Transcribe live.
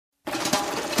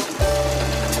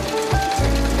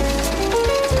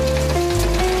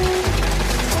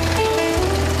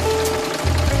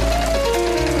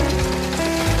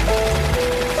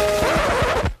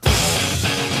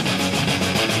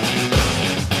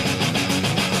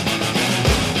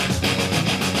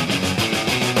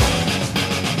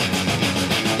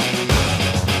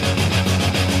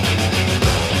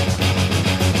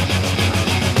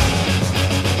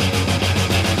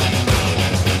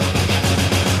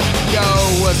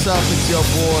what's up? It's your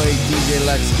boy, DJ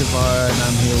Lex Guevara, and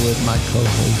I'm here with my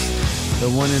co-host, the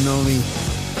one and only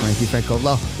Frankie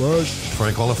Francola Fresh.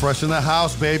 Francola Fresh in the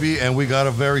house, baby, and we got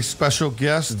a very special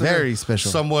guest. Very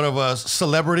special. Somewhat of a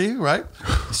celebrity, right?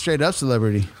 Straight up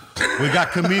celebrity. We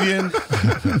got comedian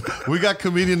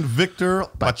Victor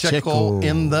Pacheco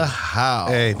in the house.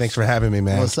 Hey, thanks for having me,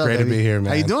 man. What's up, Great baby? to be here, man.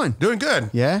 How you doing? Doing good.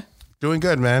 Yeah? Doing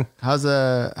good, man. How's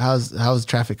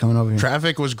traffic coming over here?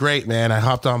 Traffic was great, man. I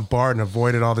hopped on BART and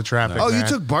avoided all the traffic. Oh, man. you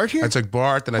took BART here? I took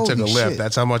BART and I took a Holy Lyft. shit.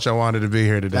 That's how much I wanted to be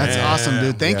here today. That's awesome,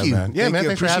 dude. Thank you. Man. Yeah, man.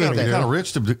 Thanks for having me, Appreciate dude. that. Kind of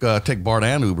rich to take BART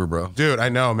and Uber, bro. Dude, I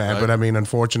know, man. But I mean,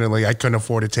 unfortunately, I couldn't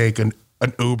afford to take an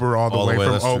Uber all the way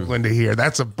from that's true. Oakland to here.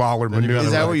 That's a baller maneuver.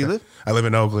 Is that where you live? I live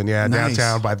in Oakland, yeah, Nice.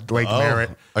 downtown by Lake Merritt.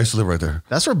 I used to live right there.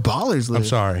 That's where ballers live. I'm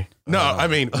sorry. No, I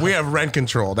mean, we have rent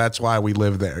control. That's why we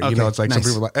live there. Okay, You know, it's like nice.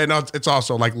 some people, and it's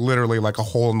also like literally like a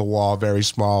hole in the wall, very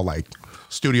small, like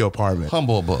studio apartment.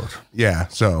 Humble abode. Yeah,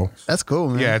 so That's cool,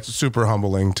 man. yeah, it's super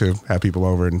humbling to have people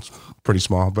over, and it's pretty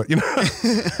small, but you know,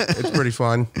 it's pretty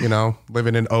fun. You know,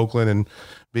 living in Oakland and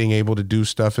being able to do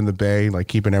stuff in the Bay, like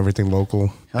keeping everything local.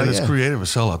 Hell And it's yeah. creative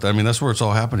as hell out there. I mean, that's where it's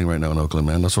all happening right now in Oakland,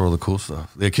 man. That's where all the cool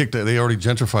stuff. They already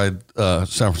gentrified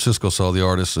San Francisco, so all the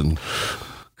artists and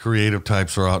creative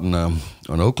types are out in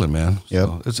Oakland, man.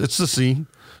 So Yep. it's the scene.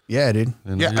 Yeah, dude.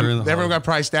 And Yeah, you're in the everyone got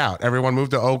priced out. Everyone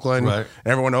moved to Oakland. Right.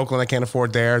 Everyone in Oakland that can't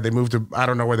afford there. They moved to, I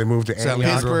don't know where they moved to. San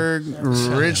Antioch. Pittsburgh,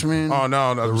 Richmond. Oh,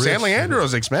 no. San Leandro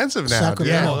is expensive now.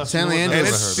 Yeah, Oh, that's San the one Leandro And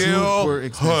I've it's heard. still super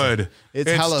expensive. hood. It's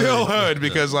It's hella still hood. hood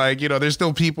because, like, you know, there's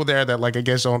still people there that, like, I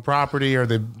guess own property or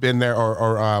they've been there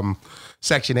or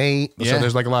Section 8. Yeah. So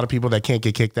there's, like, a lot of people that can't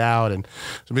get kicked out. And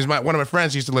so because one of my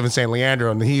friends used to live in San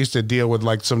Leandro, and he used to deal with,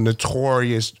 like, some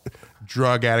notorious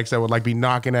drug addicts that would, like, be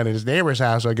knocking at his neighbor's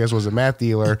house, who I guess was a meth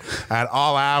dealer, at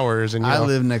all hours. And, you I know,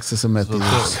 live next to some meth dealers.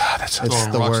 God, that's It's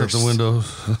Throwing the rocks worst. at the windows.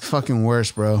 Fucking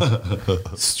worse, bro.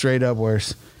 Straight up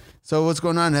worse. So what's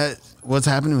going on? What's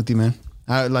happening with you, man?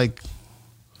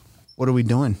 What are we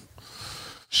doing?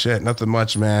 shit, nothing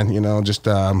much, man. You know, just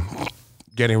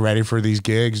getting ready for these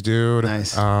gigs, dude.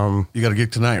 Nice. You got a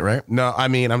gig tonight, right? No, I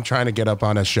mean, I'm trying to get up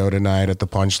on a show tonight at the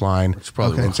Punchline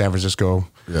probably in San Francisco.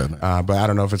 Yeah, nice. But I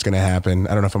don't know if it's going to happen.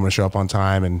 I don't know if I'm going to show up on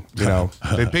time. And, you know,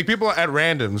 they pick people at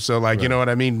random. So, like, you know what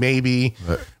I mean? Maybe.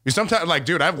 Right. Sometimes, like,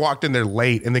 dude, I've walked in there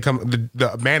late and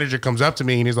the manager comes up to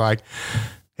me and he's like,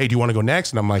 hey, do you want to go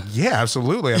next? And I'm like, yeah,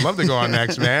 absolutely. I'd love to go on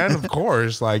next, man. Of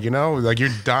course. Like, you know, like you're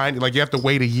dying. Like, you have to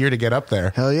wait a year to get up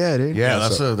there. Hell yeah, dude. Yeah,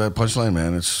 That's that Punchline,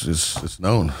 man. It's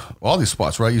known. All these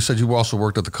spots, right? You said you also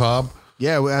worked at the Cobb.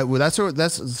 Yeah, well, that's what we I'm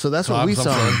saw.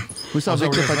 sorry. We saw Oh, is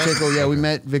that Victor where you met? Pacheco. Yeah, we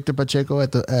met Victor Pacheco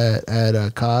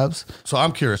at Cobb's. So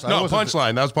I'm curious. No,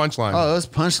 Punchline. That was Punchline. Oh, it was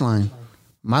Punchline.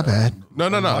 My bad. No.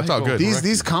 It's all good.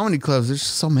 These comedy clubs, there's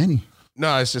just so many.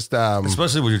 No, it's just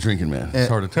Especially when you're drinking, man. It's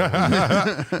hard to tell.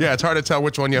 yeah, it's hard to tell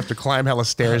which one you have to climb hella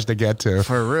stairs to get to.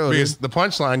 For real, because the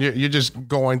Punchline, you're just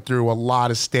going through a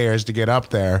lot of stairs to get up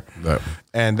there. Right.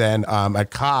 And then at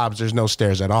Cobb's, there's no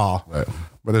stairs at all. Right.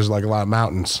 But there's like a lot of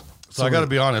mountains. So I got to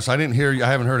be honest. I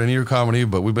haven't heard any of your comedy,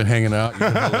 but we've been hanging out. You're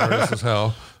hilarious as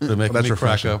hell. They're making That's me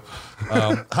crack refreshing.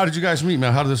 up. How did you guys meet,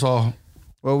 man? How did this all?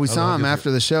 Well, we saw him after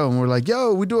the show, and we're like,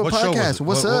 "Yo, we do a What show was podcast. it?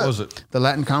 What's What up?" was it? The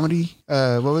Latin comedy.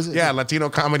 What was it? Yeah, Latino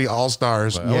Comedy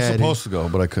All-Stars. I was Yeah, supposed to go,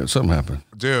 but I couldn't. Something happened.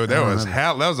 Dude, that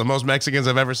was the most Mexicans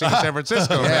I've ever seen in San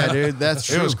Francisco. Yeah, man. dude, that's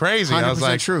true. It was crazy. I was 100%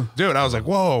 like, true. Dude, I was like,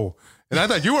 whoa. And I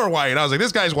thought you were white. I was like,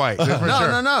 this guy's white. For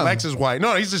sure. no. Lex is white.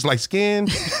 No, he's just light skinned.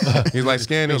 He's light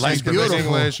skinned. He speaks Beautiful.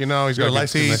 English. You know, he's You're got good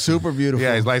light-skinned teeth. Mexican. Super beautiful.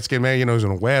 Yeah, he's light skinned man. You know, he's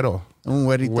un güero. Un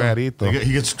güerito.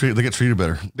 Güerito. They get treated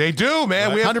better. They do,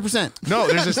 man. We have, 100%. No,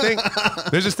 there's this thing.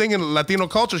 There's this thing in Latino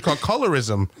culture called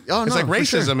colorism. Oh, it's no, like for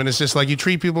racism, sure. and it's just like you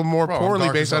treat people more Bro, I'm poorly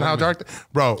dark based as on hell, how man. dark.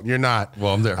 Bro, you're not.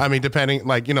 Well, I'm there. I mean, depending,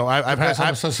 like you know, I've That's how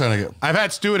had much sunshine I get. I've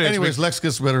had students. Anyways, Lex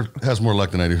gets better, has more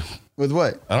luck than I do. With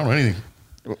what? I don't know anything.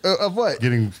 Of what?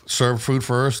 Getting served food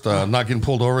first, not getting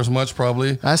pulled over as much,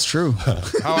 probably. That's true.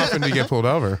 how often do you get pulled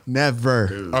over?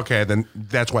 Never. Okay, then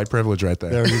that's white privilege right there.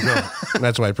 There you go.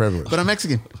 That's white privilege. But I'm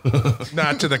Mexican.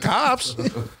 Not to the cops.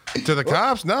 To the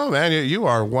cops, no, man. You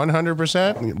are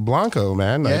 100% Blanco,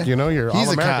 man. Like Yeah. you know, you're He's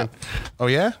all a American. Oh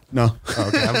yeah. No. Oh,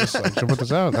 okay, I'm just like, should put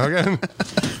this out. Okay.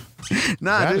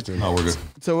 Nah, dude. Gratitude. Oh, we're good.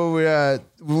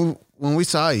 So when we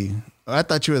saw you, I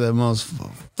thought you were the most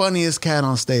funniest cat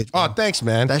on stage. Oh, thanks,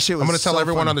 man. That shit was I'm gonna tell so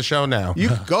everyone funny. on the show now. You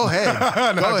go ahead.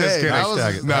 No, Go I'm just ahead. kidding. That was-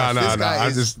 this guy I'm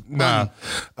is just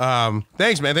funny.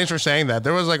 Thanks, man. Thanks for saying that.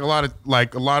 There was like a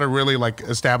lot of really like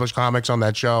established comics on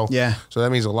that show. Yeah. So that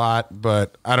means a lot,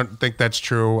 but I don't think that's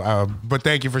true. But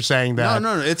thank you for saying that.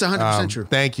 No, it's 100% true.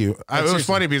 Thank you. It was seriously.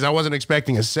 funny because I wasn't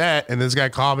expecting a set, and this guy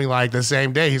called me like the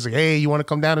same day. He's like, "Hey, you want to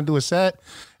come down and do a set?"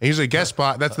 And he's a guest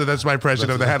spot. That's my impression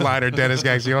of the headliner, Dennis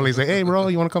Gaxioli. He's like, "Hey, bro,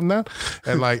 you want to come down?"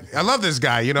 And like, I love this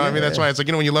guy. You know, what I mean, that's why it's like,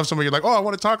 you know, when you love somebody, you're like, "Oh, I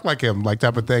want to talk like him," like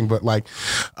type of thing. But like,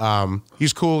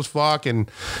 he's cool as fuck, and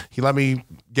he let me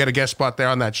get a guest spot there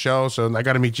on that show. So I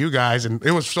got to meet you guys, and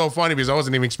it was so funny because I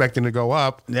wasn't even expecting to go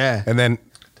up. Yeah. And then,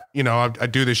 you know, I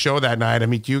do the show that night. I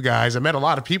meet you guys. I met a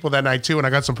lot of people that night too, and I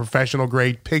got some professional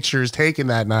grade pictures taken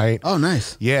that night. Oh,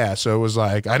 nice. Yeah, so it was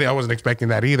like I wasn't expecting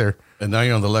that either, And now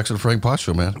you're on the Lex and Frank Pot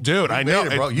Show, man. dude. I know,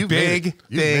 made it, bro. You big made it.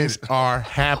 You things made it. are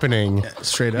happening.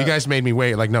 Straight up. You guys made me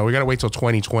wait. Like, no, we got to wait till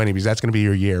 2020 because that's going to be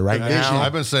your year, right now.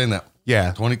 I've been saying that.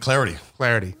 Yeah. 20 clarity.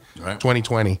 Clarity, Right.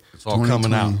 2020. It's all coming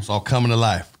 2020. out. It's all coming to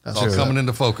life. It's all true. coming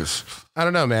into focus. I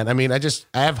don't know, man. I mean, I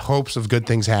have hopes of good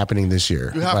things happening this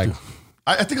year. You have like, to.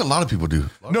 I think a lot of people do.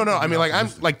 No. I mean, like I'm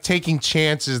like taking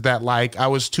chances that like I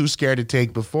was too scared to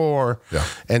take before. Yeah.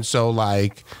 And so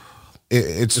like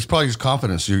It's probably just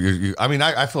confidence. I mean,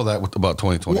 I feel that with about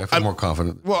 2020. I feel more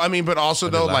confident. Well, I mean, but also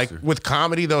did though, last like year. with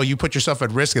comedy though, you put yourself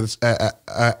at risk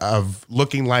of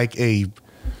looking like a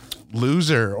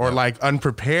loser or like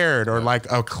unprepared or like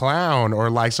a clown or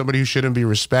like somebody who shouldn't be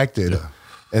respected.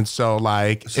 And so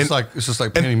like It's just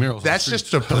like painting murals. that's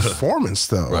just the performance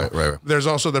though. Right. There's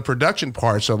also the production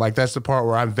part. So like that's the part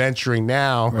where I'm venturing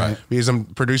now because I'm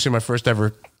producing my first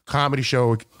ever comedy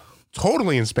show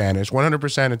totally in Spanish,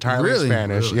 100% entirely Really? in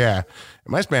Spanish. Yeah. And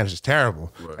my Spanish is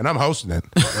terrible. And I'm hosting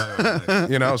it.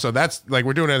 You know, so that's like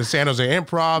we're doing it at the San Jose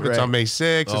Improv. It's Right. on May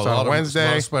 6th. It's a on lot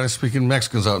Wednesday. of Spanish-speaking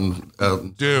Mexicans out in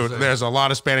Dude, there's a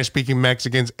lot of Spanish-speaking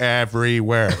Mexicans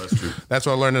everywhere. That's true. That's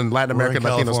what I learned in Latin We're in American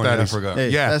Latino California, I studies. forgot. Hey,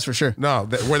 Yeah, that's for sure. No,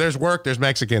 where there's work, there's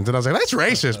Mexicans, and I was like, that's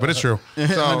racist, but it's true.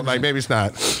 So like, maybe it's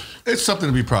not. It's something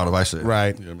to be proud of, I say.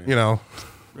 Right. You know what I mean? You know,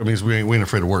 It means we ain't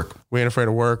afraid of work. we ain't afraid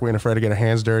of work. We ain't afraid to get our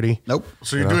hands dirty. Nope.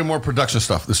 So you're doing more production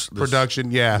stuff. This Production,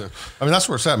 yeah. I mean, that's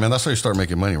where it's at, man. That's how you start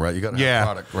making money, right? You got to Yeah. have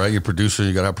product, right? You're a producer,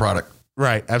 you got to have product.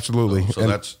 Right, absolutely. So And-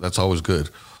 that's always good.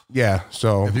 yeah,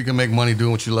 so If you can make money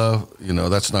doing what you love, you know,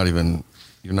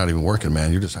 you're not even working,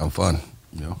 man. You're just having fun,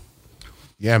 you know.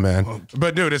 yeah, man.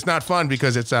 But dude, it's not fun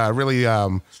because it's really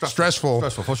stressful.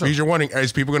 Stressful, for sure. Because you're wondering,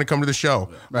 is people going to come to the show?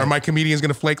 Are my comedians going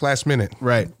to flake last minute?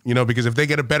 Right. You know, because if they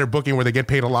get a better booking where they get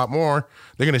paid a lot more,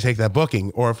 they're going to take that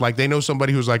booking. Or if like they know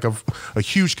somebody who's like a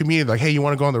huge comedian, like, hey, you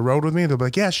want to go on the road with me? They'll be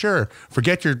like, yeah, sure.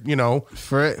 Forget your,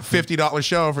 $50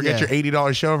 show. Forget Yeah. your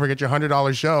 $80 show. Forget your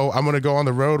 $100 show. I'm going to go on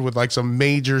the road with like some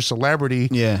major celebrity.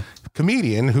 Yeah.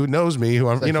 Comedian who knows me, who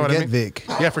I'm, like, you know what I mean? forget Vic.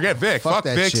 Yeah, forget Vic. Fuck Fuck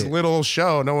that Vic's shit. little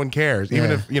show. No one cares.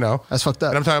 Even Yeah. if, you know. That's fucked up.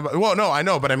 And I'm talking about, well, no, I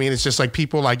know, but I mean, it's just like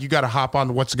people like, you got to hop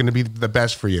on what's going to be the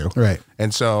best for you. Right.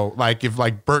 And so, like, if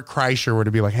like Bert Kreischer were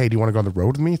to be like, hey, do you want to go on the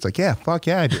road with me? It's like, yeah, fuck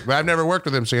yeah, I do. But I've never worked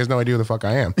with him, so he has no idea who the fuck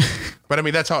I am. But I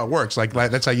mean, that's how it works. Like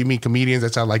that's how you meet comedians.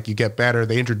 That's how like you get better.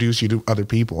 They introduce you to other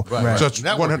people. Right. So it's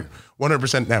Networking.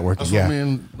 100% networking. That's yeah. what me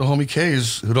and the homie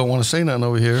K's, who don't want to say nothing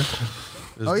over here.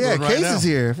 Oh yeah, doing right Case now. is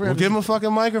here. Well, give him a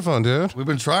fucking microphone, dude. We've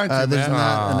been trying to, There's man.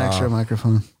 not an extra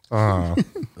microphone.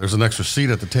 There's an extra seat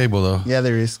at the table, though. Yeah,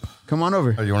 there is. Come on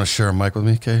over. Oh, you want to share a mic with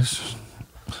me, Case?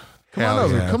 Come on Hell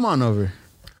over. yeah. Come on over.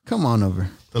 Come on over.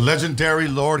 The legendary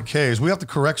Lord K's. We have to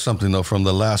correct something, though, from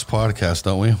the last podcast,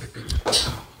 don't we?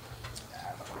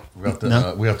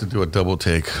 We have to do a double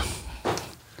take All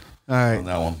right. on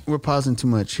that one. We're pausing too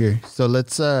much here. So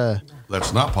let's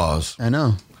Let's not pause. I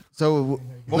know. So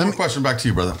One more question back to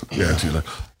you, brother. Yeah, to you.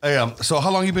 Hey, so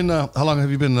how long have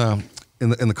you been in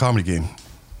the comedy game?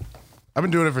 I've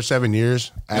been doing it for 7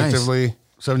 years actively.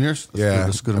 7 years? Yeah.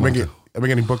 That's good. I've been, amount. I've been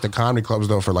getting booked at comedy clubs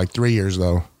though for like 3 years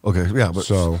though. Okay, yeah, but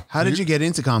So how did you get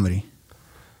into comedy?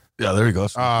 yeah, there you go.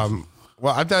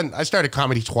 well, I started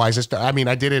comedy twice.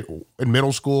 I did it in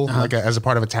middle school, like as a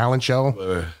part of a talent show,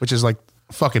 which is like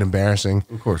fucking embarrassing.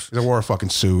 Of course. 'Cause I wore a fucking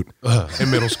suit in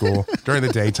middle school during the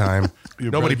daytime.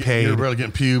 Nobody paid. You're barely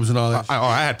getting pubes and all that.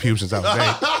 I had pubes since I was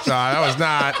 8, so that was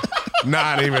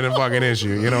not even a fucking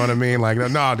issue. You know what I mean? Like,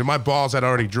 no, dude, my balls had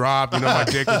already dropped. You know, my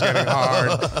dick was getting hard.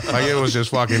 Like, it was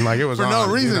just fucking like it was For no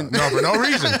on, reason. You know? No, for no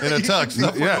reason. In a tux.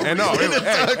 Yeah, and no,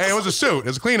 it was a suit. It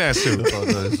was a clean ass suit.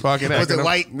 Fucking Was it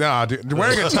white? No, dude,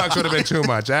 wearing a tux would have been too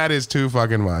much. That is too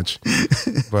fucking much.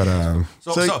 But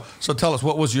So tell us,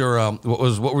 what was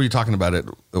what were you talking about? How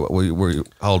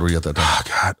old were you at that time?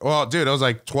 God, well, dude, I was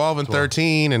like 12 and 13.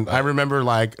 14, and I remember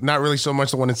like not really so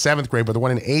much the one in 7th grade, but the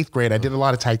one in 8th grade. I did a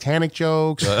lot of Titanic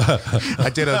jokes. I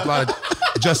did a lot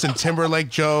of Justin Timberlake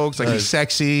jokes, like he's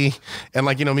sexy, and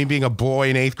like me being a boy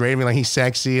in 8th grade, I mean like he's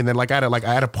sexy, and then like I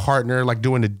had a partner like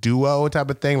doing a duo type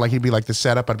of thing. Like he'd be like the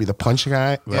setup, I'd be the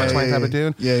punchline type of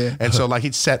dude. Yeah. And so like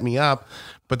he'd set me up.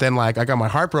 But then, like, I got my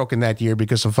heart broken that year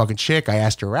because some fucking chick, I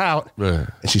asked her out, and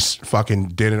she fucking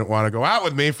didn't want to go out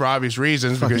with me for obvious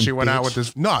reasons because she went out with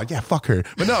this. No, yeah, fuck her.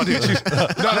 But no, dude, she's, no.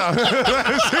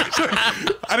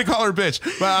 I didn't call her a bitch.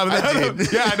 But, I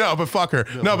did. Yeah, I know, but fuck her.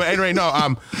 No, but anyway, no.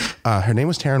 Her name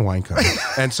was Taryn Winecomb,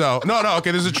 and so no.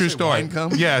 Okay, this is a true story.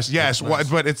 Winecomb? Yes. Nice.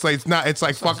 But it's like not. It's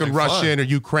like fucking like Russian or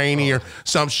Ukrainian or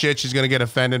some shit. She's gonna get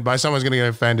offended by. Someone's gonna get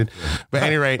offended. But at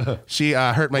any rate, she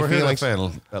hurt my feelings.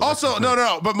 Also,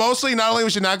 no. But mostly, not only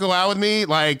would she not go out with me,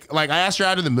 like I asked her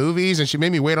out to the movies, and she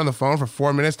made me wait on the phone for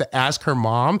 4 minutes to ask her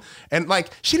mom. And like,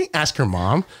 she didn't ask her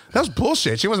mom. That was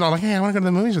bullshit. She wasn't all like, "Hey, I want to go to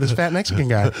the movies with this fat Mexican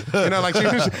guy." Like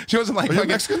she wasn't like, Are you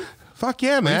Mexican? Fuck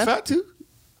yeah, man. Are you fat too?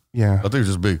 Yeah. I think you're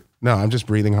just big. No, I'm just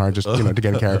breathing hard, just to get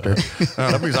in character.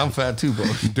 That means I'm fat too, bro.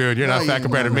 Dude, you're not fat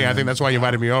compared to me. I think that's why you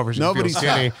invited me over. So Nobody's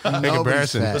skinny in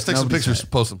comparison. Let's take some pictures,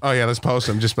 post them. Oh yeah, let's post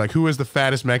them. Just like, who is the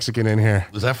fattest Mexican in here?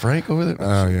 Is that Frank over there?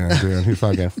 Oh yeah, dude, he's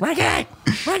fucking Frankie.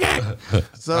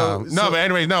 So but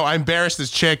anyway, no, I embarrassed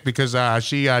this chick because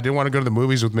she didn't want to go to the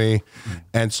movies with me,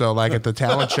 and so like at the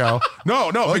talent show.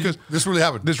 No, because this really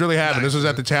happened. This really happened. Nice. This was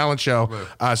at the talent show.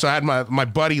 Right. So I had my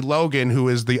buddy Logan, who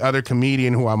is the other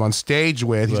comedian who I'm on stage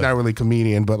with. He's not really a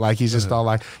comedian, but like he's just all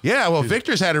like, yeah, well,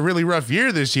 Victor's had a really rough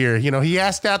year this year. He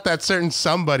asked out that certain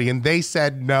somebody, and they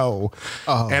said no.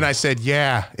 And I said,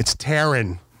 yeah, it's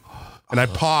Taryn. And I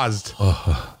paused.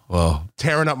 Well,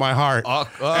 tearing up my heart.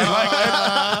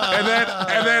 And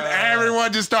then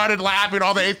everyone just started laughing.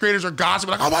 All the 8th graders were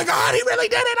gossiping, like, "Oh my God, he really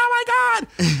did it! Oh my God!"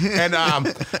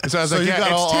 And so I was like, "Yeah,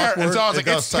 it's Taryn." And so I was like,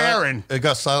 "It's Taryn." It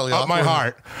got silently up my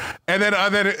heart. And then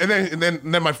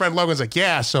my friend Logan's like,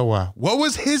 "Yeah, so what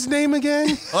was his name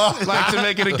again?" Like to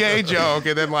make it a gay joke,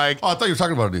 and then like, oh, I thought you were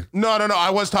talking about a dude. No, I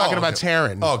was talking about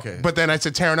Taryn. Oh, okay. But then I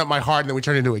said tearing up my heart, and then we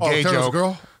turned into a gay Taryn's joke. a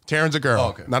girl? Taryn's a girl,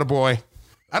 okay. not a boy.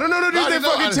 I don't know no dude's name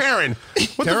fucking Taryn.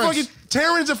 What the fuck is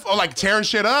Taryn's like tearing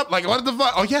shit up? Like what the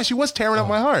fuck? Oh yeah, she was tearing up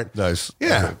my heart. Nice.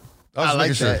 Yeah. Okay. I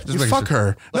like that. You fuck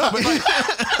her. No, but like,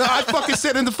 I fucking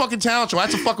sit in the fucking talent show. I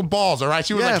had some fucking balls, all right?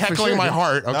 She was like heckling my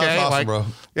heart, okay? That was awesome, like, bro.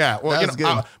 Yeah, well, that was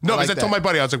good. No, because I told my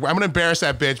buddy, I was like, I'm going to embarrass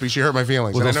that bitch because she hurt my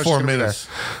feelings. With and those I know 4 minutes.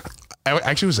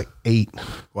 Actually, it was like 8.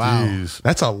 Wow. Jeez.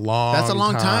 That's a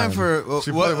long time for what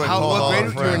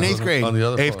grade? You were in 8th grade. On the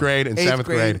other 8th grade and 7th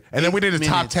grade. And then we did a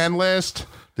top 10 list.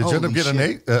 Did you end up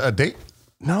getting a date?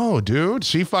 No, dude.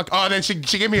 She then she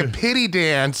gave me a pity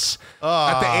dance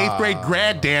at the 8th grade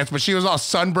grad dance, but she was all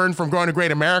sunburned from going to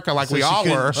Great America like we all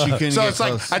were. So it's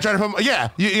like I try to put you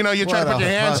try to put your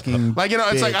hands like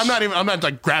it's like I'm not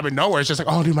like grabbing nowhere. It's just like,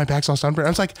 oh dude, my back's all sunburned.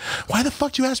 I was like, why the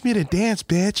fuck do you ask me to dance,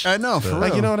 bitch? I know, for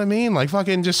like real. You know what I mean? Like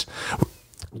fucking just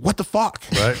what the fuck?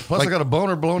 Right. Plus like, I got a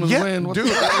boner blowing his wind.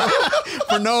 Dude.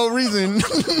 For no reason.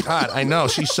 God, I know.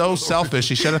 She's so selfish.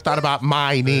 She should have thought about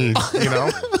my needs,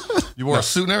 You wore a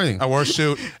suit and everything. I wore a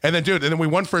suit, and then we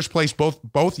won first place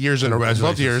both years in a row.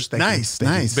 Both years. Thank you.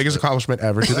 Nice. Biggest accomplishment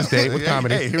ever to this day with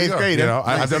comedy. Hey, here we go. 8th grade.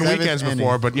 I've done weekends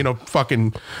before, but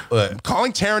fucking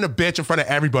calling Taryn a bitch in front of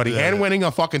everybody and winning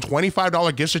a fucking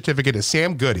 $25 gift certificate to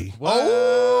Sam Goody.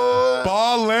 Oh,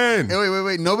 ballin'. Hey,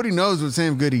 wait. Nobody knows what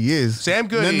Sam Goody is. Sam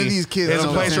Goody. None of these kids is a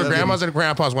know place what where Sam grandmas and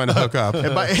grandpas went to hook up.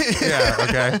 Yeah,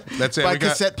 okay. That's it. By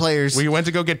cassette players. We went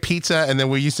to go get pizza, and then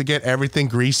we used to get everything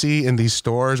greasy in these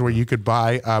stores where you could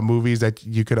buy movies that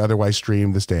you could otherwise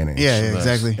stream this day and age. Yeah,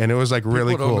 exactly. And it was like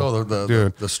really People cool. don't know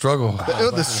Dude. the struggle.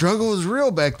 The struggle was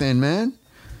real back then, man.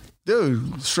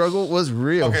 Dude, the struggle was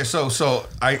real. Okay, so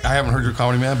I haven't heard your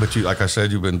comedy, man, but you, like I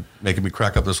said, you've been making me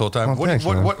crack up this whole time. Oh, thanks,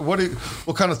 man.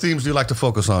 What kind of themes do you like to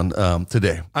focus on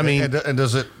today? I mean, and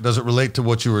does it relate to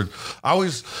what you were? I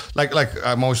always like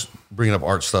I'm always bringing up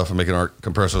art stuff and making art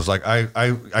comparisons. Like I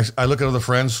look at other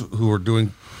friends who are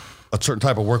doing a certain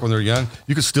type of work when they're young.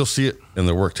 You can still see it in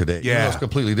their work today. Yeah, it's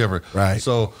completely different. Right.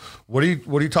 So what do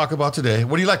you talk about today?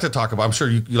 What do you like to talk about? I'm sure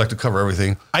you like to cover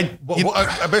everything.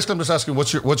 Basically, I'm just asking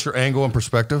what's your angle and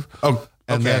perspective. Oh,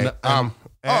 and okay. then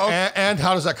and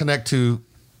how does that connect to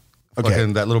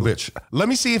fucking that little bitch? Let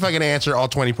me see if I can answer all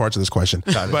 20 parts of this question.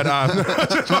 But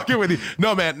just fucking with you.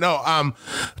 No, man, no.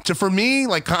 For me,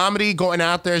 like comedy, going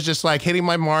out there is just like hitting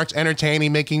my marks,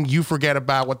 entertaining, making you forget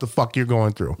about what the fuck you're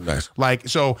going through. Nice. Like,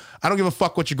 so I don't give a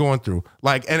fuck what you're going through.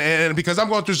 Like, and because I'm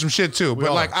going through some shit too.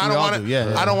 But like, I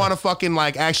don't want to fucking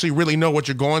like actually really know what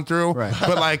you're going through. Right.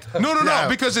 But like, no,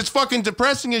 because it's fucking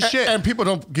depressing as shit. And people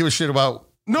don't give a shit about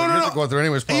No, no, You're no. going through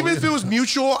anyways. Probably. Even if it was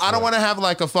mutual, I don't want to have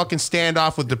like a fucking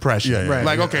standoff with depression. Yeah, yeah. Right.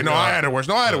 Like, okay, no, I had it worse.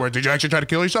 No, I had it worse. Did you actually try to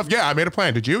kill yourself? Yeah, I made a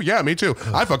plan. Did you? Yeah, me too.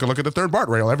 I fucking look at the third BART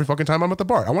rail every fucking time I'm at the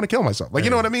bar. I want to kill myself. Like,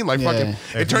 you know what I mean? Like, fucking,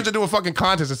 it turns into a fucking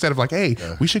contest instead of like, hey,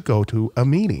 we should go to a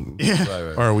meeting. Yeah.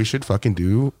 Right. Or we should fucking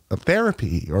do a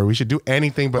therapy. Or we should do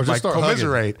anything but like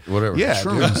commiserate. Hugging. Whatever. Yeah.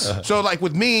 Dude. So, like,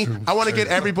 with me, I want to get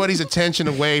everybody's attention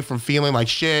away from feeling like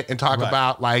shit and talk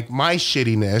about like my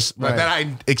shittiness that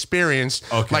I experienced,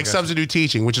 like substitute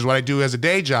teaching, which is what I do as a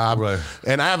day job. Right.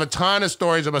 And I have a ton of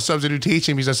stories about substitute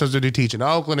teaching because I substitute teach in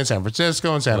Oakland and San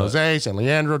Francisco and San Jose, San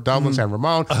Leandro, Dublin, San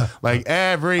Ramon, like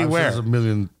everywhere. There's a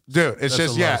million. Dude, it's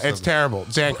just, it's terrible.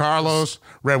 San Carlos,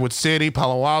 Redwood City,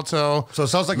 Palo Alto. So it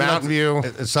sounds like Mountain View.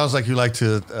 It sounds like you like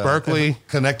to Berkeley.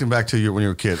 Connecting back to when you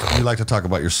were a kid, you like to talk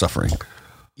about your suffering.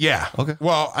 Yeah. Okay.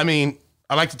 Well, I mean,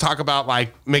 I like to talk about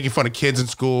like making fun of kids in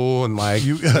school and like,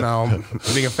 you know,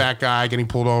 being a fat guy, getting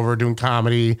pulled over, doing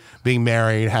comedy, being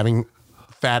married, having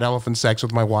fat elephant sex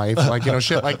with my wife, like, you know,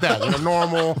 shit like that. You know,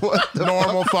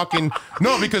 normal fucking.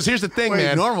 No, because here's the thing,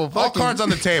 man. Normal all cards on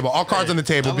the table. All cards on the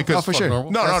table. Because for sure.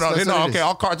 No. Okay,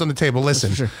 all cards on the table.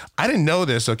 Listen, I didn't know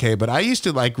this, okay, but I used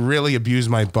to like really abuse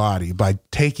my body by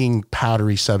taking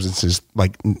powdery substances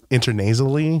like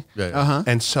intranasally.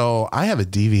 And so I have a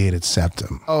deviated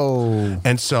septum. Oh.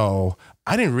 And so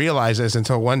I didn't realize this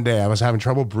until one day I was having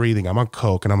trouble breathing. I'm on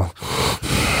coke and I'm like.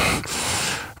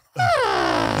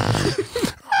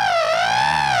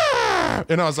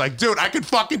 And I was like, dude, I could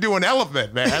fucking do an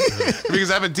elephant, man. Because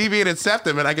I have a deviated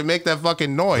septum and I can make that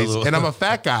fucking noise. And I'm a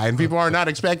fat guy and people are not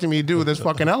expecting me to do this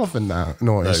fucking elephant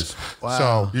noise. Nice. Wow.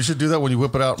 So you should do that when you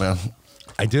whip it out, man.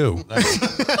 I do.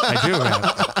 I do, man.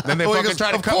 Then they fucking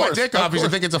try to cut my dick off because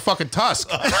they think it's a fucking tusk.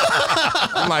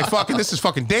 I'm like, fucking, this is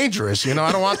fucking dangerous. You know,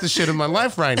 I don't want this shit in my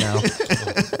life right now.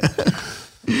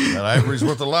 That ivory's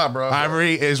worth a lot, bro.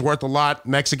 Ivory is worth a lot.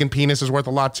 Mexican penis is worth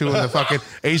a lot too in the fucking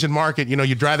Asian market. You know,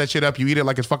 you dry that shit up, you eat it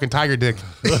like it's fucking tiger dick.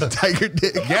 Tiger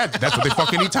dick. Yeah, that's what they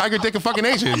fucking eat, tiger dick in fucking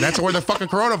Asia. That's where the fucking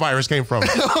coronavirus came from.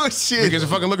 Oh shit! Because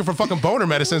they're fucking looking for fucking boner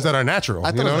medicines that are natural.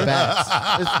 I thought it was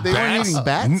bats. They weren't eating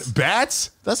bats.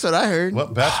 Bats? That's what I heard.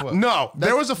 What bats? What? No,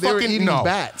 there was a They were fucking eating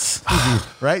bats.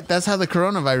 Right? That's how the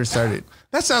coronavirus started.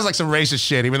 That sounds like some racist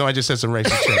shit, even though I just said some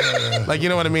racist shit. Like, you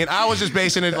know what I mean? I was just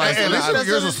basing it like... Hey, listen,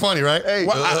 yours was funny, right? Hey,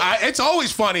 well, it's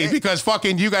always funny because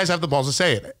fucking you guys have the balls to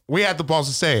say it. We had the balls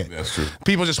to say it. That's true.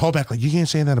 People just hold back like, you can't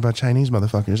say that about Chinese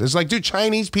motherfuckers. It's like, dude,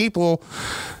 Chinese people...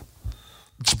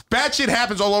 Bad shit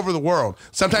happens all over the world.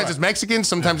 Sometimes it's Mexicans,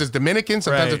 sometimes it's Dominicans,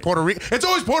 sometimes it's Puerto Rican. It's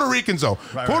always Puerto Ricans though.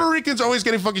 Puerto Ricans are always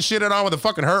getting fucking shitted on with the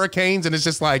fucking hurricanes, and it's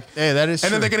just like, hey, that is. And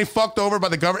true. then they're getting fucked over by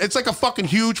the government. It's like a fucking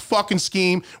huge fucking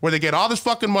scheme where they get all this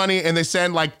fucking money and they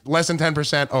send like less than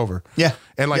 10% over. Yeah,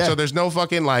 and like so, there's no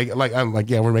fucking like I'm like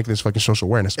we're making this fucking social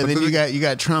awareness. And then you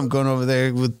got Trump going over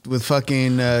there with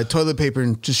fucking toilet paper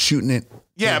and just shooting it.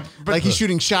 Yeah, but like he's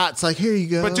shooting shots. Like, here you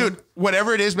go. But dude,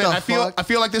 whatever it is, man, I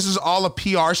feel like this is all a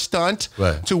PR stunt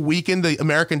to weaken the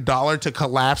American dollar to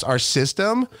collapse our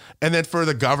system, and then for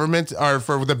the government or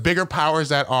for the bigger powers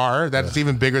that's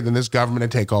even bigger than this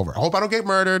government to take over. I hope I don't get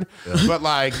murdered, but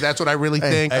like that's what I really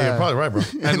think. Hey, you're probably right, bro.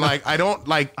 And like I don't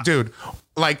like, dude.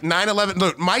 Like 9/11,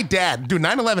 look, my dad, dude,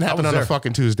 9/11 happened on a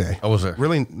fucking Tuesday. I was there.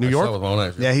 Really? New York? Saw it with my own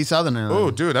eyes. Yeah, he saw the 9/11.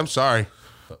 Oh, dude, I'm sorry.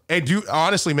 Hey,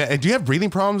 honestly, man, do you have breathing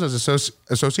problems as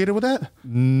associated with that?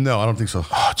 No, I don't think so.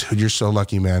 Oh, dude, you're so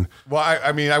lucky, man. Well,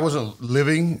 I mean, I wasn't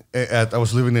living I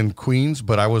was living in Queens,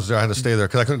 but I was there. I had to stay there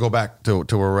because I couldn't go back to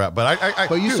where we're at. But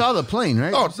But you saw the plane,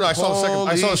 right? Oh, I saw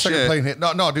the second plane hit.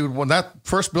 No, dude, when that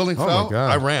first building fell,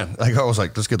 I ran. Like I was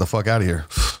like, let's get the fuck out of here,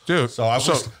 dude. So I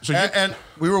was, and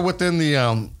we were within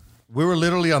the, we were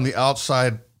literally on the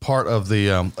outside part of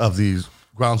the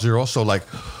ground zero. So like.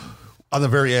 On the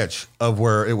very edge of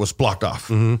where it was blocked off,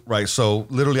 right? So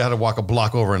literally, I had to walk a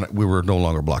block over, and we were no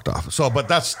longer blocked off. So, but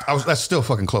that's still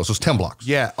fucking close. It was 10 blocks.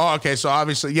 Yeah. Oh, okay. So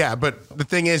obviously, yeah. But the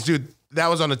thing is, dude, that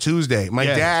was on a Tuesday. My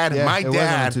dad. Was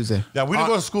on a Tuesday. Yeah, we didn't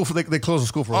go to school for they closed the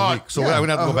school for a week, so we didn't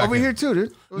have to go back over here too,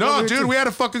 dude. No, dude, we had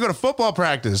to fucking go to football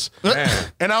practice,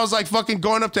 and I was like fucking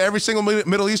going up to every single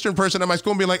Middle Eastern person at my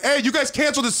school and being like, "Hey, you guys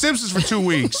canceled The Simpsons for 2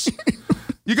 weeks."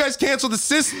 You guys canceled the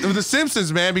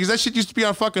Simpsons, man, because that shit used to be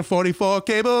on fucking 44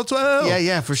 cable 12.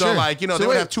 Yeah, for sure. So like, you know, they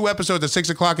would have 2 episodes at 6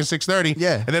 o'clock and 6:30.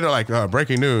 Yeah. And then they're like,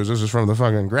 breaking news. This is from the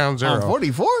fucking ground zero. On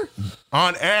 44?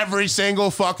 On every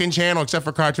single fucking channel except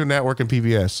for Cartoon Network and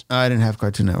PBS. I didn't have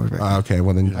Cartoon Network back then. Okay,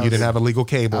 well then you didn't have a legal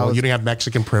cable. You didn't have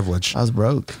Mexican privilege. I was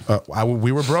broke.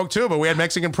 We were broke too, but we had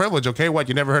Mexican privilege. Okay, what?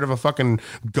 You never heard of a fucking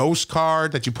ghost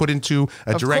card that you put into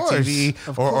a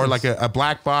DirecTV or like a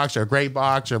black box or a gray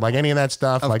box or like any of that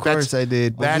stuff? Of course I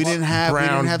did. But we didn't have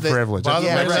the privilege. By the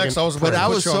way, Lex, I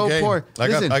was so poor. I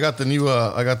got the new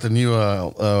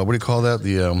what do you call that?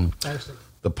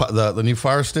 The new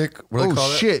Fire Stick. What do they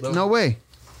call Oh shit! That? No way.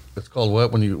 It's called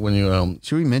what when you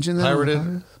Should we mention that?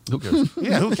 pirated? Who cares?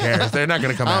 Yeah, who cares? They're not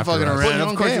going to come I'm after fucking us. around.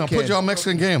 Of course, I'll put you on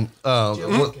Mexican game.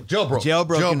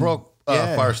 Jailbroke.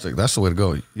 Yeah. Fire Stick. That's the way to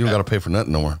go. You don't got to pay for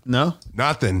nothing no more. No,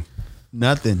 Nothing.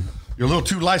 nothing. You're a little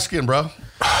too light skinned, bro.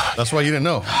 That's why you didn't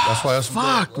know. That's why.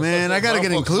 Fuck, man, I gotta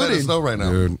get included. Know right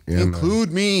now. Dude, yeah,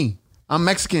 Include me. I'm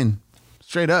Mexican,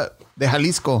 straight up. De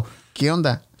Jalisco. ¿Qué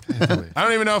onda? I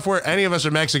don't even know if any of us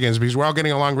are Mexicans because we're all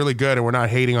getting along really good and we're not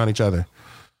hating on each other.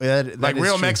 Like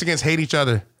real Mexicans hate each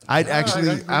other.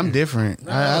 I'm different.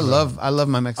 I love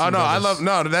my Mexican. Oh no,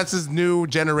 brothers. that's this new We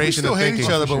generation. still of hate thinking.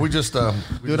 each other, but we just Do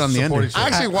it on the support under. each other. I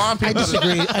actually want I people.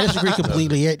 disagree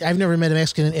completely. I've never met a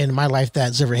Mexican in my life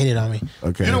that's ever hated on me.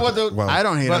 Okay. You know what? Though? Well, I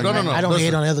don't hate on No. I don't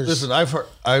hate on others. Listen, I've heard.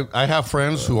 I have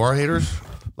friends who are haters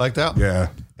like that. Yeah.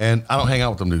 and I don't hang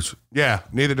out with them dudes. Yeah,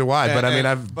 neither do I. But I mean,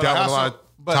 I've dealt with a lot of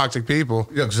toxic people.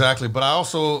 Yeah, exactly. But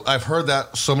I've heard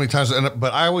that so many times.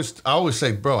 But I always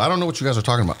say, bro, I don't know what you guys are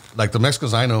talking about. Like the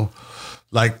Mexicans I know,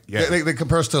 like they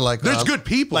compare us to like There's good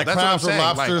people. like That's what I'm crabs or saying.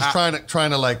 lobsters Like,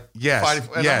 trying to like Yes, fight.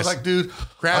 And I was like, dude,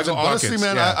 Crabs and honestly, buckets,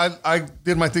 man, yeah. I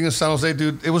did my thing in San Jose,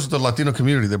 dude. It was the Latino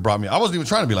community that brought me. I wasn't even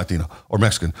trying to be Latino or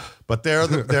Mexican, but they're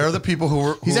the people who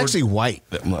were. He's actually white.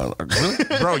 Really?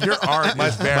 bro, your art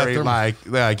is very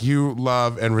like you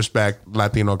love and respect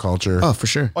Latino culture. Oh, for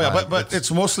sure. Oh yeah, but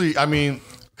it's mostly, I mean,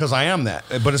 because I am that.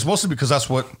 But it's mostly because that's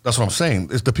what I'm saying.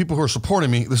 It's the people who are supporting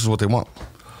me. This is what they want.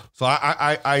 So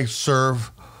I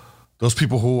serve those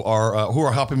people who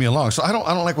are helping me along. So I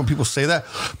don't like when people say that.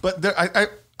 But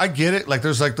I get it. Like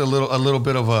there's like a little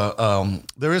bit of a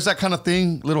there is that kind of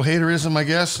thing, little haterism, I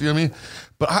guess. You know what I mean?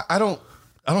 But I don't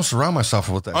surround myself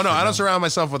with that. Oh no, I don't surround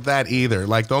myself with that either.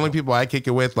 Like the only people I kick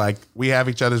it with, like we have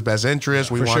each other's best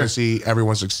interests. We want to see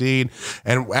everyone succeed.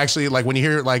 And actually, like when you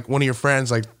hear like one of your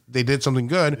friends, like they did something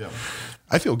good,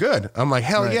 I feel good. I'm like,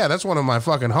 hell yeah, that's one of my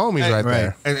fucking homies right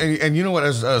there. And you know what?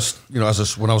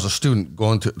 When I was a student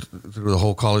going through the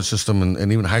whole college system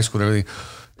and even high school and everything,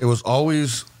 it was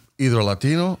always either a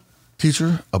Latino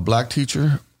teacher, a black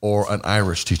teacher, or an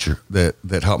Irish teacher that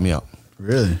helped me out.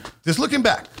 Really? Just looking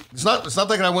back, it's not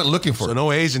like I went looking for So it.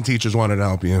 no Asian teachers wanted to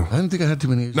help you. I didn't think I had too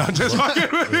many. No, just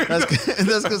fucking. That's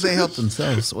because they help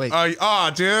themselves. Wait.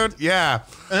 Oh, dude, yeah.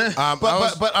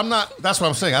 But I'm not. That's what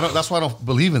I'm saying. That's why I don't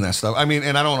believe in that stuff. I mean,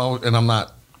 and I don't know, and I'm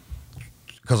not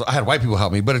because I had white people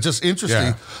help me. But it's just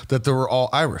interesting that they were all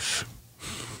Irish.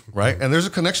 Right, and there's a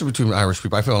connection between Irish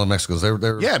people. I feel in Mexicans. They're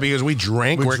because we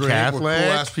drink. We're Catholic. We're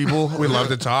cool-ass people. We love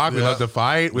to talk. We love to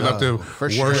fight. We love to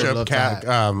worship. Love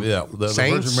the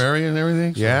saints. Virgin Mary and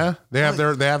everything. So. Yeah, they have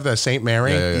the Saint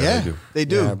Mary. Yeah, they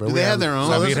do. Yeah, but Do we they have have their own?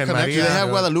 David there's a and connection. Do they Maria. have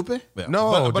Guadalupe? Yeah.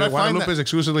 No, but I find Guadalupe that is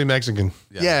exclusively Mexican.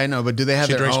 Yeah, I know, but do they have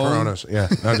She their drinks own Coronas. Yeah,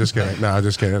 no, I'm just kidding. No, I'm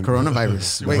just kidding.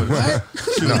 coronavirus? Wait,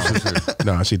 what?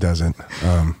 No, she doesn't.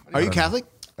 Are you Catholic?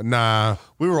 Nah.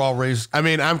 we were all raised. I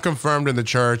mean, I'm confirmed in the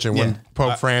church, and when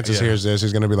Pope Francis hears this,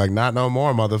 he's gonna be like, "Not no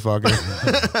more, motherfucker."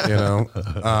 You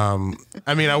know.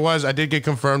 I mean, I did get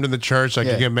confirmed in the church. I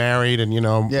could get married and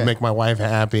make my wife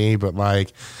happy, but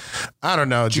like, I don't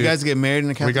know. Did you guys get married in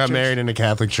the Catholic We got church? married in a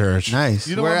Catholic church. Nice.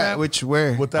 You know where what, at? man?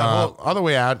 Where? With that whole, All the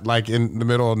way out, like in the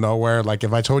middle of nowhere. Like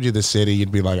if I told you the city,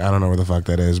 you'd be like, I don't know where the fuck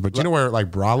that is. But you know where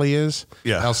like Brawley is?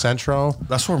 Yeah. El Centro.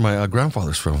 that's where my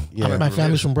grandfather's from. Yeah. My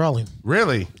family's from Brawley.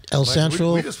 Really? El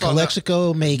Centro, we just found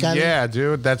Calexico, Mexicali. Yeah,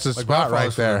 dude. That's the spot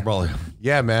right there. Probably.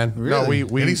 Yeah, man. No, Really?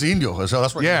 we And he's Indio. So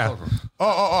that's where yeah. he comes from. But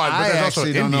I there's also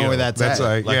actually don't know Indio. where that's at.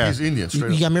 like, Like yeah. he's Indian. Straight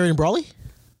You up. got married in Brawley?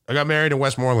 I got married in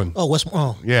Westmoreland. Oh,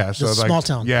 Yeah, so It's a like small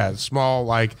town. Yeah, small.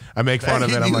 Like I make fun of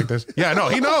He it. I'm knew. like this. Yeah, no,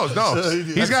 he knows. No,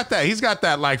 he's got that. He's got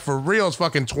that like for real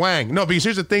fucking twang. No, because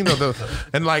here's the thing though.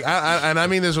 And like I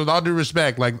mean this with all due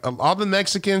respect. Like all the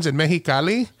Mexicans in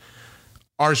Mexicali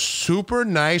are super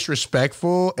nice,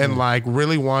 respectful, and like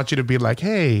really want you to be like,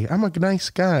 hey, I'm a nice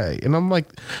guy. And I'm like,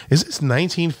 is this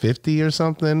 1950 or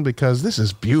something? Because this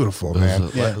is beautiful,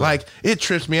 man. Like it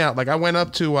trips me out. Like I went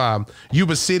up to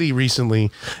Yuba City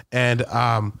recently and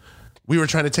we were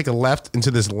trying to take a left into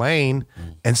this lane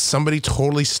and somebody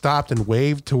totally stopped and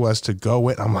waved to us to go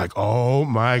with. I'm like, oh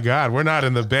my God, we're not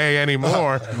in the Bay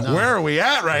anymore. Where are we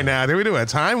at right now? Did we do a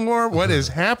time warp? What is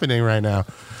happening right now?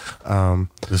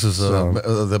 This is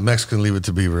the Mexican Leave It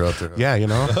to Beaver out there. Yeah, you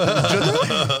know.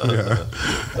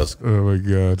 Oh my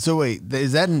god. So wait,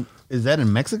 is that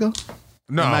in Mexico?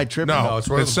 No, Am I tripping? no. No, it's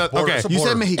right at the border. okay. It's a You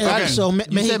said border. Mexicali. Okay, so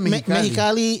You said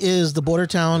Mexicali is the border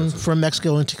town from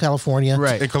Mexico into California.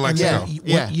 Right. In And Calexico. then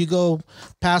when you go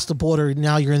past the border,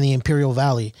 now you're in the Imperial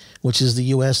Valley, which is the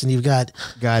U.S., and you've got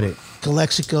Got it.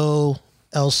 Calexico,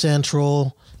 El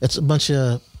Central. It's a bunch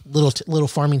of little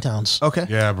farming towns. Okay.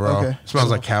 Yeah, bro. Okay. Smells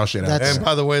like cow shit out That's- there. And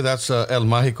by the way, that's El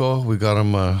Mágico. We got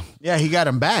him. Yeah, he got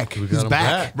him back. He's him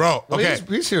back. Bro, Well, okay.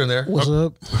 he's here and there. What's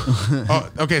up?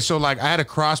 Okay, so like I had a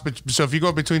cross, so if you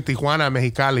go between Tijuana and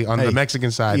Mexicali on Hey. the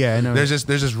Mexican side, Yeah, I know. there's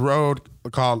this road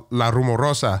called La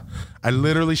Rumorosa. I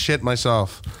literally shit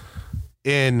myself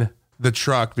in the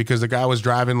truck because the guy was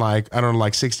driving like, I don't know,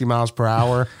 like 60 miles per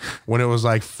hour when it was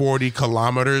like 40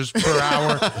 kilometers per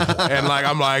hour. And like,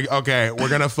 I'm like, okay, we're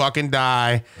going to fucking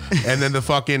die. And then the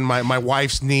fucking, my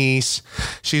wife's niece,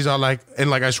 she's all like, and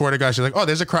like, I swear to God, she's like, oh,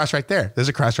 there's a cross right there. There's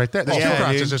a cross right there. There's Yeah, two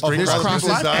crosses. dude. There's Oh, three there's crosses.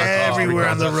 crosses everywhere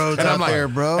on the roads And I'm out like, there,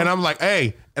 bro. And I'm like,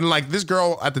 hey, and like this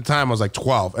girl at the time was like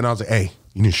 12. And I was like, hey,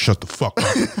 you need to shut the fuck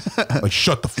up. Like,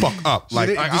 shut the fuck up.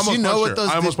 Like, I did she know what those?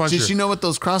 I almost punched Did her. she know what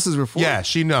those crosses were for? Yeah,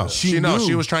 she knows. She knows. knew.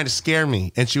 She was trying to scare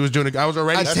me, and she was doing it. I was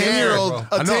already A scared. 10-year-old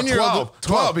I know, 10-year-old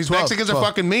 12. These 12. Mexicans are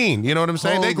fucking mean. You know what I'm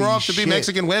saying? They grow Holy up to be shit.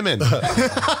 Mexican women. All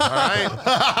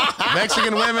right?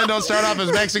 Mexican women don't start off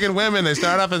as Mexican women. They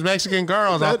start off as Mexican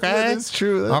girls, okay? That is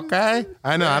true. Okay?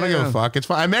 I know. I don't give a fuck. It's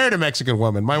fine. I married a Mexican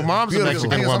woman. My mom's a Beautiful.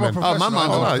 Mexican I'm a woman. professional. Oh, my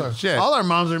mom's. Oh, shit. All our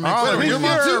moms are Oh, Mexican. your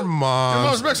mom too? your mom. Your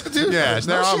mom's Mexican too? Yes,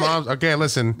 No they're all shit. moms. Okay,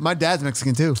 listen. My dad's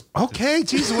Mexican too. Okay,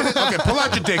 Jesus. Okay, pull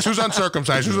out your dicks. Who's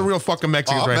uncircumcised? Who's the real fucking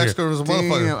Mexicans Oh, right Mexico here? is a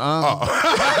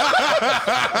motherfucker.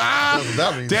 That's what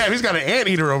that means. Damn, he's got an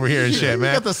anteater over here and shit, He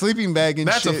man. got the sleeping bag and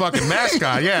That's shit. a fucking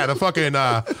mascot. Yeah, the fucking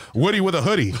Woody with a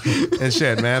hoodie and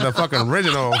shit, man. The fucking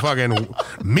original fucking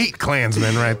meat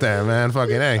Klansman right there, man.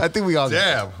 Fucking I A. think we all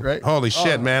Damn. right. Holy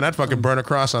shit, man. I'd fucking burn a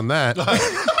cross on that.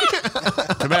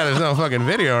 Too bad there's no fucking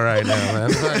video right now,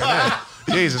 man. Fucking A.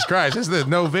 Jesus Christ. There's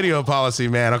no video policy,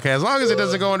 man. Okay, as long as it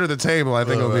doesn't go under the table, I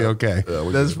think it'll be okay.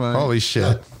 That's fine. Holy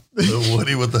shit. The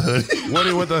Woody with the hoodie.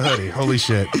 Woody with the hoodie. Holy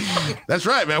shit. That's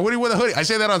right, man. Woody with a hoodie. I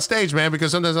say that on stage, man,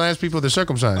 because sometimes I ask people if they're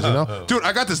circumcised, you know? Dude,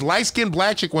 I got this light-skinned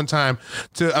black chick one time.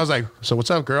 I was like, so what's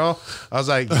up, girl? I was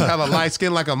like, you have a light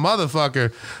skin like a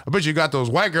motherfucker. I bet you got those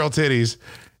white girl titties.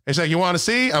 And she's like, you want to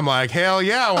see? I'm like, hell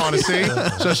yeah, I want to see.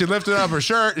 So she lifted up her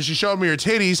shirt and she showed me her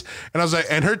titties. And I was like,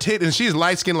 and she's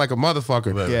light skinned like a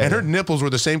motherfucker. Yeah. And her nipples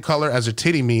were the same color as her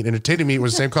titty meat. And her titty meat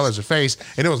was the same color as her face.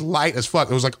 And it was light as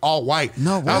fuck. It was like all white.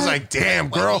 No, I was what? like, damn,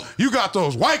 girl, you got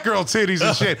those white girl titties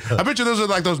and shit. I bet you those are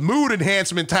like those mood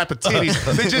enhancement type of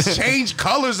titties. They just change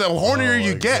colors the hornier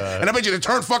you get. And I bet you they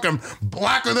turn fucking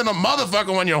blacker than a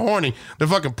motherfucker when you're horny. They're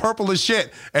fucking purple as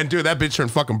shit. And dude, that bitch turned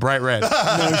fucking bright red. No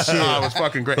shit. Oh, it was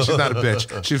fucking great. She's not a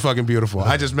bitch. She's fucking beautiful.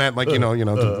 I just meant like, the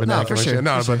vernacular for sure, shit.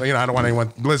 No, for but I don't want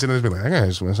anyone listening to this be like, that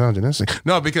guy's misogynistic.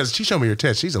 No, because she showed me her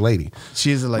tits. She's a lady.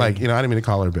 She's like, Like, I didn't mean to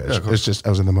call her a bitch. It's just, I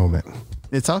was in the moment.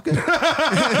 it's all good. No,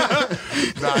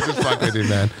 I just fuck with you,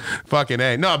 man. Fucking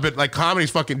A. No, but like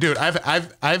comedy's fucking, dude.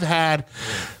 I've had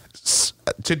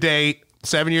to date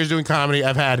 7 years doing comedy.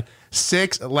 I've had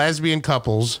 6 lesbian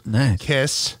couples Nice.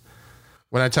 kiss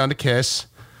when I tell them to kiss.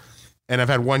 And I've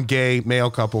had 1 gay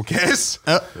male couple kiss.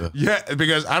 Yeah,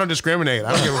 because I don't discriminate.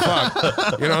 I don't give a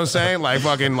fuck. You know what I'm saying? Like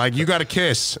fucking, like you got to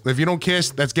kiss. If you don't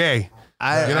kiss, that's gay.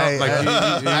 I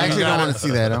actually don't want to see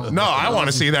that. No, I want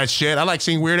to see that shit. I like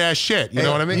seeing weird ass shit. You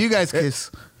know what I mean? You guys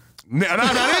kiss. No, I'm not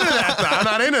into that. Though. I'm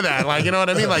not into that. Like, you know what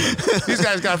I mean? Like, these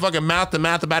guys got fucking mouth to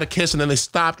mouth about a kiss, and then they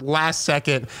stopped last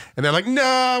second, and they're like,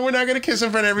 "No, we're not gonna kiss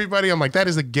in front of everybody." I'm like, that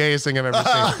is the gayest thing I've ever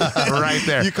seen. Right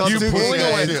there, You called two pulling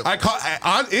gay away. guys. I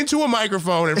call into a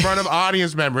microphone in front of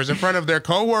audience members, in front of their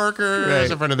coworkers, Right.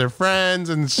 in front of their friends,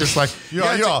 and it's just like, You're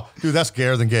all, dude, that's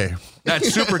gayer than gay.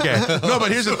 that's super gay. No,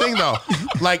 but here's the thing though.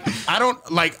 Like, I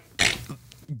don't like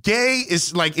gay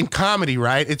is like in comedy,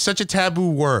 right? It's such a taboo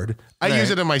word. I Right.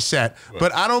 use it in my set,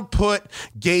 but I don't put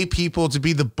gay people to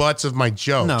be the butts of my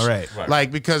jokes. No, right. Like,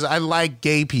 because I like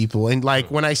gay people. And like,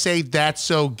 when I say that's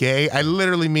so gay, I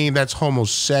literally mean that's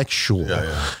homosexual.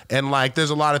 And like,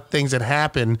 there's a lot of things that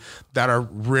happen that are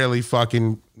really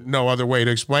fucking no other way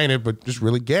to explain it, but just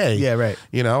really gay. Yeah, right.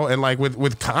 You know, and like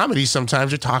with comedy,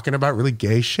 sometimes you're talking about really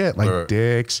gay shit, like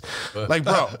dicks. Like,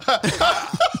 bro,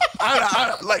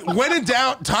 I, like when in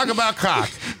doubt, talk about cock.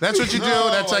 That's what you do.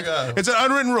 Oh, That's my like, God. it's an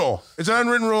unwritten rule. It's an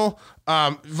unwritten rule.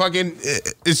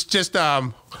 It's just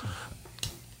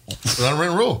It's an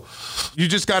unwritten rule. you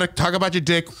just got to talk about your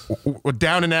dick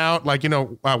down and out. Like,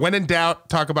 when in doubt,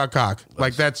 talk about cock.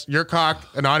 Like, that's your cock,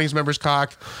 an audience member's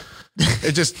cock.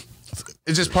 It just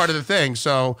it's just part of the thing.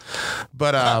 So,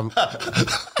 but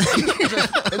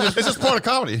It's just part of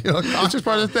comedy. You know? it's just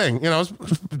part of the thing. You know, it's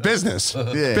business.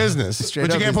 Business. Straight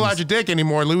But you up can't pull business. out your dick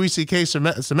anymore. Louis C.K.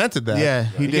 cemented that. Yeah,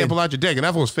 he you did. can't pull out your dick, and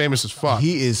that was famous as fuck.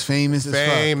 He is famous as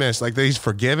fuck. famous. Like he's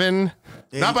forgiven.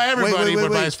 Not by everybody, but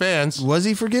by his fans. Was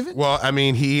he forgiven? Well, I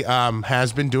mean, he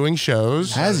has been doing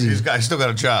shows. Has he? He's still got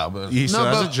a job. He still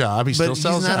has a job. He still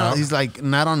sells he's not out. he's like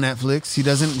not on Netflix.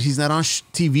 He's not on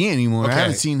TV anymore. I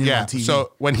haven't seen him on TV.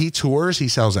 So when he tours, he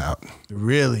sells out.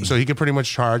 really? So he can pretty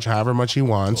much charge however much he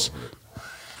wants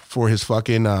for his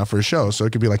fucking for his show. So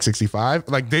it could be like 65.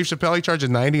 Like Dave Chappelle, he charges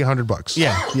 $90, $100.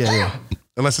 yeah.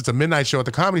 Unless it's a midnight show at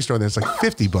the Comedy Store, then it's like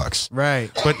 $50. Right.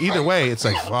 But either way, it's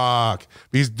like fuck.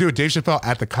 Because dude, Dave Chappelle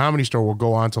at the Comedy Store will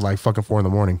go on to like fucking 4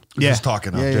 a.m. Just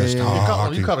talking. Yeah, Just yeah,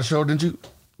 talk. You caught a show, didn't you,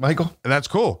 Michael? And that's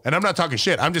cool. And I'm not talking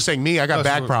shit. I'm just saying me, I got That's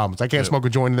back what- problems. I can't smoke a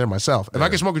joint in there myself. If I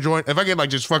can smoke a joint, if I can like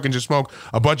just smoke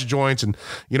a bunch of joints and,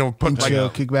 you know, put like, Chill,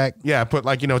 kick back. yeah, put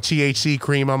like, you know, THC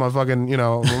cream on my fucking, you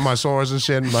know, my sores and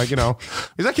shit. And like, you know,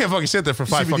 because I can't fucking sit there for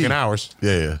 5 CBD. fucking hours.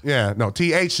 Yeah. Yeah, no,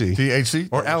 THC. THC?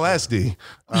 Or LSD.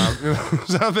 You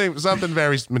know, something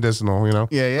very medicinal, you know?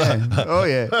 Yeah. Oh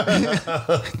yeah.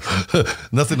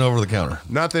 Nothing over the counter.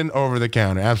 Nothing over the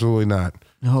counter. Absolutely not.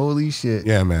 Holy shit.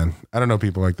 Yeah, man. I don't know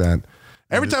people like that.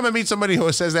 Every time I meet somebody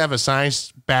who says they have a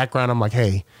science background, I'm like,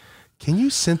 hey, can you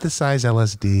synthesize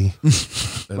LSD?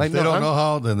 And Like, if they no, don't know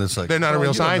how, then it's like They're not a oh,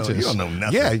 real you don't know- scientist. You don't know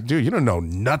nothing. Yeah, dude, you don't know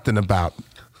nothing about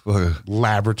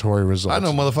laboratory results. I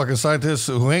know motherfucking scientists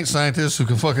who ain't scientists who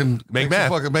can fucking Make some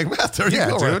math. Fucking make math. There Yeah,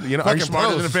 you go, dude. right? You know, are you Fucking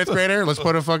smarter than a pros. 5th grader? Let's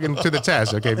put it fucking to the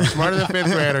test. Okay, if you're smarter than a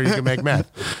 5th grader, you can make math.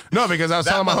 No, because I was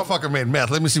That telling my motherfucker made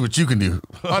math. Let me see what you can do.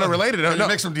 On a related note, Can no. you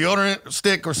make some deodorant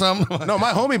stick or something? No,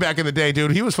 my homie back in the day, dude,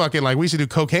 he was fucking like, we used to do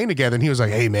cocaine together, and he was like,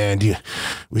 hey, man,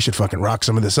 we should fucking rock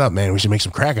some of this up, man. We should make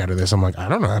some crack out of this. I'm like, I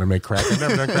don't know how to make crack. I've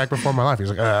never done crack before in my life. He's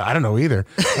like, I don't know either.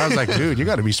 I was like, dude, you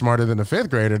got to be smarter than a 5th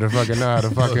grader to fucking know how to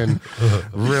fucking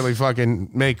really fucking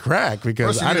make crack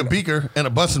because First, you I need a didn't. beaker and a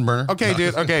Bunsen burner. Okay,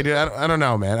 dude. I don't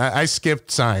know, man. I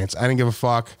skipped science. I didn't give a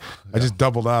fuck. I just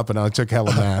doubled up and I took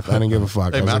hella math. I didn't give a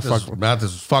fuck. Hey, I was math like, is fuck, math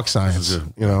is fuck science.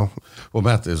 good. You know. Well,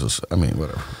 math is. I mean,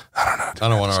 whatever. I don't know. Dude, I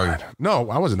don't want to argue. No,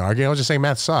 I wasn't arguing. I was just saying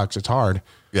math sucks. It's hard.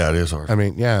 Yeah, it is hard. I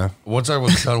mean, yeah. Once I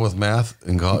was done with math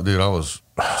in college, dude, I was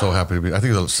so happy to be. I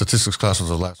think the statistics class was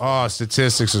the last. Oh,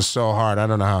 statistics is so hard. I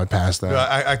don't know how I passed that.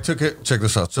 I took it. Check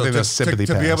this out. So I think to, that's sympathy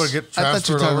to be able pass. to get I thought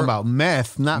you were transferred talking over. about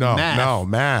meth, not No, math. no,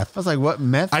 math. I was like, what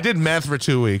meth? I did meth for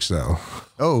 2 weeks though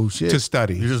Oh shit. to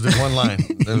study. You just did one line.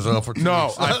 It was for 2 No,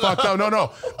 weeks. I fucked up.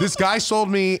 No. This guy sold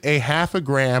me a 0.5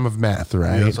 gram of meth,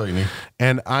 right? Yeah, that's all you need.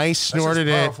 And I snorted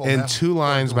it powerful, in man. 2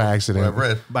 lines by What accident. I've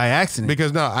read. by accident.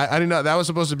 Because no, I didn't know that was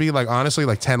supposed to be like honestly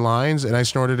like 10 lines, and I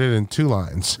snorted it in 2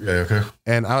 lines, Yeah. Okay.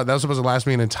 and that was supposed to last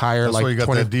me an entire That's like why you got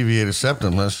 20. that deviated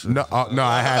septum. That's, No,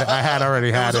 I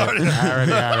already had it. I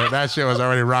already had it. That shit was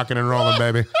already rocking and rolling,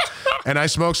 baby. And I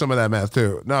smoked some of that meth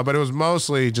too. No, but it was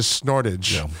mostly just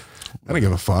snortage. Yeah. I don't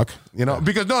give a fuck, you know,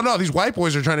 because no, these white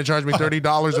boys are trying to charge me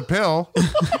 $30 a pill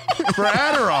for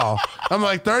Adderall. I'm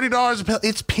like, $30 a pill.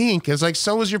 It's pink. It's like,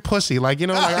 so is your pussy. Like, you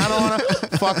know, like I don't want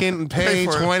to fucking pay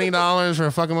for it. $20 for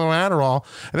a fucking little Adderall.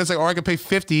 And it's like, or I could pay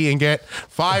 $50 and get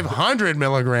 500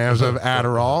 milligrams of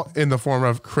Adderall in the form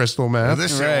of crystal meth.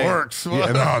 this shit Right. works. Yeah,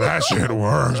 no, that shit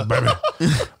works, baby.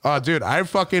 Dude, I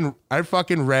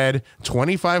fucking read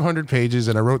 2,500 pages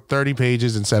and I wrote 30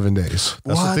 pages in 7 days.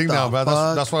 That's What the thing the now, man.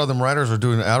 fuck? That's why them writers are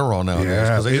doing Adderall nowadays.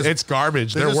 'cause they just- it's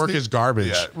garbage. they Their just work need- is garbage.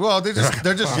 Yeah. Well, they're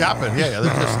just yapping. Yeah.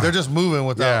 They're just moving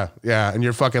without. Yeah, and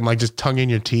you're fucking like just tonguing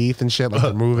your teeth and shit, like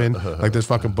you're moving, like there's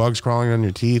fucking bugs crawling on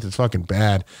your teeth. It's fucking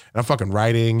bad. And I'm fucking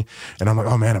writing, and I'm like,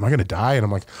 oh man, am I gonna die? And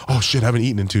I'm like, oh shit, I haven't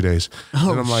eaten in 2 days.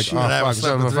 and I'm like, shit. oh I haven't fuck,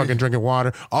 slept so in I'm 3. fucking drinking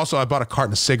water. Also, I bought a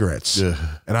carton of cigarettes, Yeah.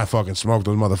 and I fucking smoked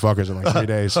those motherfuckers in like 3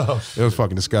 days. It was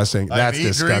fucking disgusting. That's I eat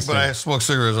disgusting. drink, but I smoke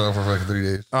cigarettes on for fucking 3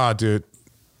 days. Oh, dude.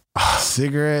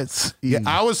 Cigarettes. Yeah,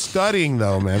 I was studying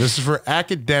though, man. This is for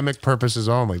academic purposes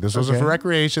only. This wasn't Okay. for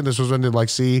recreation. This was when to like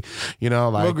see, you know,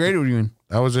 like What grade were you in?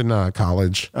 I was in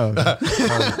college. Oh,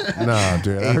 No,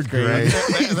 dude. I was grade.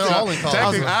 great. They're all in college.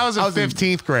 Technically, I was in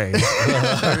 15th grade. If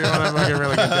you want to fucking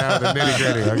really get down to the nitty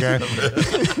gritty,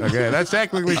 okay? Okay, that's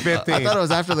technically 15th. I thought it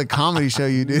was after the comedy show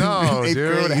you did. No, in 8th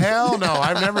dude. grade. Hell no.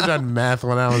 I've never done meth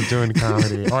when I was doing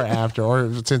comedy or after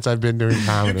or since I've been doing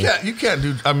comedy. You can't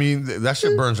do. I mean, that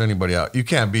shit burns anybody out. You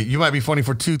can't be. You might be funny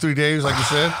for 2-3 days, like you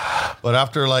said, but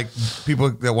after like people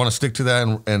that want to stick to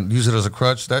that and use it as a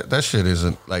crutch, that shit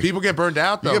isn't like. People get burned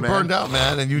out though, you get man. burned out,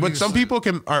 man. And you. But some people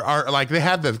are like they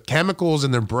have the chemicals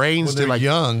in their brains when to they're like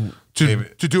young.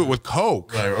 to do it with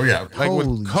coke. Like, oh yeah. Like Holy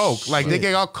with coke, like they shit.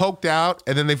 get all coked out,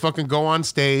 and then they fucking go on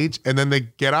stage, and then they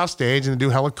get off stage and they do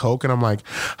hella coke, and I'm like,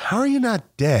 how are you not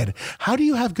dead? How do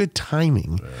you have good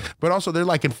timing? But also, they're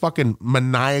like in fucking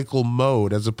maniacal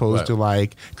mode as opposed to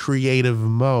like creative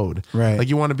mode. Right. Like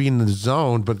you want to be in the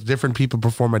zone, but different people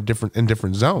perform in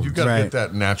different zones. You got to Right. get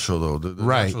that natural though. The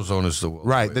Right. natural zone is the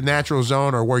Right, the natural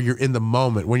zone, or where you're in the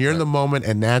moment. When you're in the moment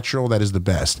and natural, that is the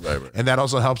best. Right. And that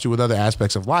also helps you with other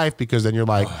aspects of life, because then you're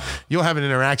like, you'll have an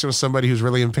interaction with somebody who's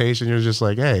really impatient. You're just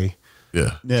like, hey,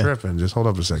 Yeah. Yeah. tripping. Just hold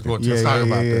up a second. Well, Yeah, let's talk yeah,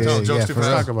 about yeah, that. Tell yeah, jokes yeah, too for fast.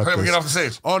 real. Talk about Hurry up, we this. get off the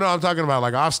stage. Oh no, I'm talking about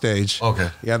like off stage. Okay.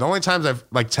 Yeah, the only times I've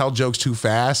like tell jokes too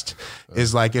fast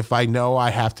is like if I know I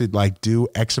have to like do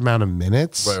X amount of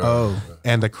minutes. Right, right. Oh,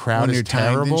 And the crowd when is you're timed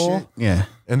and terrible. shit? Yeah.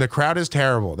 And the crowd is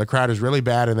terrible. The crowd is really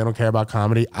bad and they don't care about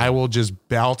comedy. I will just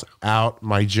belt out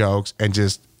my jokes and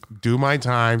just do my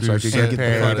time so I can shit. get Get the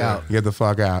paid. fuck out. Get the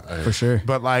fuck out. For sure.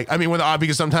 But like, I mean,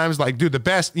 because sometimes like, dude, the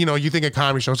best, you think a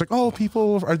comedy show, it's like, oh,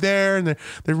 people are there and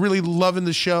they're really loving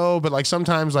the show. But like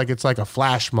sometimes like it's like a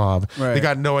flash mob. Right. They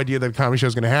got no idea that a comedy show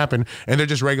is going to happen. And they're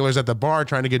just regulars at the bar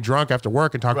trying to get drunk after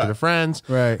work and talk to their friends.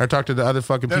 Right. Or talk to the other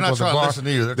fucking They're people not at the trying to bar. listen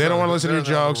to you. They're They don't trying want to- to listen to your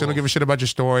they're not jokes. They don't rules. give a shit about your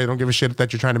story. They don't give a shit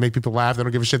that you're trying to make people laugh. They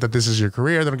don't give a shit that this is your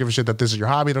career. They don't give a shit that this is your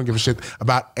hobby. They don't give a shit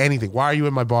about anything. Why are you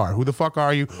in my bar? Who the fuck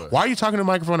are you? Why are you talking to a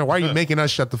microphone? And why are you making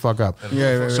us shut the fuck up?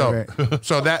 Yeah, right, so, right.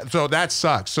 so that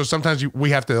sucks. So sometimes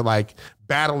we have to like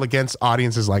battle against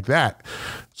audiences like that.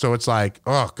 So it's like,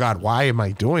 oh God, why am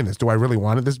I doing this? Do I really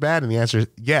want it this bad? And the answer is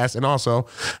yes. And also,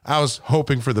 I was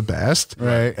hoping for the best.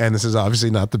 Right. And this is obviously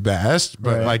not the best,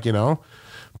 but Right. like,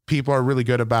 people are really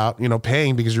good about,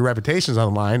 paying because your reputation's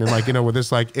on the line. And like, with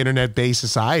this like internet-based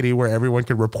society where everyone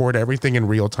can report everything in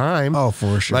real time. Oh,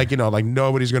 for sure. Like, like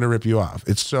nobody's going to rip you off.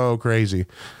 It's so crazy.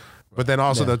 But then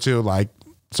also though too, like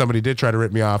somebody did try to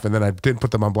rip me off and then I didn't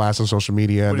put them on blast on social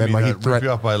media. What And do you then mean, like he rip you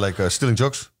off by like stealing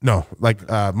jokes? no, like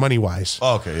money wise.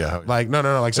 Oh, okay, yeah. Like, no.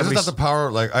 Like Isn't somebody, that the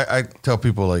power? Like I tell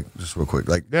people like just real quick,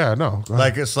 like yeah, no. go ahead.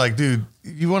 like it's like, dude,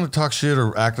 you want to talk shit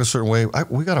or act a certain way?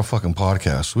 We got a fucking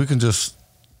podcast. We can just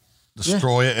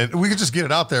destroy it and we can just get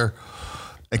it out there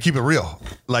and keep it real.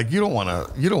 Like you don't want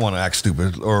to act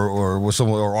stupid or with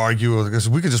someone or argue because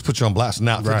we can just put you on blast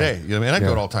now today. You know what I mean? And I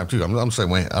do it all the time too. I'm the same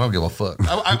way. I don't give a fuck.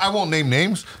 I won't name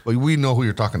names, but we know who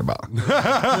you're talking about.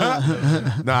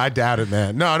 No, I doubt it,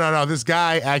 man. No. This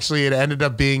guy actually, it ended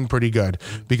up being pretty good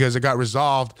because it got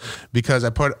resolved because I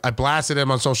blasted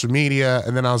him on social media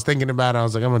and then I was thinking about it. I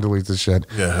was like, I'm gonna delete this shit.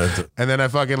 Yeah, that's it. And then I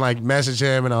fucking like messaged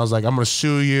him and I was like, I'm gonna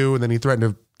sue you. And then he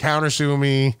threatened to countersue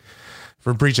me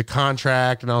for breach of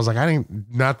contract. And I was like, I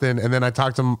ain't nothing. And then I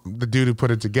talked to the dude who put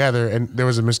it together and there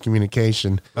was a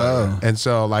miscommunication. Oh. And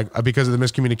so like, because of the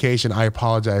miscommunication, I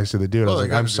apologized to the dude. I was they like,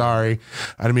 gotta I'm do sorry.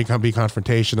 I didn't mean to be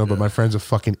confrontational, but my friend's a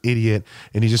fucking idiot.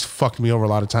 And he just fucked me over a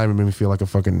lot of time and made me feel like a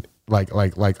fucking, like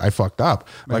I fucked up,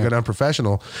 like an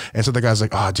unprofessional. And so the guy's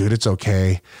like, oh dude, it's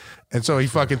okay. And so he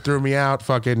fucking threw me out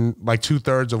fucking like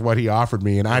 2/3 of what he offered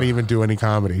me. And I didn't even do any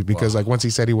comedy because like once he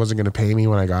said he wasn't going to pay me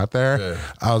when I got there,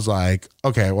 I was like,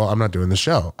 okay, well, I'm not doing the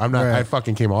show. I'm not, I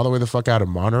fucking came all the way the fuck out of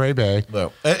Monterey Bay.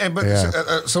 No,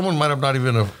 but someone might have not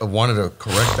even wanted to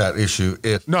correct that issue.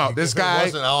 If This if guy- it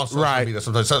wasn't on social right. media.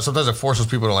 Sometimes it forces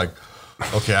people to like,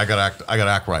 okay, I gotta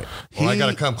act right, or I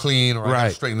gotta come clean, or I gotta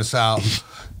Right. straighten this out.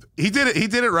 He did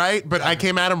it right, but I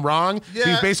came at him wrong.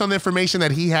 Yeah. Based on the information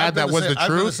that he had I've done that was the I've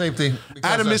done the truth. same thing. I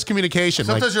had a because, miscommunication.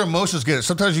 Sometimes Like, your emotions get it.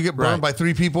 Sometimes you get burned Right. by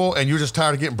 3 people, and you're just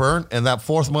tired of getting burned. And that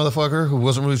 4th motherfucker who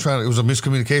wasn't really trying, it was a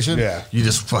miscommunication. Yeah. You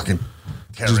just fucking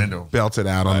tear into him. belt it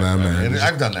out on them, man. And Just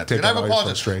I've done that. take And I've out all your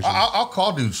apologized. frustration. I'll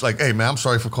call dudes like, hey, man, I'm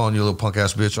sorry for calling you a little punk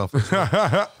ass bitch on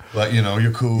Facebook. But,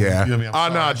 you're cool. Yeah. You know what I mean? Oh,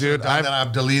 I'm no, sorry. dude,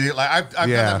 I've deleted. Like, I've done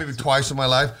Yeah. that maybe twice in my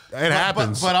life. It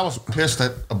happens. But I was pissed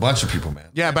at a bunch of people, man.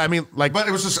 Yeah, but I mean, like, But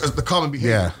it was just the common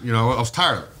behavior. Yeah. I was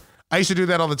tired of it. I used to do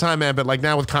that all the time, man. But like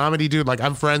now with comedy, dude, like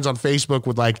I'm friends on Facebook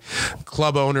with like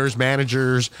club owners,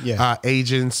 managers,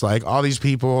 agents, like all these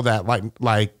people that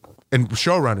like and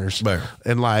showrunners. Right.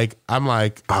 And like I'm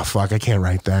like, oh fuck, I can't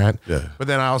write that. Yeah. But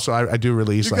then I do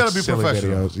release You like gotta be silly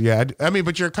professional. videos. Yeah. I mean,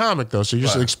 but you're a comic though, so you're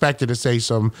just Right. expected to say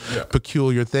some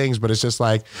peculiar things. But it's just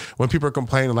like when people are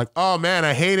complaining, like, oh man,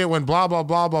 I hate it when blah blah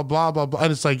blah blah blah blah blah, and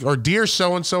it's like, or dear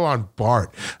so and so on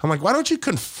Bart. I'm like, why don't you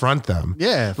confront them?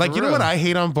 Yeah, for Like, you know real. what I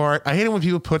hate on Bart? I hate it when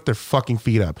people put their fucking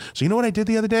feet up. So you know what I did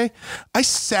the other day? I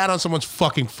sat on someone's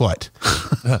fucking foot.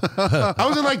 I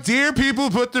wasn't like, dear people,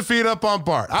 put their feet up on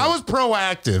Bart. I was was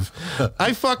proactive.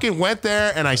 I fucking went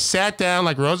there and I sat down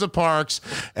like Rosa Parks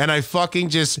and I fucking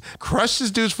just crushed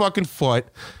this dude's fucking foot.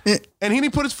 And he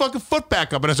didn't put his fucking foot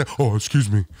back up. And I said, oh, excuse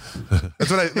me.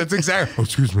 That's exactly, oh,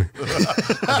 excuse me.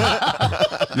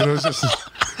 You know, it's just...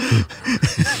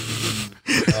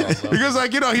 because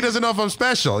like, you know, he doesn't know if I'm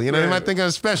special. You know, he might think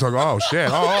I'm special. Like, oh shit.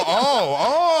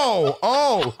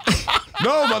 Oh.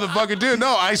 No, motherfucker, dude.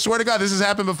 No, I swear to God, this has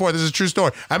happened before. This is a true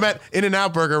story. I'm at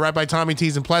In-N-Out Burger right by Tommy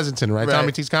T's in Pleasanton, right?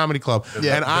 Tommy T's Comedy Club.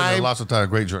 Yeah, and I lots of time,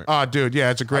 great drink. Oh, dude,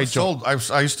 yeah, it's a great joint.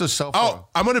 I used to sell. Oh,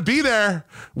 I'm gonna be there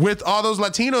with all those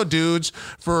Latino dudes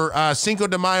for Cinco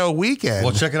de Mayo weekend.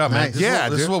 Well, check it out, man.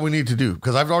 Nice. This is what we need to do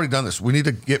because I've already done this. We need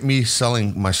to get me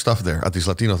selling my stuff there at these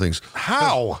Latino things.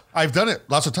 How? I've done it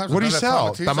lots of times. What do you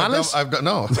sell? Tamales? I've done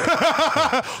no.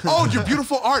 Oh, your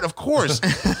beautiful art, of course.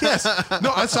 Yes.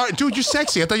 No, I'm sorry, dude. You're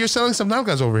sexy. I thought you were selling some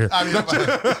nalgas over here. I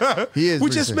mean, He is. We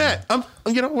just met.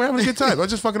 You know, we're having a good time. I'm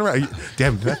just fucking around.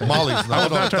 Damn. Molly's. I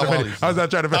was not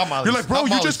trying to. You're like, bro,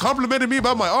 you just complimented me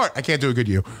about my art. I can't do a good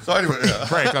you. So anyway,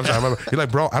 Frank, I'm sorry. You're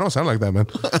like, bro, I don't sound like that, man.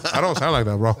 I don't sound like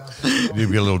that, bro. you need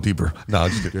to get a little deeper. No,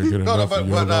 just kidding.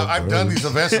 But I've done these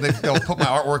events and they'll put my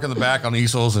artwork in the back on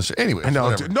easels and shit. Anyway, I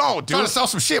know, dude. No, dude. Trying to sell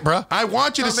some shit, bro. I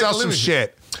want you to sell some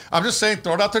shit. I'm just saying,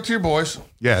 throw it out there to your boys.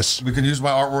 Yes. We can use my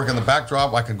artwork in the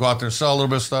backdrop. I can go out there and sell a little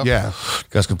bit of stuff. Yeah. You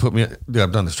guys can put me in. Dude,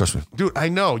 I've done this, trust me. Dude, I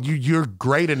know. You're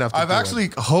great enough to I've do actually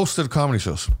hosted comedy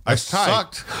shows. I tight.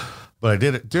 sucked, but I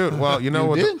did it. Dude, well, you know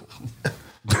what?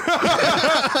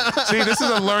 See, this is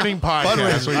a learning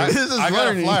podcast. I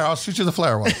got a flyer. I'll shoot you the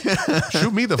flyer.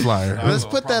 Shoot me the flyer. Let's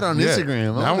put that on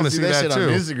Instagram. I want to see that shit too. on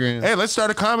Instagram. Hey, let's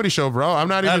start a comedy show, bro. I'm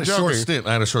not I even had a joking. short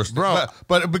stint, Bro.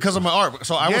 But because of my art,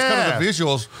 so I was kind of the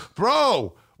visuals.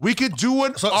 Bro, we could do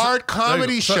an art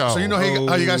comedy show. So you know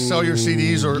how you guys sell your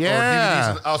CDs or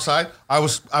Yeah. DVDs outside? I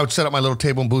would set up my little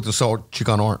table and booth and sell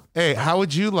Chicano art. Hey, how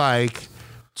would you like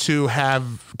to have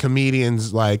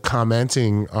comedians like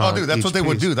commenting on Oh, dude, that's each what they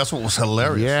would piece? do. That's what was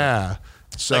hilarious. Yeah.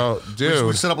 So, dude.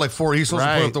 we set up like 4 easels and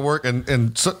Right. put up the work,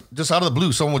 and so, just out of the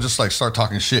blue, someone would just like start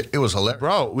talking shit. It was hilarious.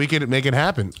 Bro, we could make it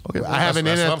happen. Okay, well, I have an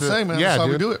in that's at what I'm the- saying, man. Yeah, That's how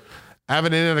dude. we do it. I have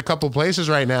it in at a couple places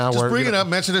right now. Just where, bring you it know- up,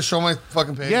 mention it, show my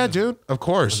fucking page. Yeah, dude. Of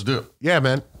course. Let's do it. Yeah,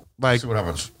 man. Like, See what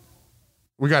happens.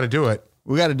 we got to do it.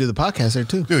 We got to do the podcast there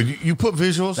too. Dude, you put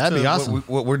visuals. That'd be to awesome.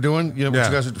 What we're doing, you know, Yeah.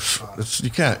 what you guys are,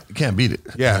 you can't beat it.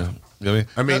 Yeah. You know what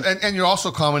I mean- and you're also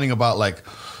commenting about like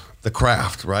the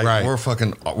craft, right?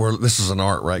 Right. This is an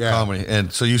art, right? Yeah. Comedy.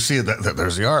 And so you see that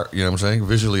there's the art, you know what I'm saying?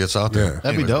 Visually, it's out there. Yeah.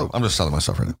 That'd be dope. I'm just selling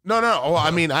myself right now. No. Well, I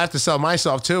mean, I have to sell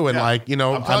myself too. And like, you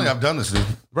know, I'm telling you, I've done this, dude.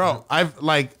 bro,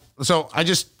 so I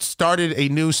just started a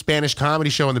new Spanish comedy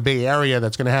show in the Bay Area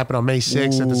that's going to happen on May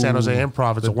 6th at the San Jose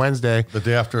Improv. It's a Wednesday, The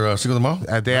day after Cinco de Mayo?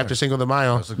 a day after Cinco de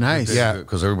Mayo. Nice. Yeah.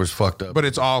 Because everybody's fucked up. But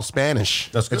it's all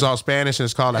Spanish. That's good. It's all Spanish and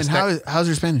it's called And how's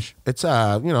your Spanish? it's you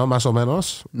know, más o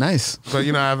menos. Nice. But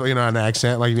you know, I have an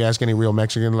accent. Like if you ask any real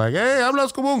Mexican, like, hey,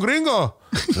 hablas como un gringo.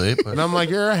 See, but- And I'm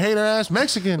like, you're a hater ass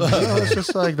Mexican. You know, it's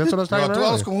just like that's what I was talking Tú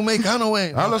about. hablas como un mexicano,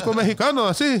 güey. Hablas como mexicano,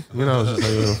 así. You know, it's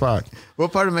just like, fuck.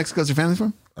 What part of Mexico is your family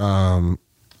from?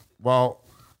 Well,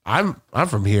 I'm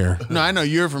from here. No, I know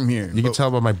you're from here. You can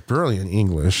tell by my brilliant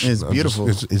English. It's I'm beautiful.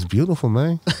 It's beautiful,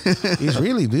 man. He's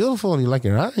really beautiful, and you like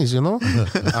your eyes, you know.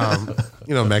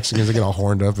 You know, Mexicans they get all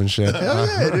horned up and shit. Hell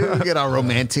yeah, dude. We get all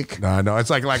romantic. No, it's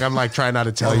like I'm like trying not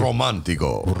to tell you.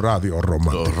 Romántico. Radio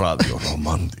Romantica. Radio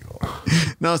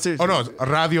romántico. No, seriously. Oh no, it's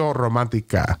Radio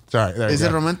Romantica. Sorry, there Is you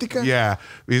it go. Romantica? Yeah,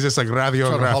 it's just like Trying to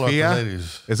holler at the radiografía.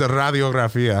 ladies. It's a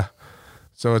radiografía.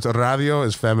 So it's a radio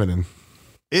is feminine.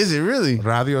 Is it really?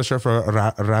 Radio is short for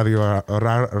radio But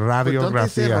don't they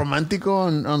say radiografía. romantico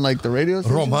on like the radio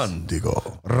stations?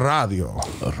 Romántico. Radio.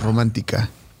 Romantica.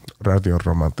 Radio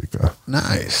Romantica.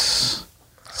 Nice.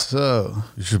 So,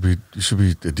 You should be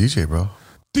a DJ, bro.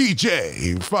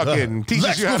 DJ fucking teaches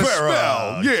Lex you how to Rivera.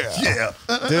 spell. Yeah.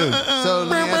 dude, so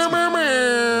let me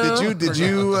ask you, did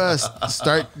you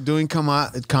start doing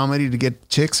comedy to get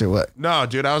chicks or what? No,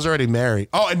 dude, I was already married.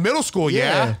 Oh, in middle school,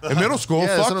 yeah. In middle school, Yeah,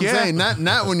 that's fuck what I'm yeah. saying.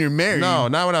 Not when you're married. No,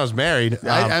 not when I was married.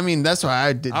 I mean that's why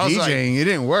I did I was DJing. It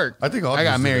didn't work. I think all I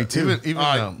got dudes do married that. too.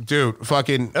 Even dude,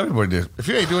 fucking everybody did. If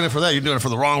you ain't doing it for that, you're doing it for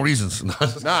the wrong reasons.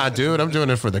 nah, dude, I'm doing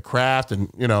it for the craft and,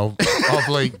 you know,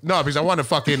 hopefully, no, because I want to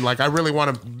fucking, like, I really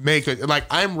want to make it, like,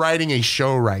 I'm writing a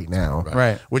show right now.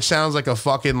 Right. Which sounds like a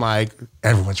fucking, like,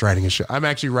 everyone's writing a show. I'm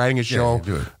actually writing a show. you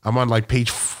do it. I'm on, like,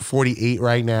 page 48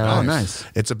 right now. Oh, nice.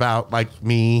 It's about, like,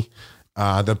 me.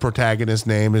 The protagonist's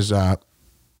name is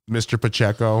Mr.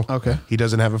 Pacheco. Okay. He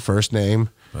doesn't have a first name.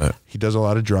 He does a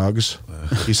lot of drugs.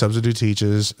 He substitute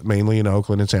teaches mainly in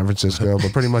Oakland and San Francisco,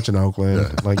 but pretty much in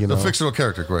Oakland. Like, you know, A fictional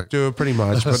character, correct? dude, pretty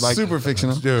much, but like Super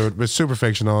fictional. dude, but super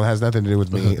fictional. It has nothing to do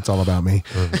with me. It's all about me.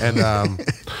 And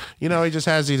you know, he just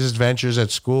has these adventures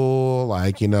at school.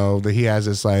 Like, you know, that he has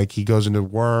this, like, he goes into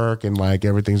work and like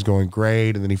everything's going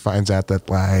great, and then he finds out that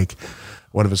like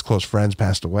one of his close friends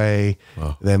passed away.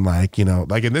 Then, like, you know,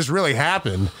 like, and this really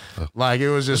happened. Like, it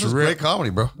was just This is real great comedy,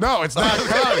 bro. No, it's not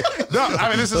comedy. No, I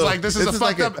mean, this is a fucked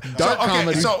like a up dark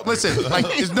comedy. So listen, like,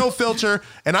 there's no filter,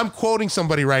 and I'm quoting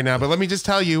somebody right now, but let me just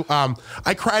tell you,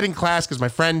 I cried in class because my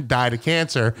friend died of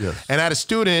cancer, and I had a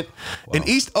student in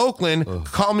East Oakland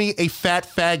call me a fat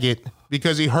faggot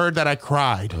because he heard that I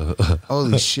cried.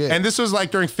 Holy shit. And this was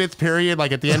like during fifth period,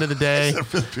 like at the end of the day.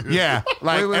 Yeah.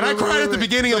 Like, Wait, and I wait, cried wait, at the wait.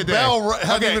 beginning of the day. bell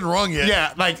hadn't even rung yet.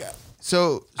 Yeah. Like,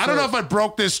 so I don't know if I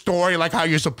broke this story like how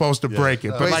you're supposed to break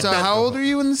it. But wait, like so that, how old are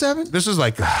you when this happened? This was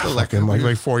like, fucking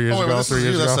like 4 years Oh, wait, ago, this 3 is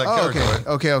years you, that's ago. that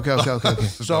Oh, character, right? okay.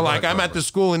 So like I'm at the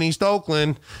school in East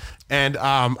Oakland, and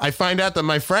I find out that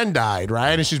my friend died,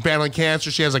 right? And she's battling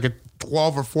cancer. She has like a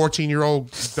 12 or 14-year-old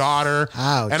daughter.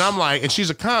 Ouch. And I'm like, and she's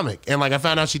a comic. And like I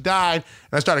found out she died,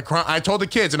 and I started crying. I told the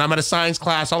kids, and I'm at a science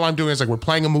class. All I'm doing is like we're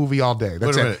playing a movie all day.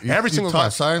 That's Wait a it. minute. Every You single taught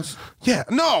class. science? Yeah,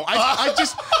 no,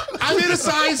 I'm in a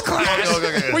science class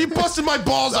Okay. where you busted my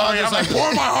balls out. I'm like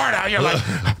pouring my heart out. You're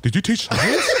like, did you teach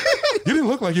science? You didn't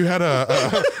look like you had a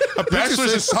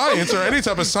bachelor's in science or any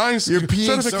type of science Your PhD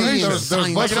certification. in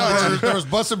science. There was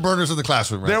Bunsen burners in the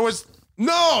classroom, right? There was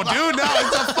no, dude. No,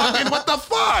 it's a fucking what the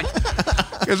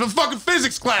fuck? It was a fucking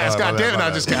physics class. God damn it!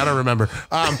 No, just kidding. I don't remember.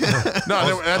 I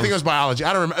think it was biology.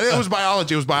 I don't remember. It was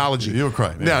biology. It was biology. You were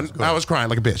crying. Yeah, Go I ahead. was crying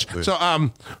like a bitch. So,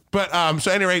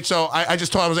 so at any rate, so I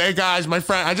just told him, I was like, hey guys, my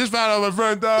friend, I just found out my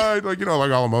friend died. Like, you know,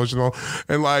 like all emotional,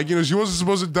 and like, you know, she wasn't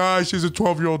supposed to die. She's a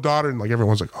 12-year-old daughter, and like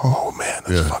everyone's like, oh man,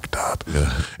 that's fucked up.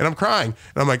 Yeah. And I'm crying,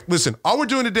 and I'm like, listen, all we're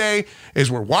doing today is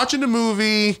we're watching the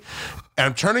movie. And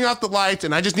I'm turning off the lights,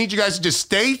 and I just need you guys to just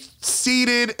stay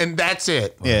seated, and that's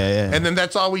it. Yeah. And then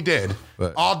that's all we did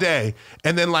all day.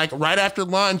 And then, like, right after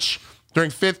lunch, during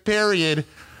fifth period,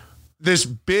 this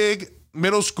big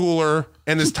middle schooler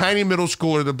and this tiny middle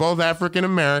schooler, they're both African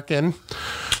American,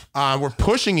 were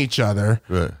pushing each other.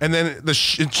 Right. And then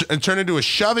it turned into a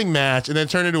shoving match, and then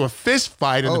turned into a fist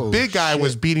fight, and the Oh, big guy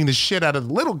was beating the shit out of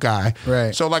the little guy.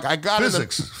 Right. So, like, I got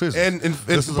Physics. in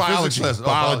This is a biology. physics lesson. Oh,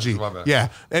 Biology. my bad. Yeah.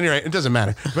 Anyway, it doesn't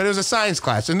matter. But it was a science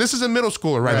class, and this is a middle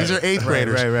schooler, right? These are eighth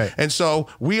graders, right. And so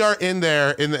we are in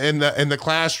there in the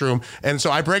classroom, and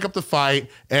so I break up the fight,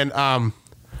 and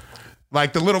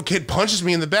like the little kid punches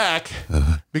me in the back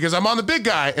because I'm on the big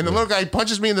guy, and the little guy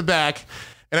punches me in the back,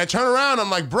 and I turn around, I'm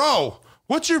like, bro,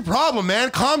 what's your problem, man?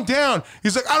 Calm down.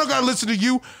 He's like, I don't gotta listen to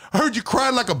you. I heard you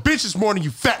crying like a bitch this morning,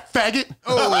 you fat faggot.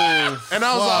 Oh, and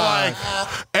I was all like,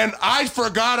 and I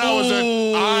forgot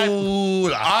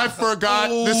I forgot.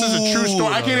 This is a true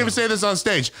story. I can't even say this on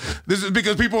stage. This is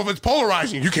because people, if it's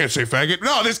polarizing, you can't say faggot.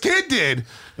 No, this kid did.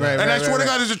 Right, and I right, swear to right.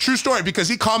 God, it's a true story because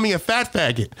he called me a fat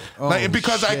faggot. Like,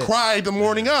 because I shit. cried the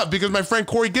morning of because my friend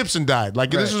Corey Gibson died.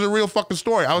 Like, this is a real fucking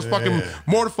story. I was fucking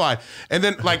mortified. And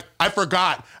then, like, I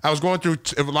forgot. I was going through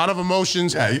a lot of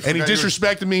emotions, Yeah, you and he forgot you were-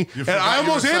 disrespected me. And forgot I you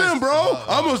almost were hit him, size- bro.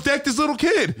 I almost decked this little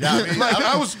kid. Yeah, I mean, like,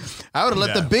 I I was... I would have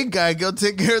let the big guy go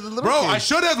take care of the little Bro, kid. I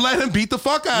should have let him beat the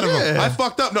fuck out of him. Yeah. I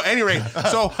fucked up. No, anyway,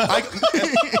 so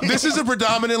this is a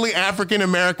predominantly African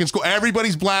American school.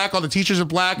 Everybody's black. All the teachers are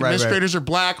black. Right, Administrators are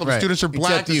black. All the Right. students are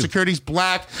black. Except the you. security's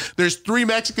black. There's 3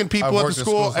 Mexican people I've at the worked at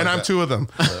school, schools and like I'm that. 2 of them.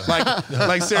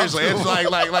 Like seriously, it's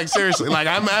like seriously, like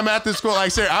I'm at this school.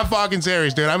 Like I'm fucking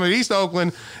serious, dude. I'm in East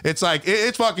Oakland. It's like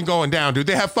it's fucking going down, dude.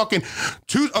 They have fucking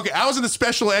 2. Okay, I was in the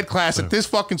special ed class at this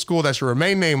fucking school that should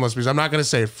remain nameless because I'm not gonna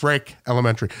say it. Frick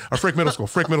Elementary or Frick Middle School.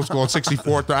 Frick Middle School on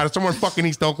 64th, out of somewhere in fucking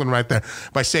East Oakland, right there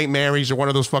by St. Mary's or one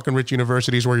of those fucking rich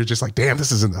universities where you're just like, damn,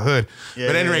 this is in the hood.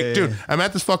 But anyway, dude, I'm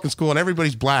at this fucking school and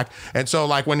everybody's black, and so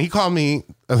like when he called me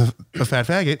a fat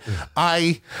faggot,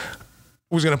 I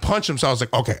was gonna punch him, so I was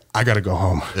like, okay, I gotta go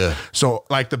home. Yeah. So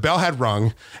like the bell had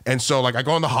rung, and so like I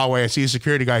go in the hallway, I see a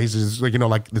security guy. He's like, you know,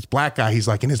 like this black guy. He's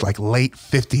like in his like late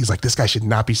 50s. Like this guy should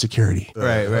not be security.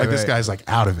 Right, Like this right. guy's like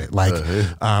out of it. Like,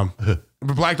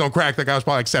 but black don't crack. That guy was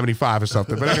probably like 75 or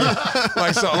something. But anyway,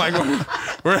 like so like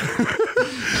we're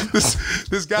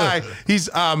this guy. He's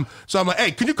So I'm like,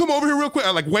 hey, can you come over here real quick?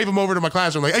 I like wave him over to my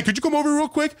classroom. I'm like, hey, could you come over here real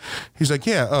quick? He's like,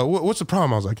 yeah. What's the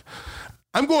problem? I was like,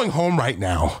 I'm going home right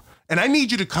now. And I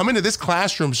need you to come into this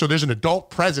classroom so there's an adult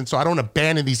present so I don't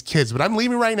abandon these kids. But I'm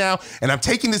leaving right now, and I'm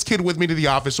taking this kid with me to the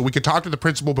office so we can talk to the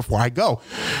principal before I go.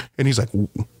 And he's like,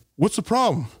 what's the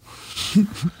problem?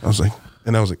 I was like,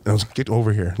 And I was like, get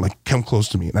over here. Like, come close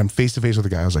to me. And I'm face to face with the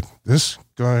guy. I was like, this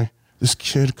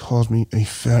kid calls me a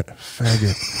fat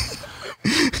faggot.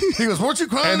 He goes, weren't you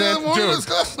crying And in the then, morning?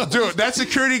 dude, that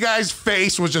security guy's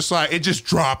face was just like, it just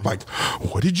dropped. Like,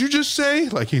 what did you just say?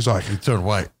 Like, he's like, He turned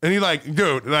white. and he like,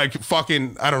 dude, like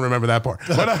fucking, I don't remember that part.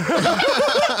 But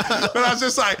I was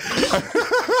just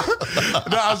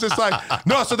like,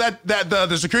 no, so that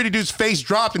the security dude's face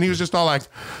dropped and he was just all like,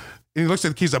 and he looks at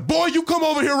the keys like, boy, you come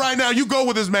over here right now. You go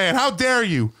with this man. How dare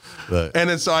you? Right. And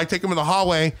then so I take him in the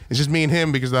hallway. It's just me and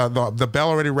him because the bell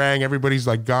already rang. Everybody's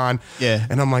like gone. Yeah.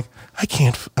 And I'm like, I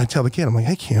tell the kid, I'm like,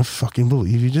 I can't fucking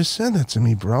believe you just said that to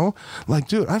me, bro. Like,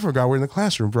 dude, I forgot we're in the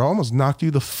classroom, bro. I almost knocked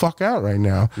you the fuck out right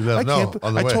now. You let him know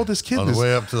on the I way. told this kid on this. the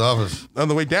way up to the office. On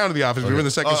the way down to the office, we were in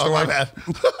the second story. My bad.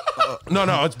 No,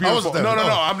 it's beautiful. there. No.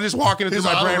 Oh. I'm just walking it through He's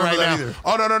my like, I brain don't right now. remember that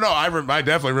Oh, no. I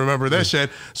definitely remember this shit.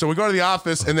 So we go to the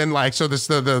office, and then like, so this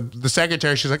the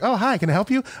secretary, she's like, oh, hi, can I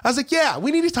help you? I was like, yeah,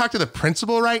 we need to talk to the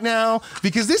principal right now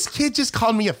because this kid just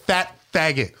called me a fat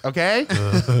faggot, okay?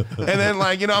 And then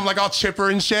like, I'm like all chipper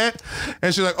and shit.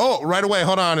 And she's like, oh, right away,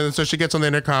 hold on. And so she gets on the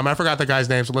intercom. I forgot the guy's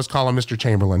name, so let's call him Mr.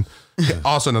 Chamberlain.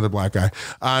 Also another black guy.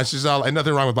 She's all like,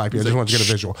 nothing wrong with black people. I just want to get a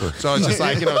visual. So it's just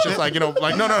like, like, no.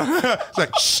 It's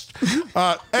like, shh.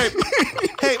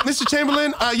 Hey, Mr.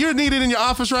 Chamberlain, you're needed in your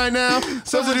office right now.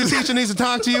 Substitute teacher needs to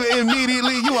talk to you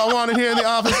immediately. You are wanted here in the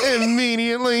office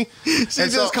immediately. She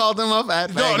just called him up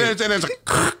at faggot. And it's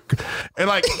like, and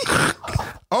like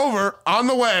over on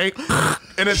the way,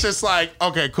 and it's just like,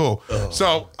 okay, cool.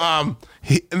 So and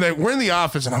then we're in the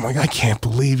office, and I'm like, I can't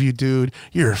believe you, dude.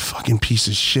 You're a fucking piece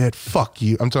of shit. Fuck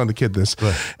you. I'm telling the kid this.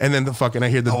 And then I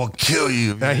hear I will kill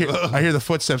you. I hear the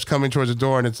footsteps coming towards the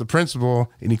door, and it's the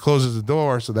principal, and he closes the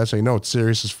door, so that's how you know it's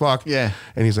serious as fuck. Yeah.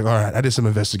 And he's like, all right, I did some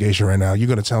investigation right now. You're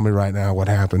going to tell me right now what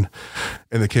happened.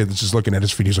 And the kid's just looking at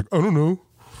his feet. He's like, I don't know.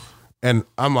 And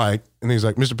I'm like, and he's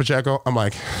like, Mr. Pacheco, I'm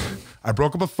like, I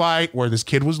broke up a fight where this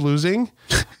kid was losing.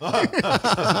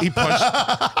 He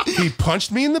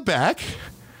punched me in the back.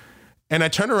 And I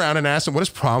turned around and asked him what his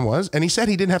problem was. And he said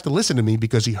he didn't have to listen to me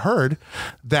because he heard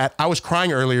that I was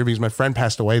crying earlier because my friend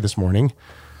passed away this morning.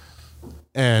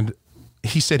 And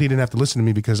he said he didn't have to listen to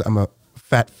me because I'm a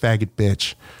fat faggot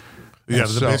bitch. Yeah,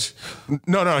 the bitch.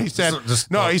 No. He said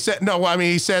He said no. Well, I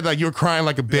mean, he said like you were crying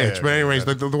like a bitch. Yeah, but anyways,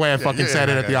 the way I fucking said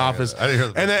it at the office. I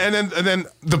didn't hear that. And then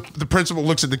the principal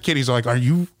looks at the kid. He's like,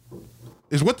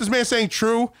 is what this man saying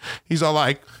true? He's all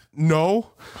like,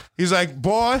 no. He's like,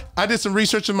 boy, I did some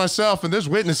research on myself, and there's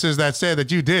witnesses that said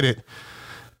that you did it.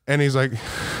 And he's like,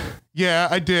 yeah,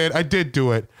 I did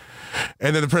do it.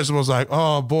 And then the principal's like,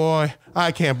 oh boy,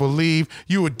 I can't believe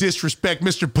you would disrespect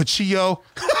Mr. Pacheco.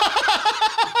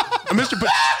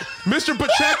 Mr.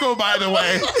 Pacheco, by the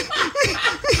way.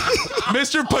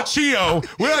 Mr. Pacheco.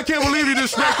 Well, I can't believe you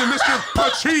disrespected Mr.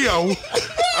 Pacheco.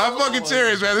 I'm fucking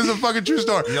serious, man. This is a fucking true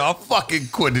story. Y'all fucking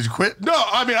quit. Did you quit? No,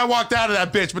 I mean, I walked out of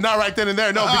that bitch, but not right then and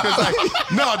there. No, because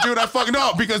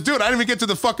dude, I didn't even get to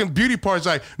the fucking beauty parts.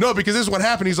 Like, no, because this is what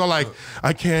happened. He's all like,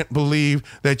 I can't believe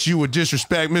that you would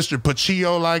disrespect Mr.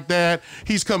 Pacheco like that.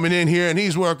 He's coming in here and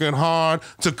he's working hard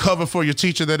to cover for your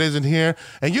teacher that isn't here.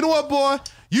 And you know what, boy?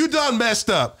 You done messed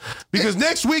up. Because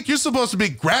next week you're supposed to be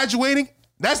graduating.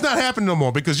 That's not happening no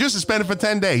more because you're suspended for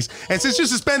 10 days. And since you're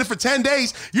suspended for 10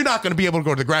 days, you're not going to be able to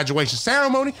go to the graduation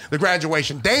ceremony, the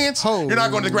graduation dance. You're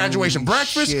not going to the graduation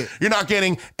breakfast. Shit. You're not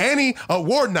getting any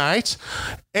award nights.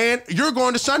 And you're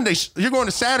going to Saturday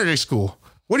school.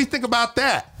 What do you think about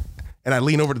that? And I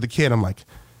lean over to the kid. I'm like,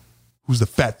 who's the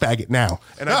fat faggot now?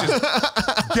 And I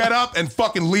just get up and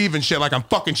fucking leave and shit like I'm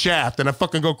fucking Shaft. And I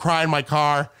fucking go cry in my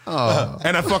car.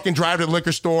 And I fucking drive to the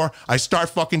liquor store. I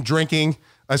start fucking drinking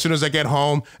as soon as I get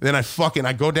home. And then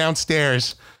I go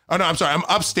downstairs. Oh, no, I'm sorry. I'm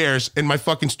upstairs in my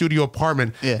fucking studio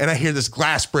apartment. Yeah. And I hear this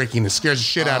glass breaking. It scares the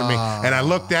shit out of me. And I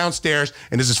look downstairs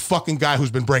and there's this fucking guy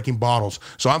who's been breaking bottles.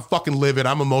 So I'm fucking livid.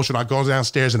 I'm emotional. I go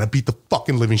downstairs and I beat the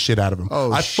fucking living shit out of him.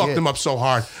 I fucked him up so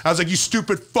hard. I was like, you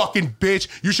stupid fucking bitch.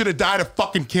 You should have died of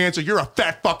fucking cancer. You're a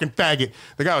fat fucking faggot.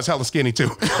 The guy was hella skinny too.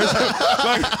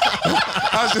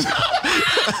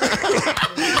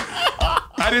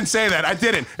 I didn't say that. I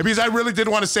didn't. Because I really did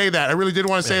want to say that.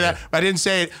 But I didn't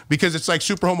say it because it's like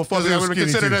super homophobic. I would have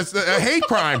considered it as a hate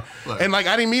crime. And like,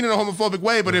 I didn't mean it in a homophobic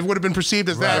way, but it would have been perceived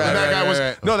as that.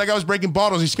 That guy was breaking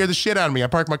bottles. He scared the shit out of me. I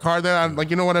parked my car there. I'm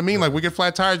like, you know what I mean? Like, we get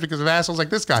flat tires because of assholes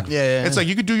like this guy. Yeah. It's like,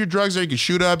 you could do your drugs there. You could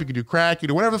shoot up. You could do crack. You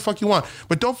do whatever the fuck you want.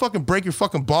 But don't fucking break your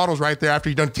fucking bottles right there after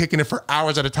you're done kicking it for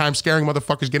hours at a time, scaring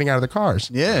motherfuckers getting out of the cars.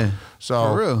 Yeah.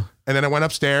 So, for real. And then I went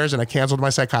upstairs and I canceled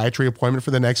my psychiatry appointment for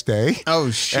the next day.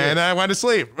 Oh, shit. And I went to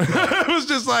sleep. It was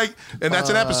just like, and that's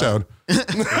an episode.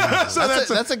 So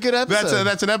that's a good episode.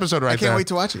 That's an episode right I there. can't wait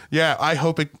to watch it. Yeah, I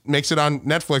hope it makes it on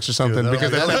Netflix or something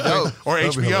because that'll that's be dope. or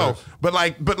That'll be HBO. hilarious.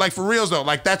 But like for reals though,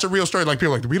 like that's a real story. Like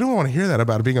people are like, we don't want to hear that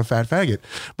about being a fat faggot.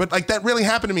 But like that really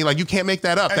happened to me. Like you can't make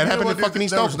that up. That happened to fucking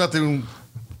East There was Oakland. nothing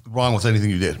wrong with anything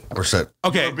you did or said.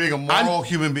 Okay, You were being a moral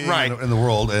human being right. in the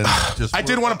world, and just I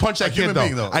did want to punch that a kid human though.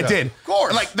 being, though. I Yeah. did. Of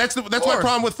course. Like that's my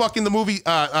problem with fucking the movie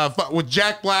with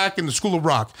Jack Black and the School of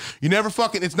Rock. You never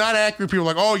fucking. It's not accurate. People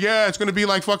are like, oh yeah, it's gonna be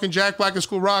like fucking Jack Black and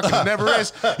School of Rock, and it never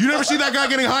is. You never see that guy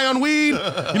getting high on weed.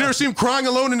 You never see him crying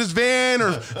alone in his van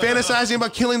or fantasizing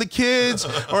about killing the kids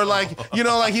or like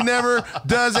like he never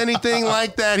does anything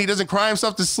like that. He doesn't cry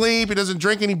himself to sleep. He doesn't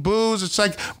drink any booze. It's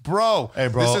like, bro, Hey,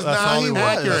 bro, this is that's not Hollywood.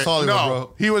 accurate. That's Hollywood, no,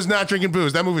 bro. he was not drinking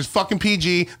booze. That movie was fucking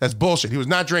PG. That's bullshit. He was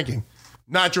not drinking.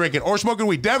 Not drinking or smoking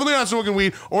weed. Definitely not smoking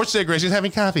weed or cigarettes. He's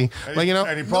having coffee. And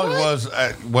he probably was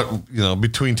at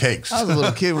between takes. I was a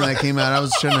little kid when that came out. I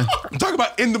was trying to. I'm talking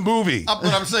about in the movie. But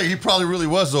I'm saying he probably really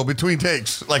was though between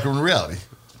takes, like in reality.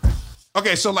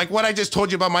 Okay, so like what I just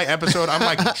told you about my episode, I'm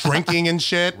like drinking and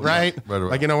shit, right? Right.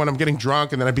 Like when I'm getting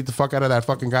drunk and then I beat the fuck out of that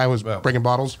fucking guy who was breaking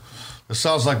bottles. It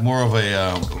sounds like more of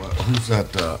a who's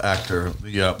that actor?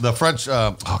 The French.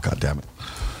 Oh god damn it.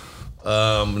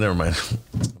 Never mind.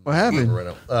 What happened?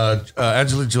 Right now.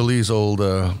 Angela Jolie's old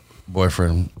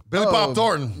boyfriend, Billy Bob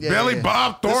Thornton. yeah. Billy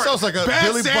Bob Thornton. This sounds like a Bad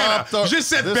Billy Santa. Bob Thornton. You just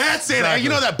said This- Bad Santa. exactly. You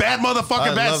know that bad motherfucker,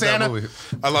 I Bad love that Santa? movie.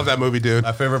 I love that movie, dude.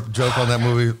 My favorite joke on that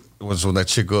movie was when that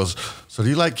chick goes, "So do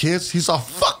you like kids?" He's all,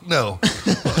 "Fuck no."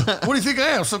 What do you think I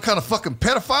am? Some kind of fucking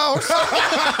pedophile or something?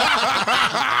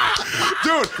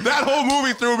 Dude, that whole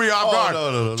movie threw me off guard.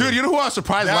 no. Dude, you know who I was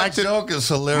surprised That liked it? joke is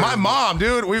hilarious. My mom,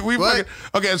 dude. We fucking,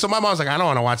 okay, so my mom's like, I don't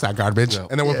want to watch that garbage. And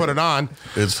then we'll put it on.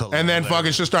 It's and then hilarious.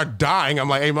 fucking she'll start dying. I'm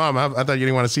like, hey, mom, I thought you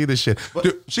didn't want to see this shit.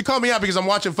 Dude, she called me out because I'm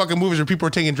watching fucking movies where people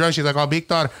are taking drugs. She's like, oh,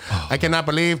 Victor, I cannot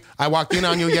believe I walked in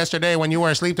on you yesterday when you were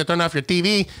asleep to turn off your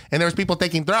TV and there was people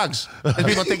taking drugs. There's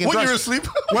people taking When drugs. you're asleep?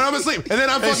 When I'm asleep. And then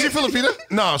I'm Is fucking... she Filipino?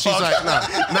 No, she's like, no.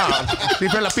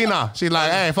 She's Filipina. She's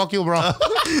like, hey, fuck you, bro.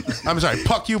 I'm sorry,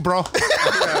 fuck you, bro.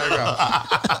 There you go.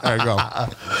 There you go.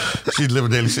 She live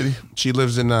in Daly City. She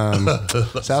lives in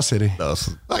South City. No, it's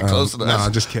not close to that. No,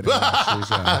 I'm just kidding.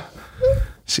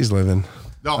 She's living.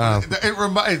 No, it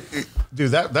reminds,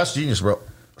 dude. That's genius, bro.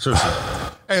 Seriously.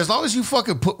 Hey, as long as you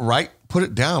fucking put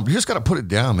it down. You just got to put it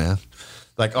down, man.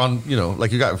 Like on,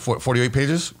 like you got 48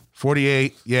 pages.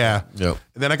 48, yeah. Yep.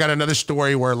 And then I got another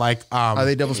story where like Are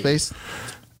they double spaced?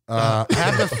 have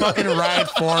the fucking right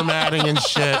formatting and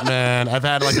shit, man. I've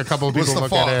had like a couple of What's people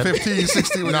the look font? at it. 15,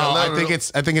 16? No, I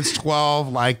think it's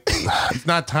 12. Like it's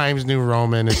not Times New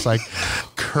Roman. It's like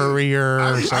Courier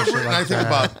or something like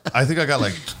that. I think I got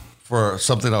like for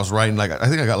something I was writing. Like I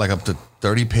think I got like up to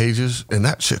 30 pages, and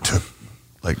that shit took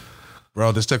like.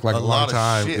 Bro, this took like a long lot of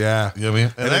time. shit. Yeah. You know what I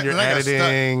mean? And then you're I got stuck.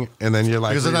 editing, and then you're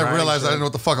like, Because then I rewriting realized I shit. didn't know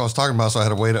what the fuck I was talking about, so I had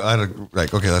to wait. I had to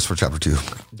like, okay, that's for chapter 2.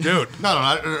 Dude. No.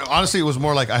 Honestly, it was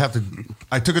more like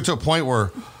I took it to a point where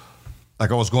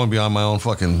like I was going beyond my own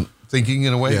fucking thinking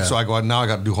in a way. Yeah. So I go, now I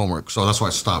got to do homework. So that's why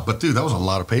I stopped. But dude, that was a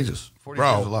lot of pages. 40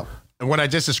 pages was a Bro, lot. and what I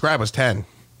just described was 10.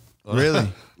 Really?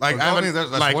 Like, Well, I I mean,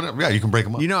 haven't, that's like, yeah, you can break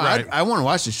them up. Right. I want to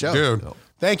watch the show. dude,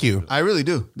 thank you. I really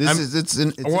do. It's One of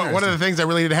interesting. the things that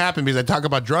really need to happen because I talk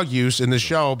about drug use in the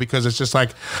show because it's just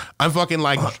like I'm fucking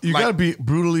like You like, got to be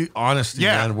brutally honest.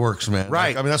 Yeah. Man, it works, man. Right.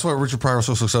 Like, I mean, that's why Richard Pryor was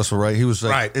so successful, right? He was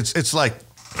like, Right. It's like,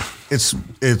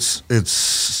 it's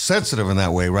sensitive in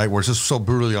that way, right? Where it's just so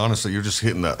brutally honest that you're just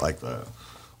hitting that like the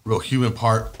real human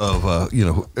part of,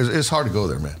 it's hard to go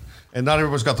there, man. And not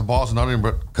everybody's got the balls, and not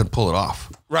everybody can pull it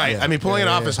off. right. I mean, pulling it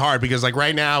off is hard because like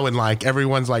right now and like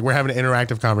everyone's like we're having an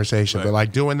interactive conversation, but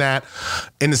like doing that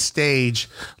in the stage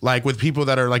like with people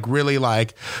that are like really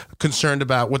like concerned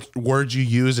about what words you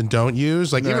use and don't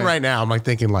use. Like even Right. right now, I'm like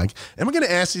thinking like, am I going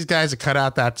to ask these guys to cut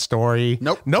out that story?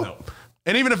 Nope.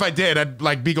 And even if I did, I'd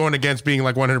like be going against being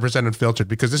like 100% unfiltered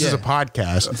because this is a Yeah.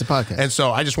 podcast. It's a podcast. And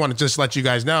so I just want to just let you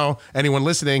guys know, anyone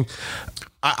listening,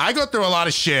 I go through a lot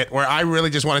of shit where I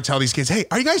really just want to tell these kids, hey,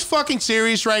 are you guys fucking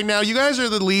serious right now? You guys are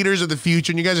the leaders of the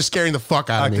future and you guys are scaring the fuck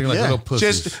out of me. Acting like little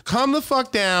pussies. Just calm the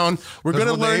fuck down. We're Because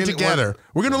going to when learn they- together.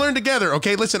 We're going to learn together.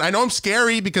 Okay, listen, I know I'm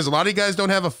scary because a lot of you guys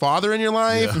don't have a father in your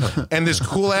life and this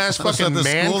cool ass fucking the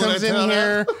man school that comes I in taught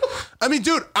here. I mean,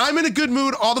 dude, I'm in a good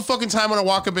mood all the fucking time when I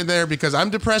walk up in there because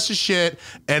I'm depressed as shit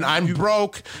and I'm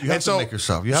broke. you have and to so, make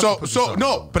yourself. You have so, to put so yourself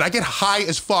no, in. but I get high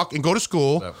as fuck and go to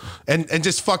school and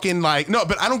just fucking like, no,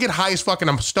 but I don't get high as fucking.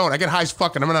 I'm stoned. I get high as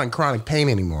fucking. I'm not in chronic pain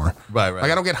anymore. Right.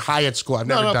 Like I don't get high at school. I've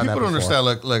never done that people don't before.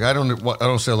 understand. Like I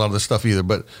don't say a lot of this stuff either,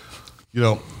 but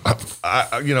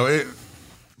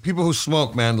people who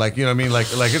smoke, man, like, you know what I mean? Like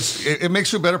it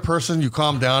makes you a better person. You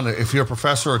calm down. If you're a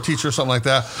professor or a teacher or something like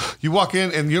that, you walk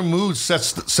in and your mood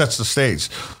sets the stage.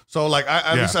 So like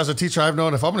at least as a teacher, I've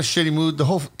known if I'm in a shitty mood, the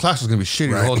whole class is going to be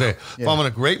shitty the whole day. If I'm in a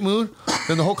great mood,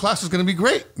 then the whole class is going to be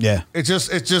great. Yeah. It's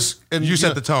just, and You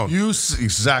set the tone.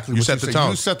 Exactly. You set the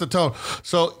tone. You set the tone.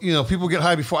 So, people get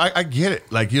high before. I get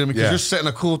it. Like, you know what I mean? Because you're setting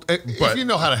a cool, if you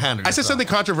know how to handle it. I said something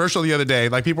controversial the other day.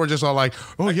 Like people were just all like,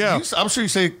 "Oh yeah." I'm sure you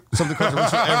say something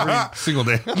controversial every single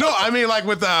day. No, I mean like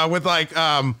with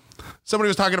somebody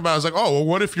was talking about, I was like, oh, well,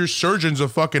 what if your surgeon's a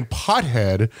fucking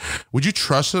pothead? Would you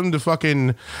trust them to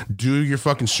fucking do your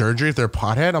fucking surgery if they're a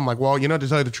pothead? I'm like, well, to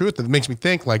tell you the truth, it makes me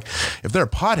think, like, if they're a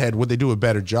pothead, would they do a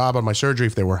better job on my surgery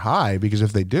if they were high? Because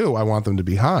if they do, I want them to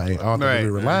be high. I want them to be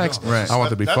relaxed. Right. I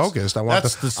want them to be focused.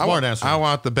 That's the smart answer. I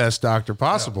want the best doctor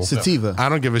possible. Sativa. I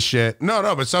don't give a shit. No,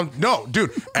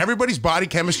 dude, everybody's body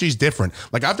chemistry is different.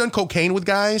 Like, I've done cocaine with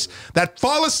guys that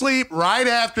fall asleep right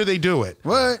after they do it.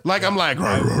 What? Like, I'm like,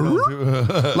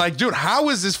 like, dude, how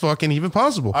is this fucking even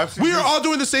possible? We are all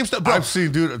doing the same stuff, bro. I've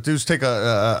seen dudes take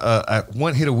a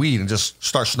one hit of weed and just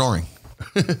start snoring.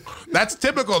 That's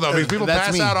typical though, because people That's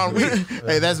pass me. out on weed.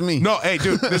 Hey, that's me. No, hey,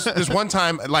 dude, this one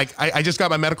time, like, I just got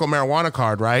my medical marijuana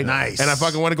card, right? Nice. And I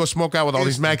fucking want to go smoke out with all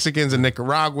these Mexicans and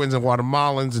Nicaraguans and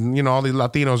Guatemalans and, all these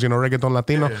Latinos, reggaeton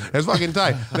Latino. It's fucking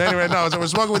tight. But anyway, no, so we're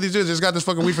smoking with these dudes. Just got this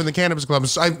fucking weed from the Cannabis Club.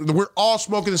 We're all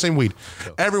smoking the same weed.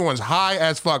 Everyone's high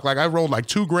as fuck. Like, I rolled like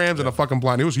 2 grams in a fucking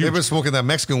blunt. It was huge. They've been smoking that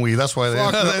Mexican weed. That's why they.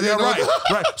 Yeah,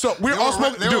 right. So we're all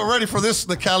smoking. They were ready for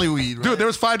the Cali weed. Right? Dude, there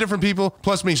was 5 different people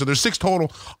plus me, so there's 6 total.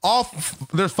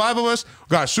 There's 5 of us,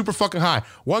 got super fucking high.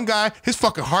 One guy, his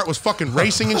fucking heart was fucking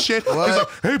racing and shit. He's like,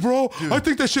 hey, bro, I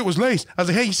think that shit was laced. I was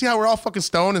like, hey, you see how we're all fucking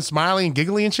stoned and smiling and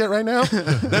giggly and shit right now?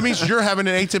 That means you're having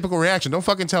an atypical reaction. Don't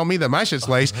fucking tell me that my shit's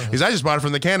laced, because I just bought it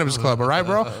from the Cannabis Club, all right,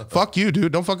 bro? Fuck you,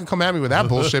 dude. Don't fucking come at me with that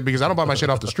bullshit, because I don't buy my shit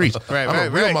off the streets. I'm a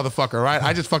real motherfucker, all right?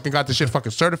 I just fucking got this shit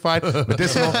fucking certified,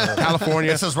 medicinal,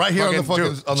 California. It says right here on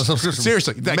the subscription.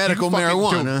 Seriously. Medical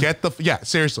marijuana. Dude,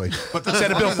 seriously. But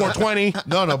Senate Bill 420.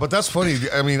 No, but that's funny.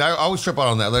 I mean, I always trip out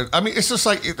on that. Like, I mean, it's just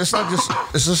like,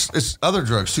 it's other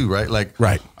drugs too, right? Like,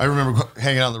 right. I remember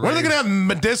hanging out on the When are they radio. gonna have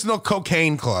medicinal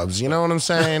cocaine clubs? You know what I'm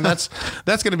saying? That's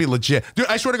gonna be legit, dude.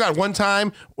 I swear to God, one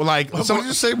time, like, What did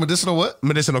you say? Medicinal what?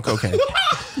 medicinal cocaine,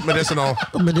 medicinal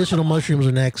Medicinal mushrooms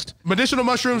are next. medicinal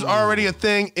mushrooms are already a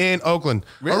thing in Oakland.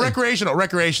 Or recreational,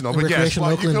 but yes, Recreational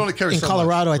well, you can Oakland. only carry In so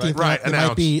Colorado, much, I think right, it an might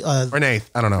ounce. be Or an eighth.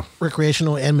 I don't know.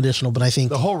 recreational and medicinal, but I think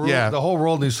The whole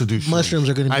world needs to do mushrooms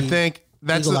are going to be I think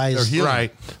that's legalized.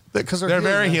 right. because They're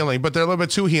very healing, but they're a little bit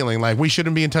too healing. Like, we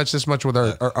shouldn't be in touch this much with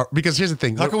our because here's the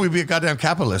thing. How can we be a goddamn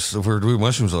capitalist if we're doing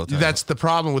mushrooms all the time? That's the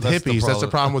problem with That's the hippies. That's the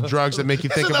problem. problem with drugs that make you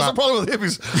think that's about. the problem with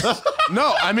hippies.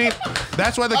 No, I mean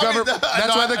that's why the I mean, government. I That's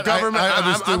know, why the I- government. I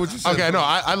understood what you said. Okay, no,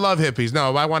 I love hippies.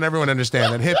 No, I want everyone to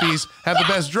understand that hippies have the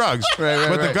best drugs.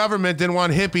 But the government didn't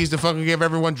want hippies to fucking give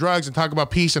everyone drugs and talk about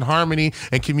peace and harmony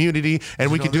and community,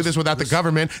 and we could do this without the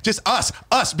government. Just us.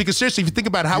 Because seriously, if you think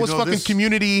about it, how was fucking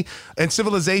community and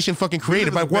civilization fucking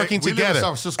created by working we live in together? San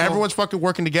Francisco. Everyone's fucking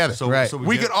working together. So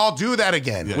we could all do that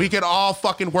again. Yeah. We could all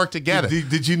fucking work together.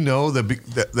 Did you know that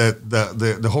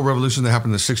the whole revolution that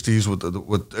happened in the 60s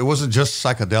with it wasn't just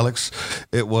psychedelics,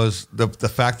 it was the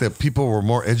fact that people were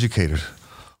more educated.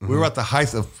 We were at the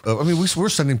height of I mean, we were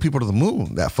sending people to the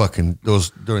moon. That fucking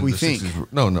during We the think.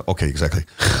 60s. No, okay, exactly.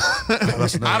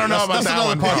 I don't know about that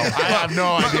one, bro. I have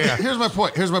no idea. Here's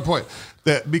my point.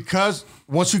 That because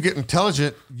once you get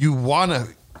intelligent, you want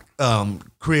to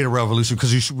create a revolution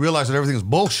because you realize that everything is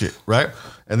bullshit, right?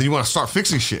 And then you want to start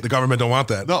fixing shit. The government don't want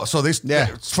that. No, so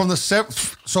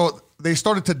they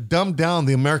started to dumb down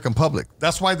the American public.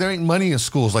 That's why there ain't money in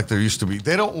schools like there used to be.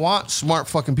 They don't want smart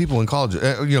fucking people in college,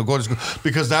 going to school,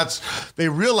 because they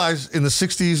realized in the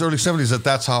 60s, early 70s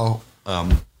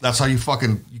that's how you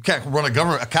can't run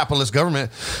a capitalist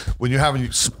government when you're having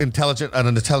an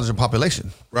intelligent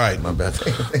population. Right. My bad.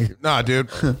 Thank you. Nah, dude.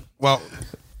 Well,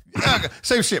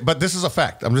 Same shit, but this is a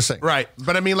fact. I'm just saying. right.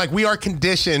 But I mean, like, we are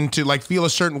conditioned to like feel a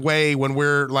certain way when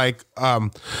we're like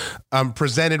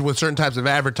presented with certain types of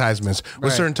advertisements,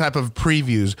 with certain type of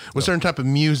previews, with certain type of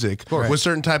music, with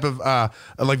certain type of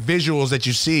like visuals that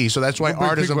you see. So that's why We'll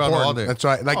art bring is people around all important. day. That's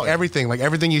right. Like Oh, yeah.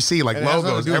 everything you see, like And it has nothing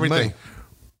logos, to do with everything. money.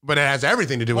 But it has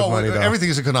everything to do with money, though. Everything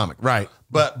is economic, Right.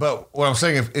 But what I'm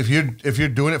saying, if you're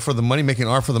doing it for the money, making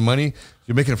art for the money,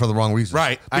 you're making it for the wrong reasons.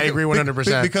 Right. I agree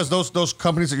 100%. Because those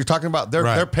companies that you're talking about,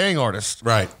 they're paying artists,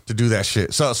 Right. to do that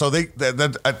shit. So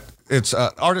it's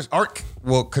art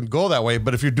can go that way,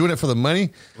 but if you're doing it for the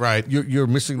money, Right. you're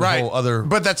missing the whole other.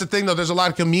 But that's the thing, though. There's a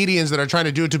lot of comedians that are trying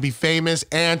to do it to be famous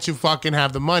and to fucking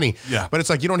have the money. Yeah. But it's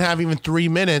like you don't have even 3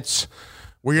 minutes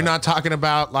where you're not talking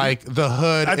about like the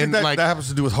hood I think and that, like that happens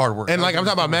to do with hard work. and like I'm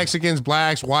talking about Mexicans,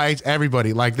 blacks, whites,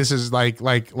 everybody. Like this is like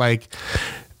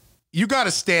you got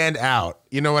to stand out.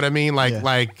 You know what I mean?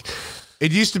 Like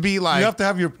it used to be like you have to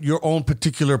have your own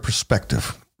particular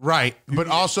perspective. right, but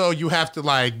also you have to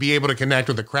like be able to connect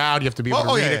with the crowd. You have to be able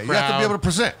to read a crowd. You have to be able to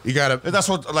present. You gotta. That's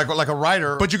what like a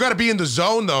writer. But you got to be in the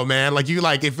zone though, man. Like you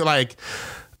like if like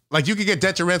you could get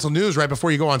detrimental news right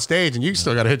before you go on stage, and you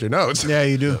still got to hit your notes. Yeah,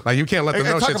 you do. Like you can't let them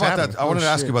know talk shit's about happening. that. I wanted to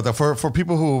ask you about that for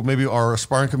people who maybe are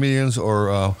aspiring comedians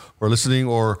or listening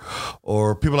or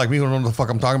people like me who don't know what the fuck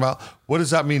I'm talking about. What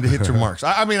does that mean to hit your marks?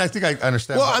 I mean, I think I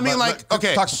understand. Well, I mean, like,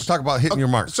 okay. talk about hitting your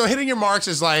marks. So hitting your marks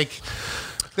is like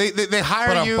they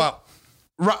hire you.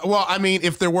 Right, well, I mean,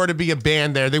 if there were to be a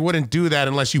band there, they wouldn't do that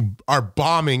unless you are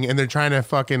bombing and they're trying to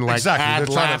fucking like add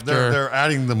laughter. They're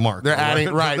adding the mark. They're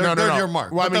adding right. They're your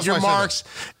mark. Well, I mean, your marks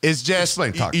is just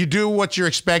you do what you're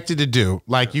expected to do.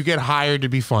 Like you get hired to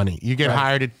be funny. You get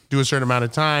hired to do a certain amount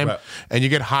of time, and you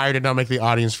get hired to not make the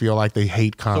audience feel like they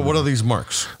hate comedy. So what are these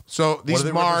marks? So these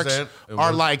marks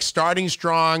are like starting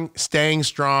strong, staying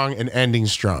strong, and ending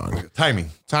strong.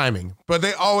 Timing. But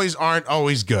they aren't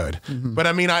always good. Mm-hmm. But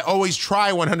I mean, I always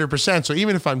try 100%. So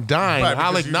even if I'm dying,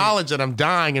 I'll acknowledge that I'm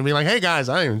dying and be like, hey guys,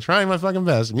 I am trying my fucking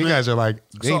best. And you guys are like,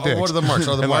 so what are the marks?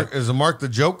 Is the mark the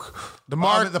joke? The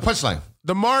mark, the punchline.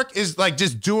 The mark is like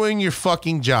just doing your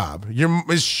fucking job.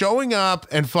 Is showing up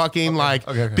and fucking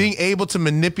being able to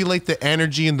manipulate the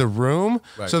energy in the room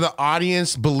so the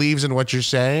audience believes in what you're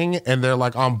saying and they're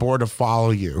like on board to follow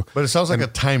you. But it sounds like a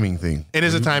timing thing. It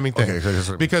is a timing thing.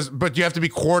 Okay, but you have to be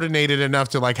coordinated enough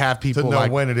to like have people to know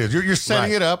when it is. You're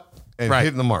setting it up and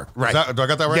hitting the mark. Right. Do I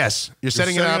got that right? Yes. You're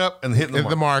setting it up and hitting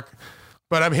the mark.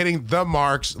 But I'm hitting the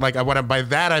marks. Like by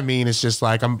that I mean it's just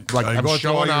like I'm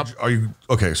showing up. Are you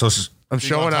okay? So I'm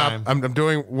showing up. I'm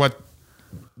doing what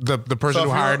the person who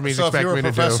hired me is expecting me to do. So if you're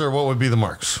a professor, what would be the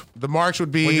marks? The marks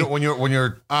would be when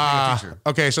you're a teacher.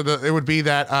 Okay, so it would be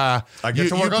that I get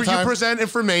to work on time. You present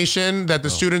information that the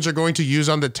students are going to use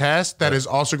on the test that is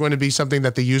also going to be something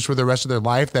that they use for the rest of their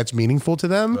life that's meaningful to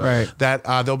them. Right. That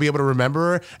they'll be able to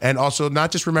remember, and also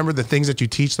not just remember the things that you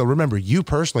teach, they'll remember you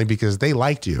personally because they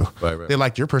liked you. Right. They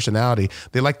liked your personality.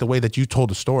 They liked the way that you told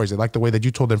the stories. They liked the way that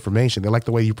you told information. They liked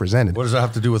the way you presented. What does that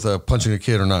have to do with punching a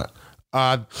kid or not?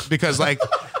 Because like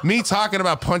me talking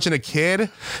about punching a kid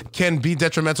can be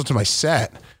detrimental to my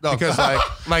set. No. Because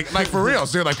like for real,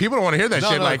 dude, like people don't want to hear that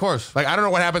shit. Like, of course. Like I don't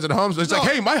know what happens at home. So it's like,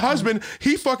 hey, my husband,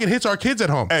 he fucking hits our kids at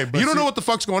home. Hey, you don't know what the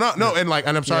fuck's going on. No, and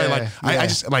I'm sorry, I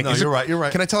just like. No, you're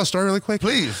right. Can I tell a story really quick?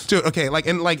 Please, dude. Okay,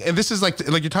 and this is like you're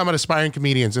talking about aspiring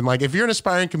comedians, and like if you're an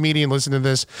aspiring comedian, listen to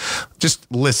this,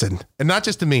 just listen, and not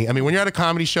just to me. I mean, when you're at a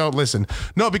comedy show, listen.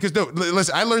 No, because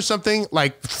listen, I learned something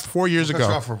like 4 years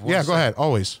ago. Yeah, go ahead.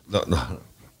 Always. No.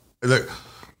 Look,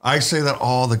 I say that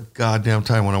all the goddamn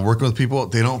time when I'm working with people.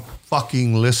 They don't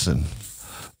fucking listen.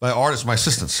 My artists, my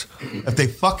assistants, if they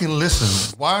fucking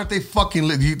listen, why aren't they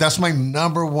fucking? That's my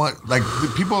number one. Like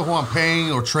the people who I'm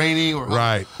paying or training or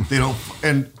they don't.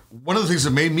 And one of the things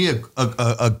that made me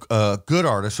a good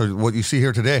artist, or what you see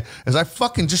here today, is I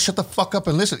fucking just shut the fuck up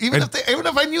and listen. Even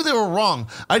if I knew they were wrong,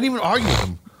 I didn't even argue with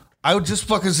them. I would just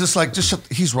fucking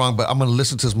he's wrong, but I'm going to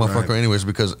listen to this motherfucker anyways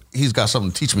because he's got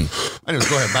something to teach me. Anyways,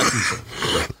 go ahead, back to you,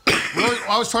 sir.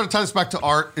 I was trying to tie this back to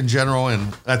art in general,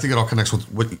 and I think it all connects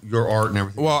with your art and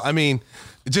everything. Well, I mean,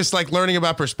 just like learning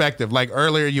about perspective. Like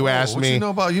earlier you asked me. What you know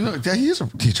about, yeah, he is a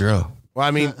teacher, Well,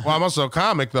 I mean, I'm also a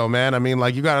comic though, man. I mean,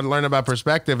 like you got to learn about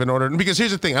perspective in order, because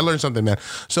here's the thing. I learned something, man.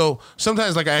 So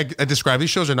sometimes like I describe, these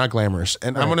shows are not glamorous,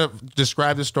 and I'm going to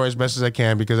describe the story as best as I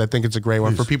can because I think it's a great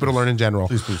one for people to learn in general.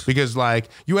 Please. Because like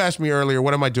you asked me earlier,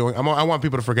 what am I doing? I want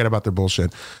people to forget about their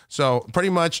bullshit. So pretty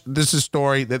much this is a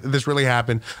story that this really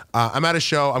happened. I'm at a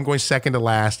show. I'm going second to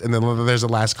last, and then there's a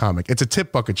last comic. It's a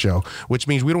tip bucket show, which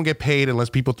means we don't get paid unless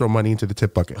people throw money into the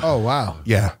tip bucket. Oh, wow.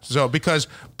 Yeah. So because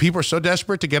people are so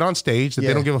desperate to get on stage that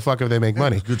they don't give a fuck if they make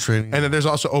money. Good training. And then there's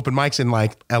also open mics in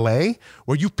like LA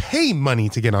where you pay money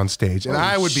to get on stage. And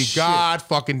I would be God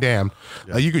fucking damn.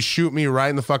 Yeah. You could shoot me right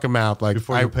in the fucking mouth. Like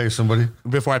before you pay somebody?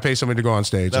 Before I pay somebody to go on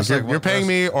stage. Like you're paying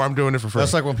me or I'm doing it for free.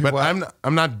 That's like when people... But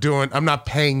I'm not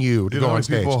paying you to go on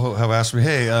stage. People have asked me,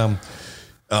 hey,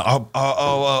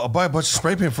 I'll buy a bunch of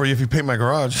spray paint for you if you paint my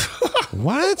garage.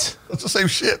 What? It's the same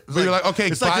shit. It's But you're like, okay,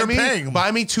 it's like you're paying.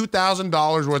 buy me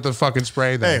 $2,000 worth of fucking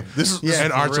spray. Then. Hey, this is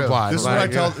and art real. supply. This is what I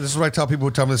tell. This is what I tell people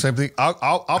who tell me the same thing.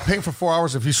 I'll pay for 4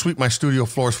 hours if you sweep my studio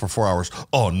floors for 4 hours.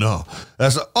 Oh no,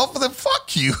 that's then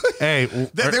fuck you. Hey,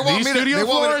 they want these me to- studio they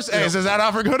want me floors. to- Hey, yeah. does that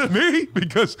offer go to me?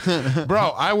 Because, bro,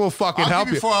 I will fucking I'll help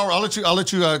give you 4 hours. I'll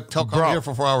let you tell Bro. Carl here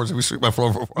for 4 hours if you sweep my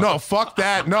floor for 4 hours. No, fuck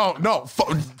that. No, fuck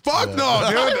no,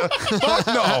 dude. Fuck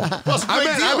no. That's a great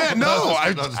I deal. meant no.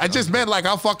 I just meant like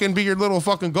I'll fucking be your little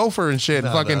fucking gopher and shit.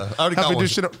 No, fucking no. I already help got you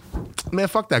do one. shit. Man,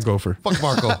 fuck that gopher. Fuck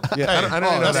Marco. Yeah, I don't even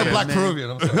know that's that a is. black man. Peruvian.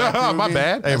 I'm sorry. My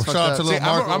bad. Hey, That's shout out fucked to up. little See,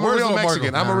 Marco. I'm a Where's real little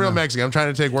Mexican. Marco? I'm a real Mexican. I'm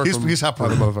trying to take work from He's half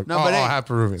other Peruvian. motherfuckers. No, but hey, half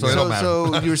Peruvian. So it don't matter.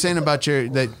 So you were saying about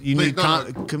that you need no.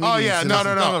 comedians. Oh yeah, to no.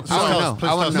 listen- no, I want to know. please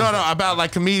I want to tell know. No, about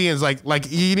like comedians,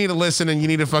 like you need to listen and you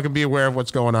need to fucking be aware of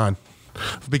what's going on,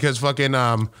 because fucking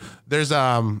there's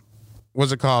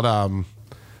what's it called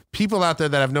people out there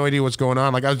that have no idea what's going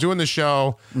on. Like I was doing the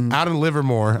show out in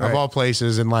Livermore of all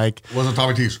places, and like Wasn't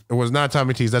Tommy T's. it was not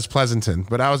Tommy T's, that's Pleasanton,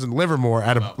 but I was in Livermore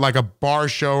at a bar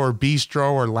show or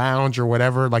bistro or lounge or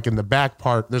whatever. Like in the back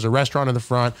part, there's a restaurant in the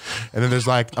front, and then there's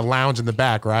like a lounge in the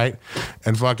back, right?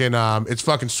 And fucking it's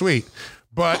fucking sweet.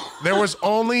 But there was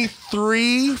only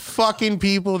 3 fucking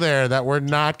people there that were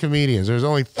not comedians. There was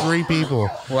only 3 people.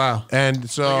 Wow. And You were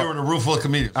so in a room full of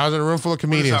comedians. I was in a room full of What does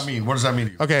comedians. that mean? What does that mean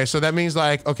to you? Okay, so that means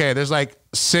like, okay, there's like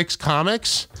 6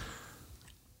 comics.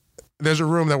 There's a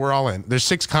room that we're all in. There's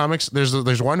 6 comics. There's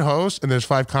 1 host and there's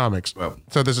 5 comics. Wow.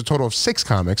 So there's a total of 6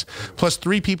 comics plus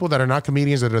 3 people that are not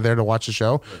comedians that are there to watch the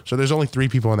show. So there's only 3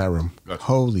 people in that room.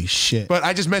 Holy shit. But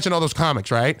I just mentioned all those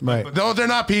comics, right? Right. No, they're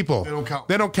not people. They don't count.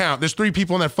 They don't count. There's 3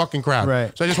 people in that fucking crowd.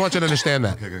 Right. So I just want you to understand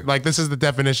that. Okay. Like this is the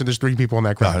definition. There's 3 people in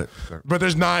that crowd. Got it. Sure. But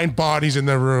there's 9 bodies in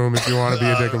the room if you want to be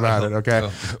a dick about it. Okay.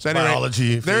 So anyway,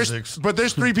 Biology, there's physics. but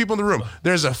there's 3 people in the room.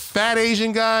 There's a fat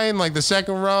Asian guy in like the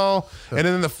second row, and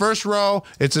then in the first row,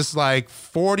 it's just like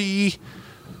 45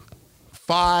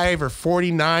 or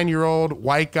 49-year-old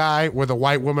white guy with a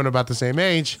white woman about the same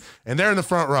age, and they're in the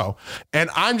front row. And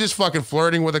I'm just fucking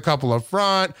flirting with a couple up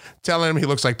front, telling him he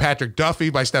looks like Patrick Duffy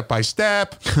by Step by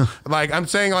Step. Like I'm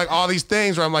saying like all these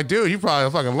things where I'm like, dude, you probably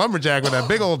a fucking lumberjack with that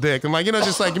big old dick, and like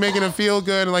just like making him feel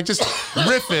good and like just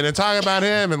riffing and talking about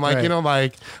him and like Right.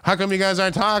 like how come you guys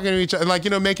aren't talking to each other, like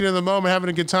making it in the moment, having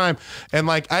a good time. And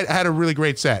like I had a really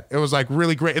great set. It was like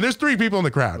really great. And there's 3 people in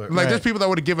the crowd. Like Right. there's people that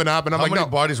would have given up, and I'm How like, many no.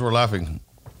 bodies were laughing?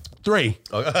 3.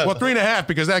 Well, 3.5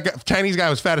 because that Chinese guy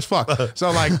was fat as fuck.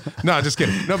 So like, no, just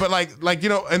kidding. No, but like,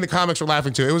 and the comics were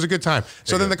laughing too. It was a good time.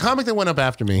 So then the comic that went up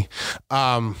after me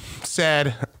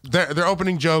said their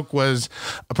opening joke was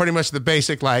pretty much the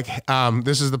basic like,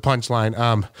 this is the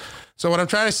punchline. So what I'm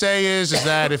trying to say is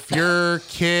that if your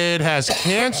kid has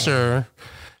cancer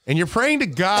and you're praying to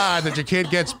God that your kid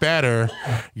gets better,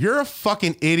 you're a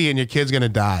fucking idiot and your kid's gonna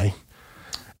die.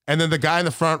 And then the guy in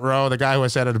the front row, the guy who I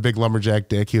said had a big lumberjack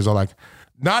dick, he was all like,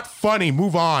 not funny,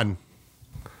 move on.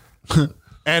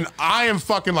 And I am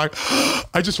fucking like,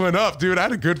 I just went up, dude. I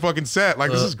had a good fucking set.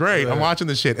 Like, this is great. I'm watching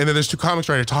this shit. And then there's 2 comics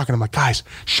right here talking. I'm like, guys,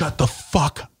 shut the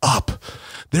fuck up.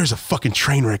 There's a fucking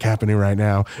train wreck happening right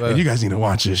now. And you guys need to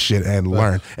watch this shit and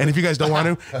learn. And if you guys don't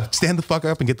want to, stand the fuck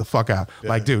up and get the fuck out.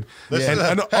 Like, dude. Listen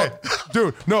And, to that.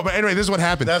 dude, no, but anyway, this is what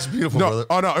happened. That's beautiful, no, brother.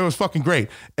 Oh, no, it was fucking great.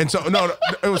 And so, no,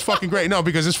 it was fucking great. No,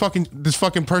 because this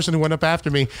fucking person who went up after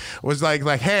me was like,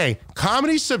 hey,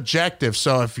 comedy's subjective.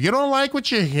 So if you don't like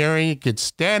what you're hearing, you could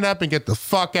stand up and get the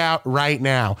fuck out right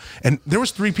now. And there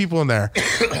was 3 people in there.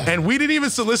 And we didn't even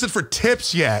solicit for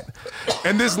tips yet.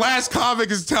 And this last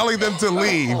comic is telling them to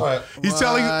leave. He's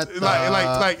telling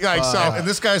like so. And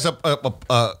this guy's a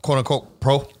quote unquote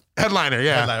pro. Headliner,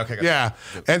 yeah. Headliner, okay, got it. yeah.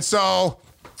 And so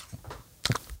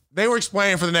they were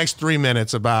explaining for the next 3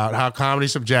 minutes about how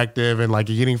comedy's subjective and like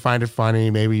you didn't find it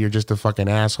funny. Maybe you're just a fucking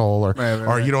asshole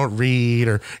or you don't read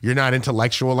or you're not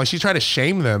intellectual. Like she's trying to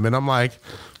shame them. And I'm like,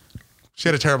 she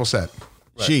had a terrible set.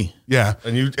 She. Yeah.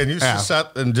 And you just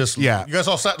sat and just Yeah. You guys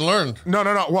all sat and learned. No.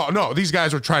 Well, no, these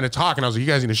guys were trying to talk, and I was like, you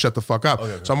guys need to shut the fuck up.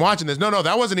 So I'm watching this. No,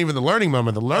 that wasn't even the learning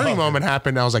moment. The learning moment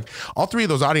happened. I was like, all 3 of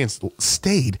those audience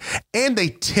stayed, and they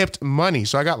tipped money.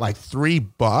 So I got like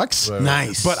 $3.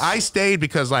 Nice. But I stayed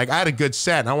because like I had a good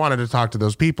set, and I wanted to talk to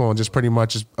those people and just pretty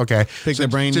much just, okay. Pick their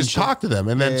brain and Just shit. talk to them.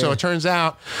 And then, so it turns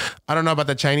out, I don't know about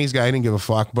that Chinese guy. I didn't give a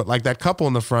fuck. But like that couple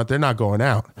in the front, they're not going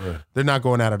out. They're not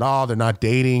going out at all. They're not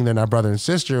dating. They're not brother and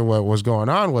sister. What was going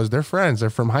on was they're friends.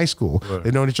 They're from high school.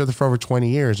 They've known each other for over 20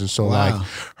 years. And so like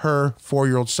her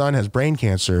 4-year-old son has brain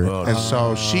cancer. And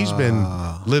so she's been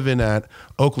living at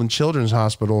Oakland Children's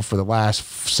Hospital for the last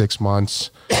 6 months.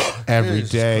 Every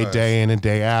Jesus day, Christ. day in and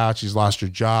day out. She's lost her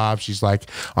job. She's like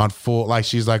on full, like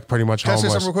she's like pretty much Can I say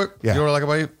homeless. something real quick? Yeah. You know what I like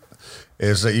about you?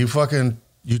 is that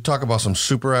you talk about some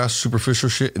superficial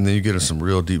shit, and then you get into some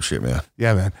real deep shit, man.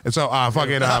 Yeah, man. And so,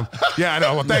 fucking, yeah, I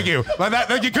know. Well, thank you. Like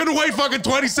that, you couldn't wait fucking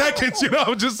 20 seconds, you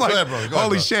know? Just like, Go ahead, bro. Go ahead, holy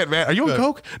bro. shit, man. Are you on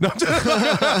coke? No.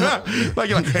 Like,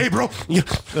 you're like, hey, bro.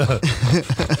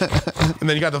 And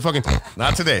then you got the fucking,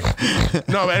 Not today.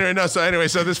 no, anyway, no. So anyway,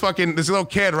 so this little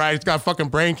kid, right? He's got fucking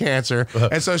brain cancer.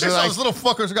 And so she's like, those little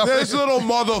fuckers got this little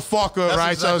motherfucker, That's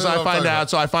right? exactly So what I'm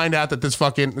talking I find out that this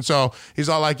fucking, so he's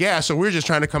all like, yeah, so we're just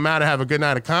trying to come out and have a good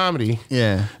night of comedy.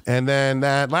 Yeah. And then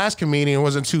that last comedian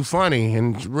wasn't too funny.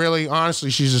 And really, honestly,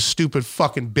 she's a stupid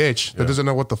fucking bitch that doesn't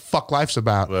know what the fuck life's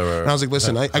about. Right. And I was like,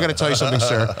 listen, I got to tell you something,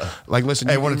 sir. Like, listen.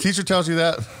 Hey, when a teacher tells you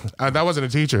that, that wasn't a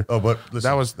teacher. Oh, but listen.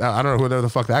 that was, I don't know who the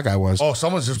fuck that guy was. oh,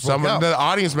 someone's just broke Someone, out. the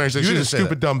audience member said You she's a didn't say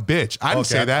stupid that. dumb bitch. I didn't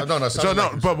Okay, say that. no, no, So no,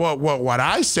 like but what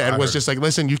I said was heard. just like,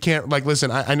 listen, you can't like,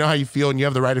 listen, I know how you feel and you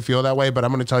have the right to feel that way, but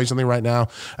I'm going to tell you something right now.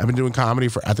 I've been doing comedy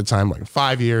for at the time like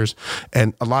 5 years,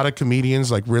 and a lot of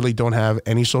comedians like really don't have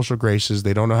any social graces.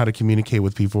 They don't know how to communicate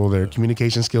with people. Their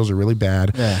communication skills are really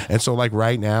bad. Yeah. And so like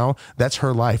right now, that's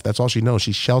her life. That's all she knows.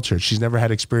 She's sheltered. She's never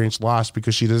had experience loss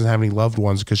because she doesn't have any loved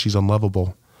ones because she's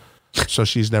unlovable. So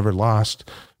she's never lost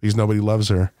because nobody loves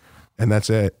her. And that's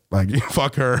it. Like,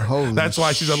 fuck her. Holy that's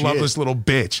why she's a shit. loveless little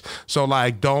bitch. So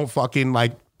like, don't fucking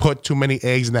like put too many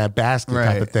eggs in that basket type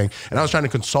Right. of thing. And I was trying to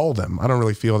console them. I don't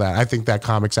really feel that. I think that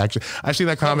comic's actually, I've seen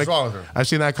that comic wrong with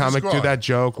her? do wrong? that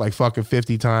joke like fucking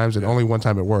 50 times and only one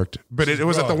time it worked. But it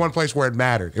was at the wrong. one place where it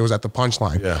mattered. It was at the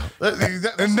punchline. Yeah.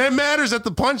 And that matters at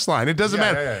the punchline. It doesn't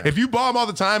Yeah, matter. yeah, yeah. If you bomb all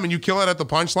the time and you kill it at the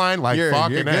punchline, like You're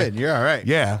fucking good. A. You're all right.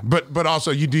 Yeah, but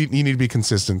also you need to be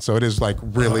consistent. So it is like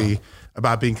really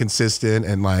about being consistent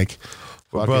and like,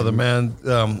 fucking- Brother, man,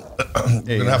 we're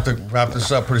gonna have to wrap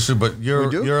this up pretty soon. But We you're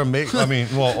do? you're amazing. I mean,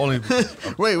 well, only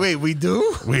Wait, we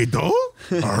do? we do.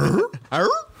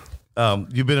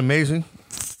 you've been amazing.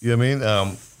 You know what I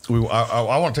mean?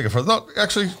 I want to take it further. No,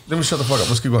 actually, let me shut the fuck up.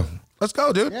 Let's keep going. Let's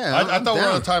go, dude. Yeah. I I'm thought we were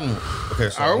down. on time.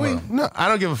 Okay, so Are I'm we? gonna- No, I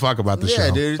don't give a fuck about the Yeah,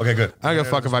 show. dude. Okay, good. I don't give a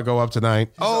fuck if I go up tonight.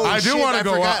 Oh, I do shit, want I to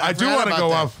go forgot- up. I I do forgot want to about go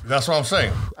that. up. That's what I'm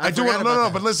saying. I do forgot want. No, about no,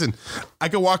 that. but listen, I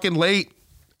could walk in late.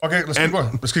 Okay, let's And- keep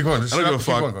going. Let's keep going. Just I don't shut give a up,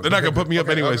 keep fuck. going. They're not gonna put me up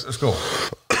anyways. Let's go.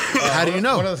 How do you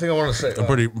know? One other thing I want to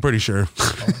say. Pretty sure.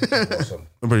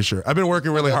 I'm pretty sure. I've been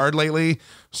working really hard lately,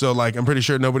 so like I'm pretty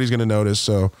sure nobody's gonna notice.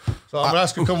 So So I'm gonna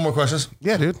ask you a couple more questions.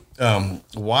 yeah, dude.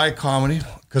 Why comedy?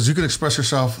 Because you can express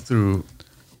yourself through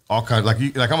all kinds. Like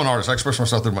I'm an artist. I express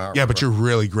myself through my art. Yeah, but you're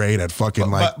really great at fucking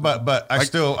like. but I'm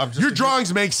just Your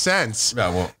drawings make sense. Yeah,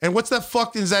 well- And what's that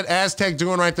fuck is that Aztec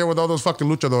doing right there with all those fucking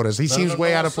luchadores? He seems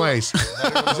way out of place.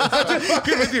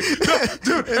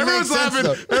 Dude, everyone's sense, laughing.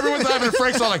 though. Everyone's laughing.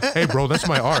 Frank's all like, "Hey, bro, that's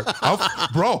my art."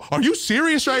 Bro, are you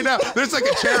serious right now? There's like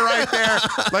a chair right there.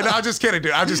 Like, no, I'm just kidding,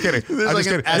 dude. I'm just kidding. There's I'm like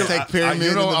just an kidding. Aztec pyramid.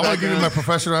 You know, in the I want to give you my background.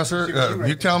 professional answer.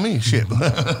 You tell me, shit.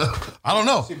 I don't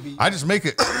know. I just make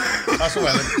it. That's what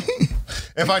I think.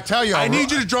 If I tell you, I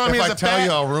need you to draw me if as I a tell fat.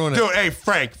 you, I'll ruin it. Dude, hey,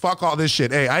 Frank, fuck all this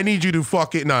shit. Hey, I need you to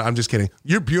fuck it. No, I'm just kidding.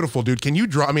 You're beautiful, dude. Can you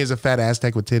draw me as a fat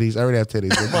Aztec with titties? I already have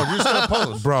titties. Bro, you're just gonna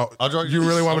pose, Bro, I'll draw you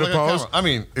really want me to I'll look at pose? camera. I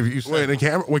mean, if you Wait, the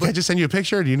camera? Wait, can I just send you a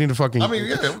picture? Or do you need to fucking? I mean,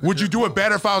 yeah. Would you do it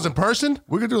better if I was in person?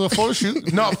 we could do a photo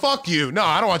shoot. No, fuck you. No,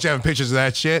 I don't want you having pictures of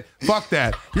that shit. Fuck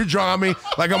that. You're drawing me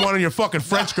like I'm one of your fucking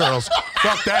French girls.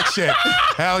 Fuck that shit.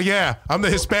 Hell yeah. I'm the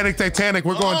Hispanic Titanic.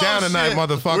 We're going Oh, down tonight, shit.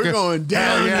 motherfucker. We're going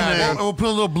down Hell yeah. tonight. We'll put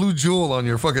a little blue jewel on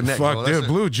your fucking neck. Fuck, bro. That's dude, it.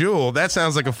 Blue Jewel. That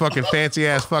sounds like a fucking fancy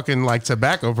ass fucking like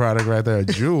tobacco product right there. A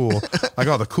jewel. Like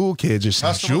all the cool kids just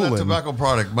That's the one, that jeweling. tobacco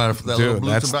product, man. That little Dude,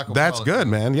 blue tobacco that's product. good,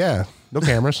 man. Yeah. No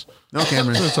cameras. No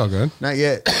cameras. It's all good. Not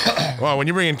yet. Well, when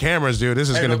you bring in cameras, dude, this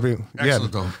is Hey, gonna no, be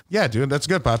excellent, though. yeah, dude. That's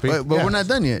good, Poppy. But Yeah. we're not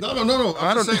done yet. No.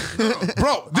 I don't.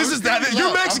 Bro, this is that.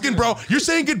 You're Mexican, bro. You're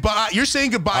saying goodbye. You're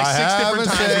saying goodbye I 6 different haven't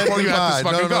times said before you have to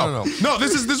goodbye. fucking No, go. no. No,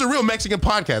 this is a real Mexican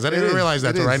podcast. I didn't even realize that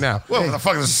It till is. right now. Well, the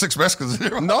fuck is 6 Mexicans?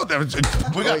 No, that was,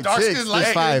 We got Wait, dark 6. skin. There's Like,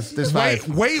 5. There's 5.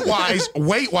 weight wise.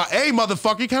 Hey,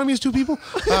 motherfucker, you counting me as 2 people?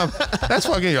 That's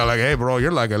fucking. You're like, hey, bro,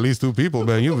 you're like at least 2 people,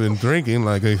 man. You've been drinking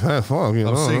like a fuck. You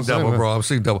know, I'm seeing I'm saying, double, man. bro. I'm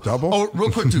seeing double. Double? Oh,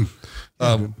 real quick too.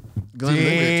 Glenn, We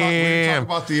Damn.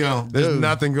 talk about the. There's Dude.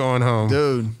 nothing going home.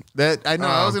 dude, that I know.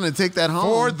 I was gonna take that home.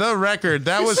 For the record,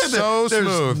 that was so There's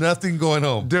smooth. nothing going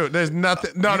home. Dude, there's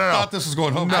nothing. No, You no, no. thought this was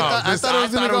going home. No, I thought it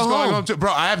was gonna go home. too.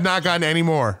 Bro, I have not gotten any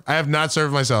more. I have not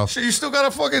served myself. You still got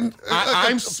a fucking.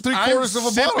 I'm 3/4 of a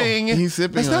sipping. bottle. He's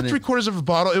sipping That's on not it. 3/4 of a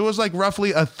bottle. It was like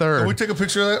roughly a third. Can we take a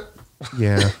picture of that?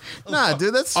 Yeah. Nah,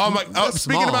 dude, that's. Oh my- that's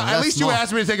speaking small. about- at That's least you small.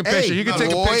 asked me to take a Hey, picture. You can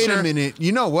take a Wait picture. a minute.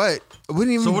 You know what? We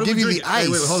didn't even what give do you we the drink? ice.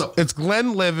 Hey, wait, hold up. It's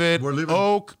Glenlivet We're leaving-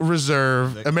 Oak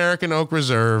Reserve, American Oak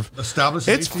Reserve. Established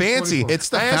in It's fancy. 1824. It's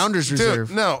the I asked- Founders dude,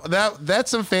 Reserve. No,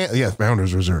 that's some fan. Yeah,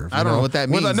 Founders Reserve. I don't know what that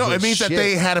means, no, but it means that shit.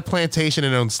 they had a plantation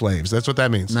and owned slaves. That's what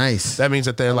that means. Nice. That means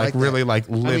that they're like like that. really like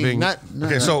I mean, living. not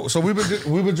Okay, so we've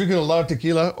been drinking a lot of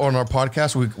tequila on our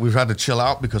podcast. We've had to chill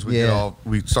out because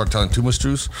we start telling too much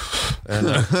juice,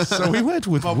 and so we went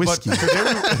with whiskey.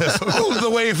 All the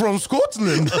way from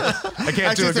Scotland. I can't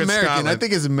Actually, do a it's good American. Scotland. I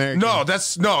think it's American.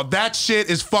 No, that shit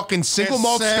is fucking single It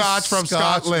malt says Scotch from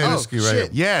Scotch Scotland. whiskey right shit. here.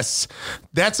 Yes,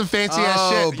 that's some fancy Oh, ass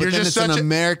shit. but You're then just it's an such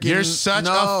American- You're such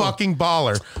No. a fucking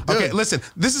baller. Okay, listen.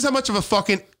 This is how much of a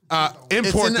fucking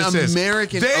import an this is.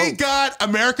 American They oak. got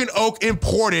American oak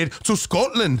imported to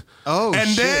Scotland. Oh, and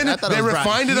shit. then I thought they it was right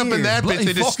refined it up in here. that bitch. Bloody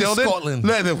They distilled fucking it.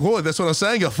 Scotland. Oh, that's what I'm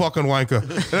saying. You fucking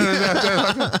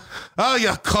wanker. Oh, you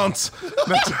cunts.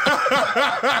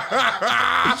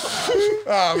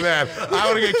 Oh man, I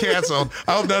want to get canceled.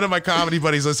 I hope none of my comedy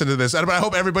buddies listen to this. I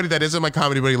hope everybody that isn't my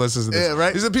comedy buddy listens to this. Yeah,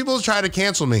 right. These are people who try to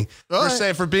cancel me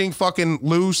for being fucking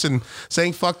loose and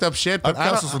saying fucked up shit. I've But I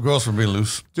counseled don't, some girls for being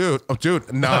loose. dude,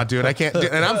 I can't.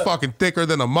 And I'm fucking thicker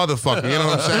than a motherfucker. You know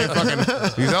what I'm saying?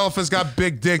 Fucking these elephants got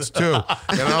big dicks too.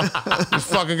 You know, you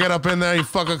fucking get up in there, you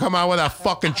fucking come out with that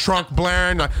fucking trunk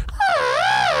blaring. Like,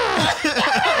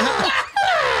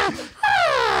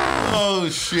 Oh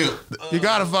shit! you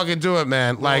gotta fucking do it,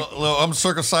 man. Like, Well, I'm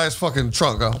circumcised fucking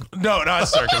trunk. Huh? no, not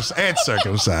circumcised. It's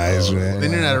circumcised, man.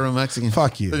 Then you're not a real Mexican.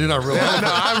 Fuck you. You're not real. Yeah, no,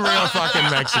 I'm real fucking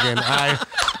Mexican.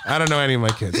 I don't know any of my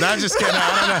kids. No, I'm just kidding.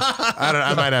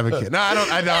 I might have a kid. No, I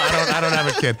don't have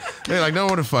a kid. They're like, no,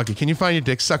 what the fuck? Can you find your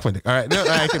dick? Suck my dick. All right. No,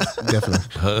 I can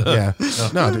definitely. Yeah.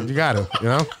 No, dude, you got to. You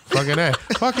know?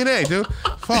 Fucking A, dude.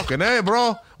 Fucking A,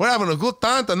 bro. We're having a good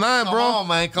time tonight, bro. on,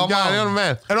 man. Come You got it, on.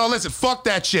 man. And listen, fuck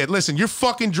that shit. Listen, you're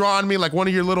fucking drawing me like one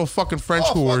of your little fucking French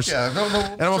Oh, fuck whores. yeah. No, And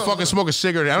I'm gonna fucking smoke a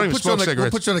cigarette. I don't even Put you, on smoke the, we'll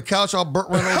cigarettes. put you on the couch. I'll Burt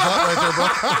Reynolds out right there,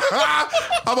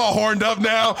 bro. I'm all horned up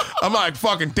now. I'm like,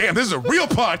 fucking damn, this is a real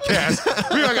podcast.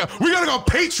 We gotta go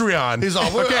Patreon. He's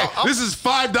all, okay. I'll- This is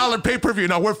 $5 pay-per-view.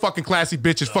 Now we're fucking classy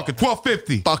bitches. Fucking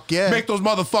 $12.50. Fuck yeah. Make those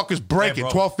motherfuckers break Hey,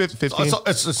 it. bro. $12.50, $15.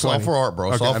 It's all for art,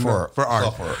 bro. It's all I for know. art. For It's art.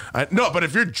 all for art. No, but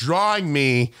if you're drawing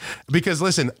me, because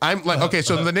listen, I'm like, okay,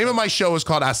 so the name of my show is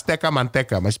called Azteca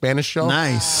Manteca, my Spanish show.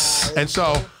 Nice. And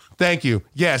so, thank you.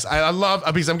 Yes, I love,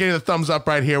 because I'm getting the thumbs up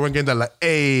right here. We're getting the like,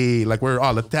 hey, like we're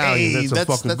all Italian. Hey, that's some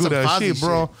fucking that's good some ass Fozzie shit,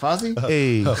 bro. Fozzie?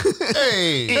 Hey.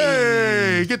 Hey.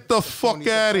 Hey, get the fuck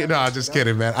out of here. No, just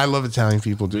kidding, man. I love Italian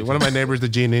people, dude. One of my neighbors, the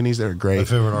Gianninis, they were My great.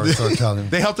 favorite artists are Italian.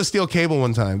 They helped us steal cable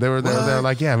one time. They were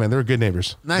like, yeah, man, they were good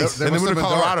neighbors. Nice. And then we were in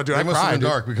Colorado, dude. I They must have cried, been dude.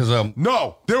 dark because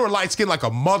No, they were light skinned like a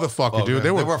motherfucker, dude.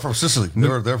 man, They were from Sicily.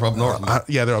 They're from up north.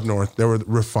 yeah, they're up north. They were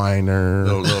refiner.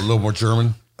 A little more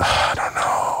German. I don't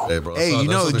know. Hey, bro. Hey, you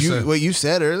know what you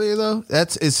said earlier though?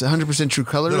 It's 100% true.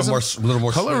 A little Colorism.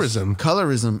 more Colorism.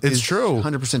 Colorism. It's is true.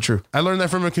 100% true. I learned that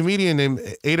from a comedian named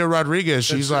Ada Rodriguez.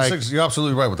 She's like, you're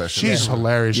absolutely right with that shit. she's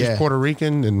hilarious. She's Yeah. Puerto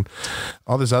Rican and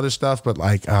all this other stuff, but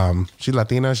like, she's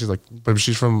Latina. She's like, but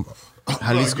she's from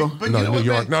Jalisco. But you know New what,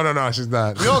 York. man? No, she's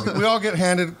not. we all get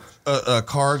handed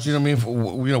cards. You know what I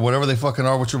mean? You know, whatever they fucking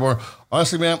are, what you're born.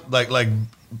 Honestly, man, like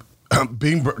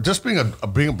being a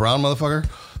brown motherfucker,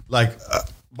 like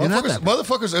You're not that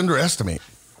motherfuckers underestimate.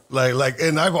 Like,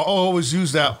 and I've always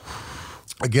used that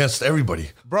against everybody.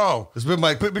 Bro, It's been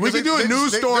my. we can do a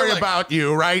news story about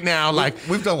you right now. Like,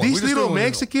 we've done one. We This just little did one.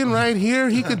 Mexican right here,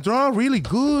 he could draw really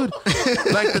good.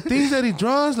 Like the things that he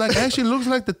draws, like actually looks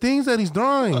like the things that he's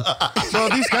drawing. So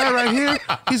this guy right here,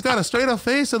 he's got a straight up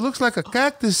face that looks like a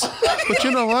cactus. But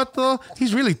you know what though?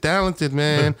 He's really talented,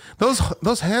 man.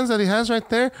 Those hands that he has right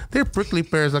there, they're prickly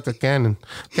pears like a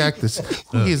cactus.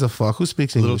 Who gives a fuck? Who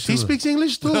speaks English? He speaks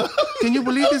English too. Can you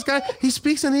believe this guy? He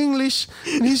speaks in English,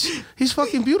 and he's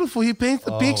fucking beautiful. He paints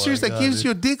the pictures that gives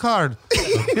you a dick hard.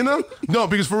 You know? No,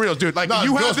 because for real, dude. Like No,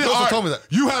 you girls- have the girls have art. told me that.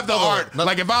 You have the art. no.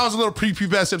 Like if I was a little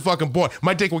prepubescent fucking boy,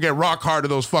 my dick would get rock hard to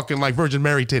those fucking like Virgin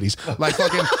Mary titties. Like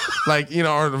fucking like you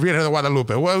know, or Virgen de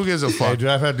Guadalupe. Well, who gives a Hey, fuck? dude,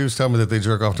 I've had dudes tell me that they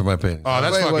jerk off to my painting. Oh,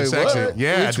 that's Wait, fucking wait, sexy. what?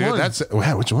 Yeah, Which dude. one? That's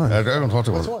which one? I don't talk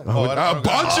to them. A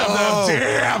bunch of them.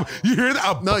 Damn. You hear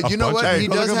that? No, you know what? Hey, He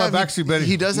go look does at my have backseat Betty.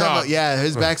 He does No. have.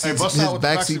 His backseat. bust His out with the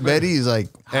backseat backseat Betty is like.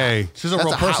 Hey. She's a That's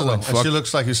real a hot person, one. though. And she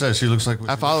looks like you said. She looks like.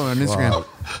 I follow her on Instagram.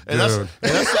 And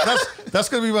that's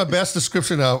gonna be my best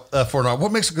description now for an art.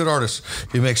 What makes a good artist?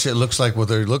 He makes shit looks like what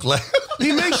they look like.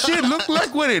 He makes shit look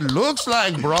like what it looks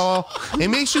like, bro. It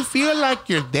makes you feel like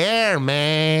you're there,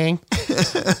 man.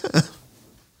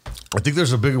 I think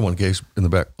there's a bigger one, Case, in the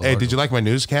back. Hey, did you like my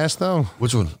newscast though?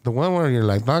 Which one? The one where you're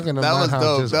like talking about was how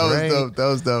dope. just That was great. dope. That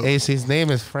was dope. Hey, his name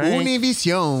is Frank.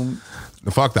 Univision.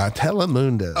 Fuck that.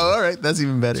 Telemundo. Oh, all right, that's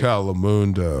even better.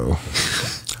 Telemundo.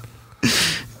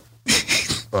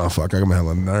 Oh fuck! I got my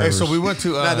hella nerves. Hey, so we went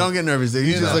to. Nah, don't get nervous. Dude.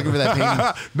 You're just looking for that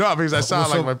painting. No, because I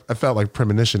saw I felt like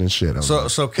premonition and shit.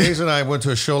 So Kays and I went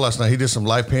to a show last night. He did some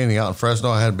live painting out in Fresno.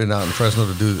 I had been out in Fresno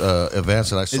to do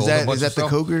events, and I sold a bunch Is of that the stuff.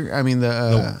 Cougar? I mean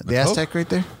the Aztec right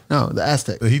there? No, the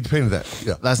Aztec. He painted that.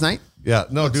 Yeah. Last night? Yeah.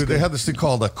 No, dude, they have this thing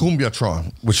called a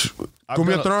Cumbiatron, which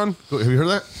Cumbiatron? Have you heard of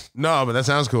that? No, but that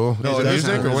sounds cool. No, Is it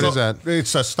music or what is that?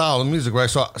 It's a style of music, right?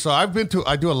 So I've been to.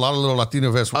 I do a lot of little Latino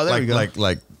events. Oh, there you go.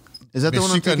 Like. Is that the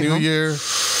one I'm Mexica taking New home? Year.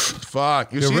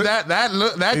 Fuck. You Yeah, see Rick-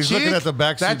 that He's chick? looking at the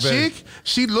backseat That bed. chick,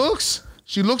 she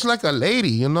looks like a lady,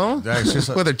 you know? Yeah, she's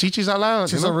a- with her chichis all out.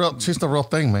 She's you know? she's the real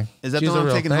thing, man. Is that She's the a one I'm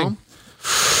real taking thing. home?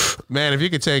 Man, if you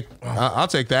could take, I'll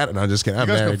take that, and I'm just kidding. I'm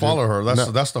You guys can married, follow dude.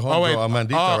 her. That's the homegirl,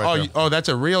 Amandita, right there. That's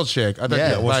a real chick. I thought Yeah,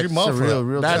 you- well, like, she modeled for that.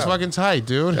 real. that's Yeah. fucking tight,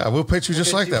 dude. Yeah, we'll paint you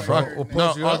just like that, bro. We'll No,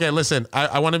 pose you up. okay, listen.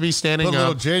 I want to be standing Put a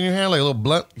little up. J in your hand, like a little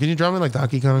blunt. Can you draw me like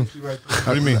Donkey Kong? What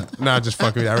do you mean? Nah, just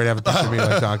fuck me. I already have a picture of me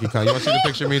like Donkey Kong. You want to see the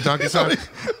picture of me and Donkey Kong?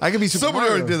 I could be Super Somebody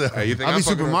Mario. already did that. Hey, you think I'll I'm be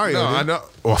Super fucking- Mario, No, dude. I know.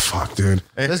 Oh fuck, dude.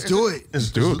 Let's do it.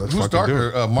 Dude, let's Who's fucking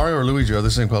do darker, Mario or Luigi? Are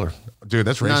the same color? Dude,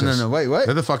 that's No, racist. no. Wait, what?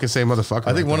 They're the fucking same motherfucker.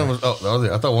 I think one of them was.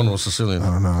 Oh, I thought one was Sicilian.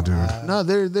 I don't know, dude. No,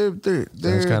 they're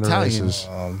That's kind of Italian.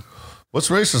 racist. What's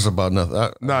racist about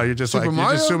nothing? No, you're just Super like Mario?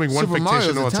 you're just assuming one Super Mario's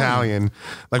fictional Italian. Italian,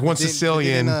 like one's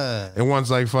Sicilian and one's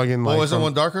like fucking. Like Oh, isn't from-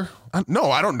 one darker? No,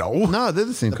 I don't know. No, they're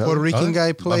the same color. Puerto Rican Huh?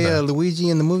 guy play My bad. Luigi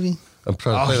in the movie. I'm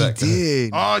trying to Oh, play he that. guy.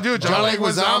 did. Oh, dude, John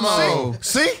Leguizamo.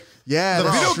 See? Yeah, The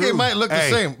that's video true. game might look Hey.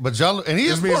 the same, but John and he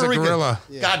is This means Puerto a Rican. gorilla.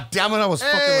 God damn it! I was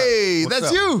fucking. Hey, What's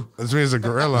that's up? you. This means a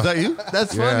gorilla. Is that you?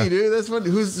 That's Yeah. funny, dude. That's funny.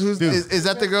 Who's is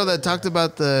that the girl that talked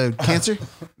about the cancer?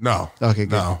 No. Okay,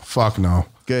 good. No. Fuck no.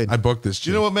 Good. I booked this.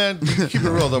 You know what, man? Keep it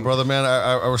real though, brother, man.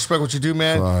 I respect what you do,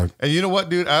 man. Fuck. And you know what,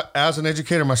 dude? As an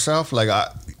educator myself,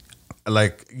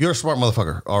 like you're a smart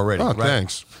motherfucker already. Oh, right?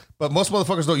 thanks. But most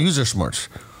motherfuckers don't use their smarts.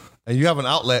 And you have an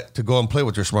outlet to go and play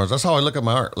with your smarts. That's how I look at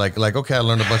my art. Like, okay, I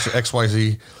learned a bunch of X, Y,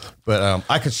 Z, but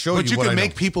I could show But you what can I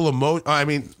make know. people I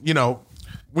mean, you know,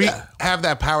 we have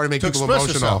that power to make To people express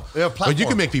emotional. yourself. Yeah, But you platform.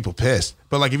 can make people pissed.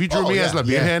 But like if you drew Oh, me yeah. as La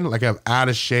Virgen, like I'm out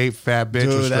of shape, fat bitch with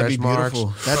Dude, that'd stretch be marks.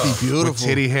 beautiful. That'd be beautiful. With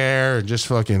titty hair and just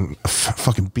fucking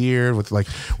beard with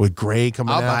gray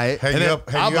coming I'll out. buy it. Hang And you then- up,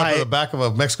 hang I'll you up buy in the it. back of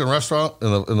a Mexican restaurant.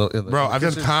 In the Bro, I've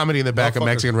done kitchen. comedy in the back of Motherfuckers.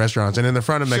 Mexican restaurants and in the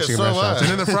front of Mexican so have I. restaurants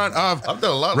and in the front of I've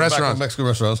done a lot in the back of restaurants. Mexican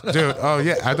restaurants. Dude, oh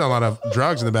yeah, I've done a lot of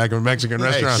drugs in the back of Mexican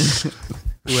restaurants.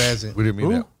 Who hasn't? We didn't mean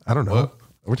Who? that. I don't know. What?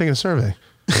 We're taking a survey.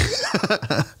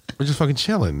 We're just fucking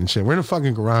chilling and shit. We're in a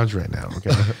fucking garage right now. Okay.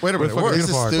 Wait a minute. We're We're, fucking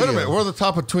apart. wait a minute. We're at the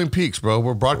top of Twin Peaks, bro.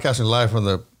 We're broadcasting live from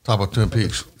the top of Twin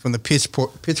Peaks. From the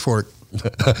pitchfork.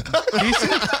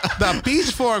 The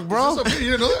pitchfork, bro. You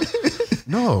didn't know that?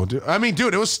 No, dude. I mean,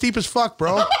 dude, it was steep as fuck,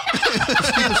 bro. It was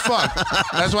steep as fuck.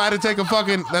 That's why I had to take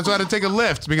a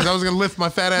lift because I was gonna lift my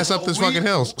fat ass up this fucking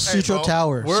hills. Sutro bro,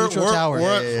 Tower. We're, Sutro we're, Tower.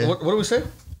 we're- What do we say?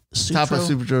 Top of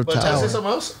Super But did I Tower. say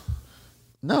something else?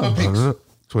 No, Twin Peaks.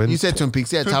 Twin. you said Twin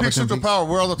Peaks. Yeah, Twin top Peaks of Twin Central Peaks. Power.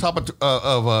 We're on the top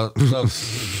of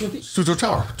Sutro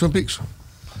Tower, Twin Peaks.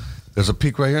 There's a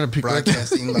peak right here and a peak right there.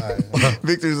 Broadcasting live.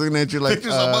 Victor's looking at you like,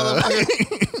 Pictures of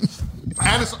motherfucker.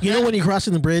 And it's, You know when you're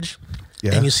crossing the bridge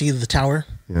Yeah. and you see the tower?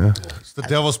 Yeah. it's the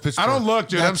devil's pitch. I don't look,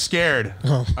 dude. I'm scared.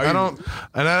 I don't.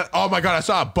 Oh my god, I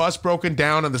saw a bus broken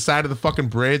down on the side of the fucking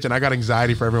bridge, and I got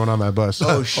anxiety for everyone on that bus.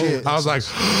 Oh, shit. I was like,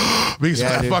 because Yeah,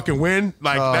 that dude. fucking wind,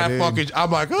 like Oh, that dude. fucking.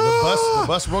 I'm like, The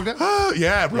bus broke down.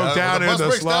 yeah, it broke Yeah, down when the in bus the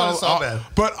breaks slow, down, it's all bad.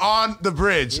 but on the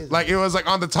bridge, like it was like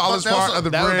on the tallest But that part was- of the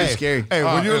that would be bridge. scary. Hey,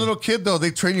 when you're a and little kid, though, they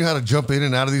train you how to jump in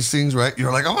and out of these things, right?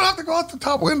 You're like, I'm gonna have to go out the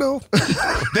top window.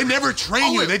 they never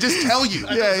train you; they just tell you.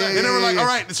 yeah, They never like, yeah. all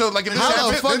right. So like, if this How the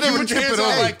happens, fuck then you put your tip hands it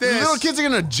out over? like this. Little kids are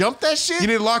gonna jump that shit. You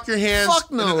need to lock your hands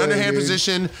Fuck no in an way, underhand dude.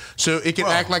 position so it can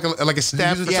act like a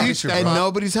step. Use a Yeah, teacher, step and up.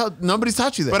 nobody's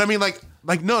taught you that. But I mean, like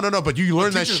no. But you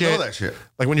learn that teachers shit. know that shit.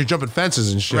 Like when you're jumping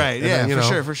fences and shit. Right, And yeah, then, you for know,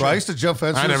 sure, for Bro, sure. I used to jump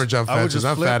fences. I never jump I would fences. just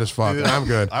I'm flip. fat as fuck. Dude, I'm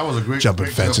good. I was a great jumping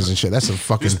great fences jumper. and shit. That's some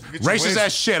fucking Get your racist waist-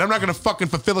 ass shit. I'm not gonna fucking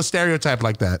fulfill a stereotype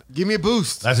like that. Give me a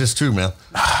boost. That's just true, man.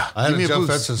 I had Give me to a jump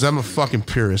boost. fences. I'm a fucking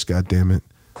purist. God damn it.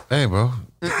 Hey, bro.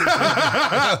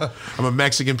 I'm a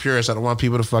Mexican purist. I don't want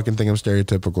people to fucking think I'm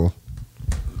stereotypical.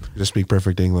 Just speak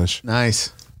perfect English.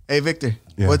 Nice. Hey, Victor.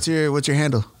 Yeah. What's your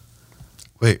handle?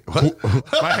 Wait, what?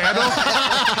 My handle?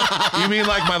 You mean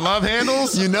like my love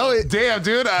handles? You know it. Damn,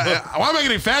 dude. Why am I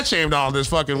getting fat shamed all this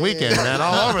fucking weekend, man?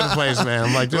 All over the place, man.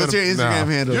 I'm like, dude, What's your Instagram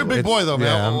no. handle? You're a big boy though,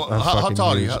 man. Yeah, how fucking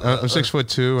tall are you? huge. I'm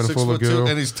 6'2" and full of 6'2", goo.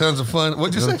 and he's tons of fun.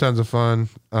 What'd you say? Tons of fun.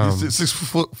 He's 6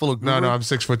 foot full of guru? No, I'm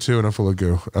 6'2" and I'm full of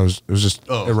goo. It was just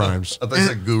it rhymes. I thought you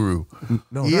said guru.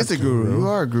 No, He not is a guru. You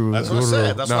are a guru. That's what I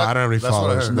said. That's no, what I don't have any that's what I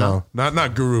followers. heard. No,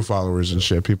 not guru followers and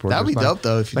shit. People. are That'd just be like- dope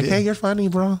though if you Like, did. hey, you're funny,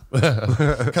 bro. Can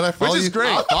I follow Which is you? great.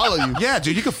 I'll follow you. Yeah,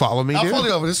 dude, you can follow me, I'll dude. follow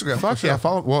you on Instagram. Fuck for yeah, sure.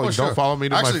 follow. Well, For don't sure. follow me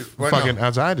to Actually, my right fucking now.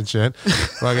 outside and shit.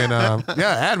 Fucking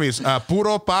add me. It's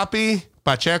Puro Papi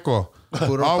Pacheco.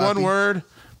 Puro All one Papi. word.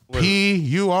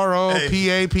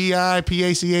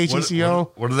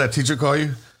 PUROPAPIPACHECO. What did that teacher call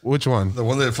you? Which one? The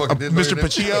one that fucking did Mr. very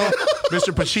Paccio.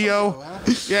 Mr.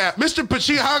 Paccio. Yeah, Mr.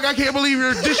 Paccio. I can't believe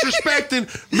you're disrespecting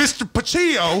Mr.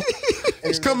 Paccio.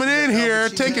 He's coming in here,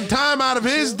 taking time out of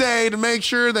his day to make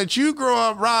sure that you grow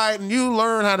up right and you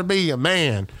learn how to be a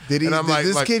man. Did he? And I'm Did like,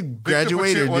 this kid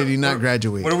graduate or did he not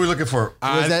graduate? What are we looking for?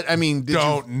 Was that? I mean, did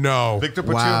Don't know. Victor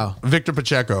Pacheco? Wow. Victor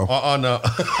Pacheco. No.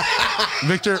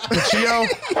 Victor Paccio?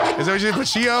 Is that what you said?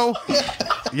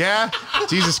 Paccio? Yeah?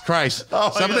 Jesus Christ.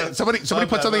 Somebody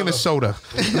put something in the soda.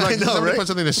 Like, know, somebody right? put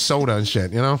something in the soda and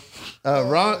shit, you know?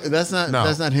 Wrong. That's not. No.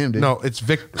 That's not him, dude. No, it's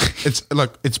it's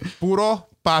Puro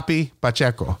Papi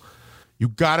Pacheco. You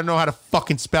gotta know how to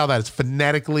fucking spell that. It's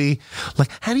phonetically like,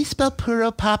 how do you spell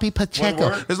Puro Papi Pacheco?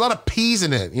 word? There's a lot of P's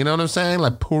in it. You know what I'm saying?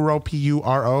 Like Puro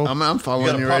Puro. I'm You following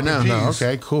gotta you pop right your now. P's. No,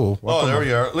 okay, cool. Oh, there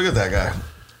we are. Look at that guy.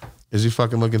 Is he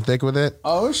fucking looking thick with it?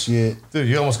 Oh shit. Dude,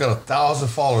 you almost got 1,000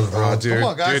 followers, bro. Oh, dude. Come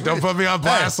on, guys. Dude, don't put me on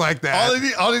blast like that.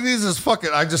 All he needs is fucking.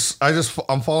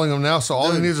 I'm following him now. So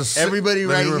all he needs is Everybody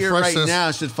let me right here, refresh right this.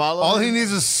 now, should follow. All him. he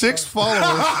needs is 6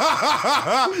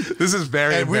 followers. This is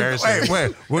very embarrassing.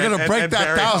 Wait. We're gonna And- break and that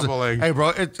very 1,000. humbling. Hey,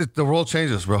 bro, the world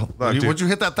changes, bro. dude. Once you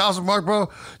hit that 1,000 mark, bro,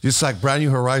 it's like brand new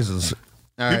horizons.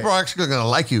 right. People are actually gonna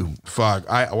like you. Fuck.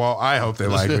 I hope they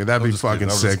like me. That'd I'm be just fucking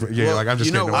kidding. I'm sick. just Yeah, like I'm just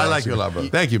you know, kidding. I like you a lot, bro.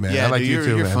 Thank you, man. Yeah, I like dude, you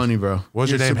too, you're man. funny, bro.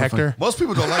 What's your You're name, super Hector? Most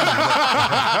people don't like you.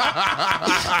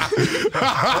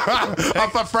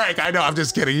 I'm Frank. I know. I'm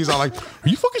just kidding. He's all like, "Are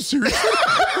you fucking serious?"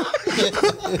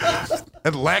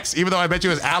 And Lex, even though I bet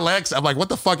you it was Alex, I'm like, "What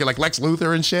the fuck?" You're like Lex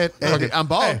Luthor and shit. Hey, I'm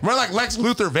bald. We're like Lex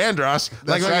Luthor Vandross.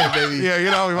 That's right, baby. Yeah,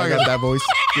 you know, I got that voice.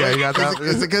 Yeah, you got that.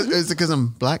 Is it because I'm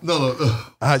black? No.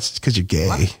 It's because you're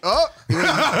gay. Oh,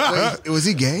 was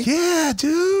he gay? Yeah,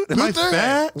 dude. Am I Luther?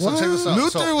 fat? So check this out.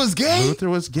 Luther was gay. Luther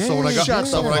was gay. So when I got, Shut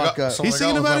so the when I fuck got, up. so He's when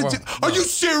I singing got- about it. Are you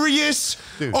serious?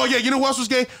 Oh yeah, you know who else was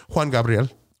gay? Juan Gabriel.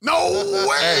 No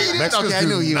way. Mexicans Okay, I do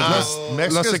knew you. not- was. No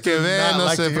Mexicans se que do ve, not no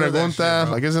like se to hear that pregunta. shit,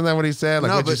 bro. Like, isn't that what he said? Like,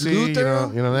 No, what you but see,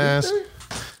 Luther- you know, ask.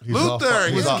 He's all Luther, fuck-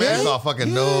 he's all- gay? He's all fucking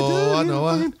Yeah, no, dude, I know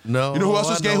what? No. You know who else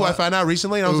was I gay? know Who I what? found out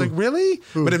recently, and I was like, really?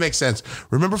 But it makes sense.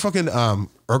 Remember fucking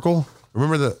Urkel?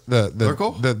 Remember the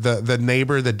Urkel? the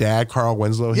neighbor, the dad, Carl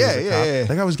Winslow? He Yeah, was a yeah, cop. yeah.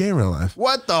 That guy was gay in real life.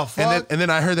 What the fuck? And then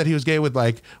I heard that he was gay with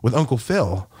Uncle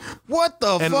Phil. What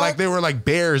the And fuck? like they were like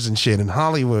bears and shit in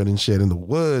Hollywood and shit in the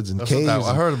woods and That's what caves. that-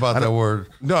 I heard about that word.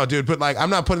 No, dude, but like I'm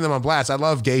not putting them on blast. I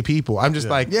love gay people. I'm just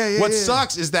like, Yeah, what yeah.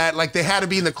 sucks is that like they had to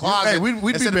be in the closet. Hey, we'd be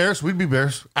instead of- bears. We'd be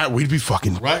bears. We'd be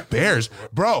fucking Right? bears,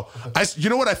 bro. You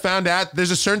know what I found out?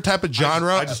 There's a certain type of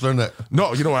genre. I just learned that.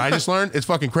 No, you know what I just learned? It's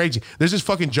fucking crazy. There's this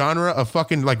fucking genre of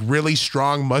fucking like really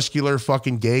strong, muscular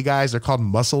fucking gay guys. They're called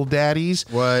muscle daddies.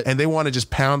 What? And they want to just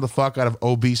pound the fuck out of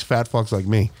obese fat fucks like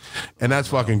me. And that's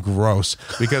fucking gross.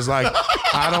 Because like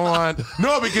I don't want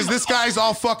because this guy's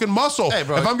all fucking muscle. Hey,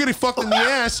 bro. If I'm getting fucked in the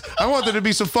ass, I want there to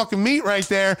be some fucking meat right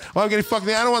there. While I'm getting fucked in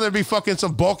the, I don't want there to be fucking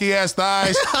some bulky ass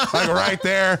thighs like right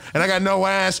there. And I got no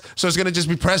ass, so it's gonna just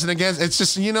be pressing against. It's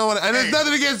just and there's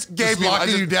nothing against gay Just people. I locking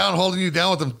just- you down, holding you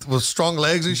down with strong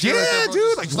legs and shit. yeah, right there, bro.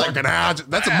 dude, like working out.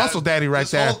 That's a muscle daddy right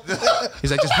Just there. hold-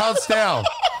 He's like, just hold still.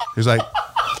 He's like,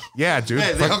 yeah, dude.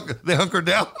 Hey, they hunker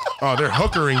down. Oh, they're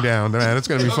hookering down, man. It's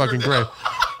gonna be hunker fucking down. great.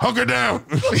 Hunker down.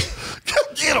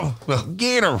 Get him.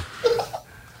 Get him.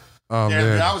 Oh Yeah,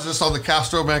 man. I was just on the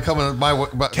Castro, man, coming my way.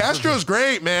 Castro's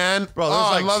great, man. Bro, oh, there's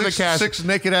I like love the Castro. six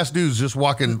naked ass dudes just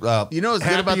walking. You know what's good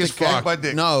Happy about the as fuck. by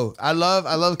dick. No, I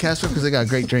love Castro because they got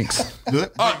great drinks. Good.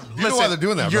 You know why they're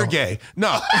doing that, You're bro. gay.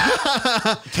 No.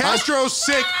 Castro's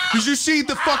sick. Did you see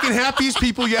the fucking happiest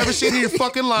people you ever seen in your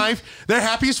fucking life? They're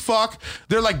happy as fuck.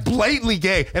 They're like blatantly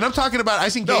gay. And I'm talking about, I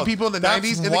seen gay No, people in the that's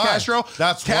 90s in the why. Castro.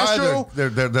 That's Castro.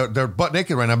 why they're butt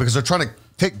naked right now because they're trying to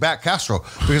take back Castro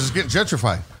because it's getting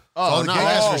gentrified. Oh, no,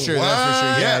 that's for sure. That's for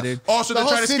sure. Yeah, what? dude. Oh, so The they're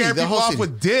whole trying to city, scare the people whole off city.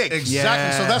 with dick.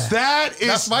 Exactly. So That is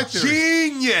that's my theory.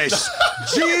 genius.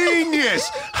 Genius.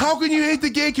 How can you hate the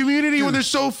gay community when they're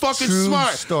so fucking true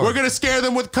smart? story. We're going to scare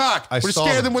them with cock. I We're going to saw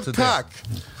scare them them with today. cock.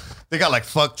 They got like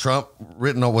 "fuck Trump"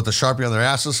 written with a Sharpie on their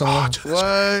ass or something.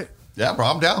 What? Yeah, bro,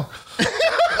 I'm down.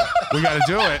 We got to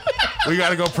do it. We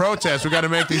got to go protest. We got to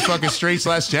make these fucking streets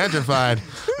less gentrified,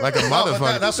 like a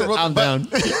motherfucker. That's the real, I'm down.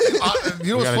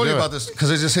 You know what's gotta funny do about it. this?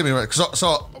 Because it just hit me right.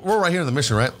 So we're right here in the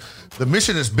Mission, right? The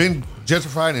Mission has been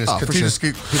gentrified and it's for continues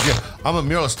to keep. Yeah, I'm a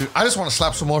muralist, dude. I just want to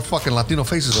slap some more fucking Latino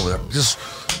faces over there. Just,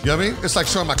 you know what I mean? It's like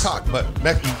showing my cock, but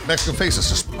Mexican faces.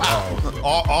 Just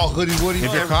all hoodie woody.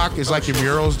 If your cock is like your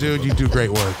murals, dude, you do great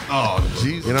work. Oh,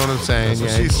 Jesus. You know what I'm saying? That's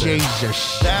what she said.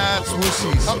 Jesus. That's what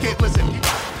she said. Okay, listen.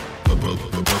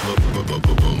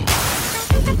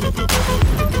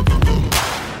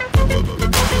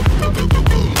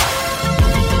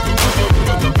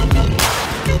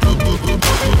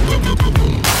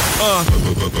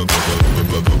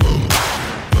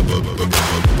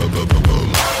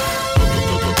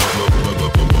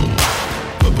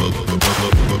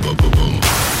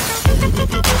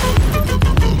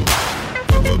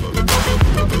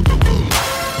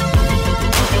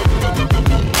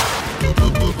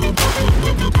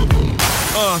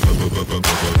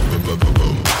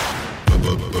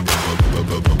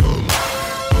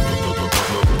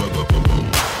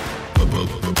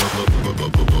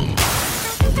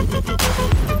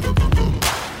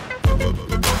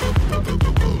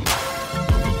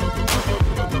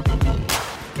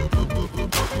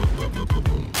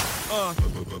 Uh.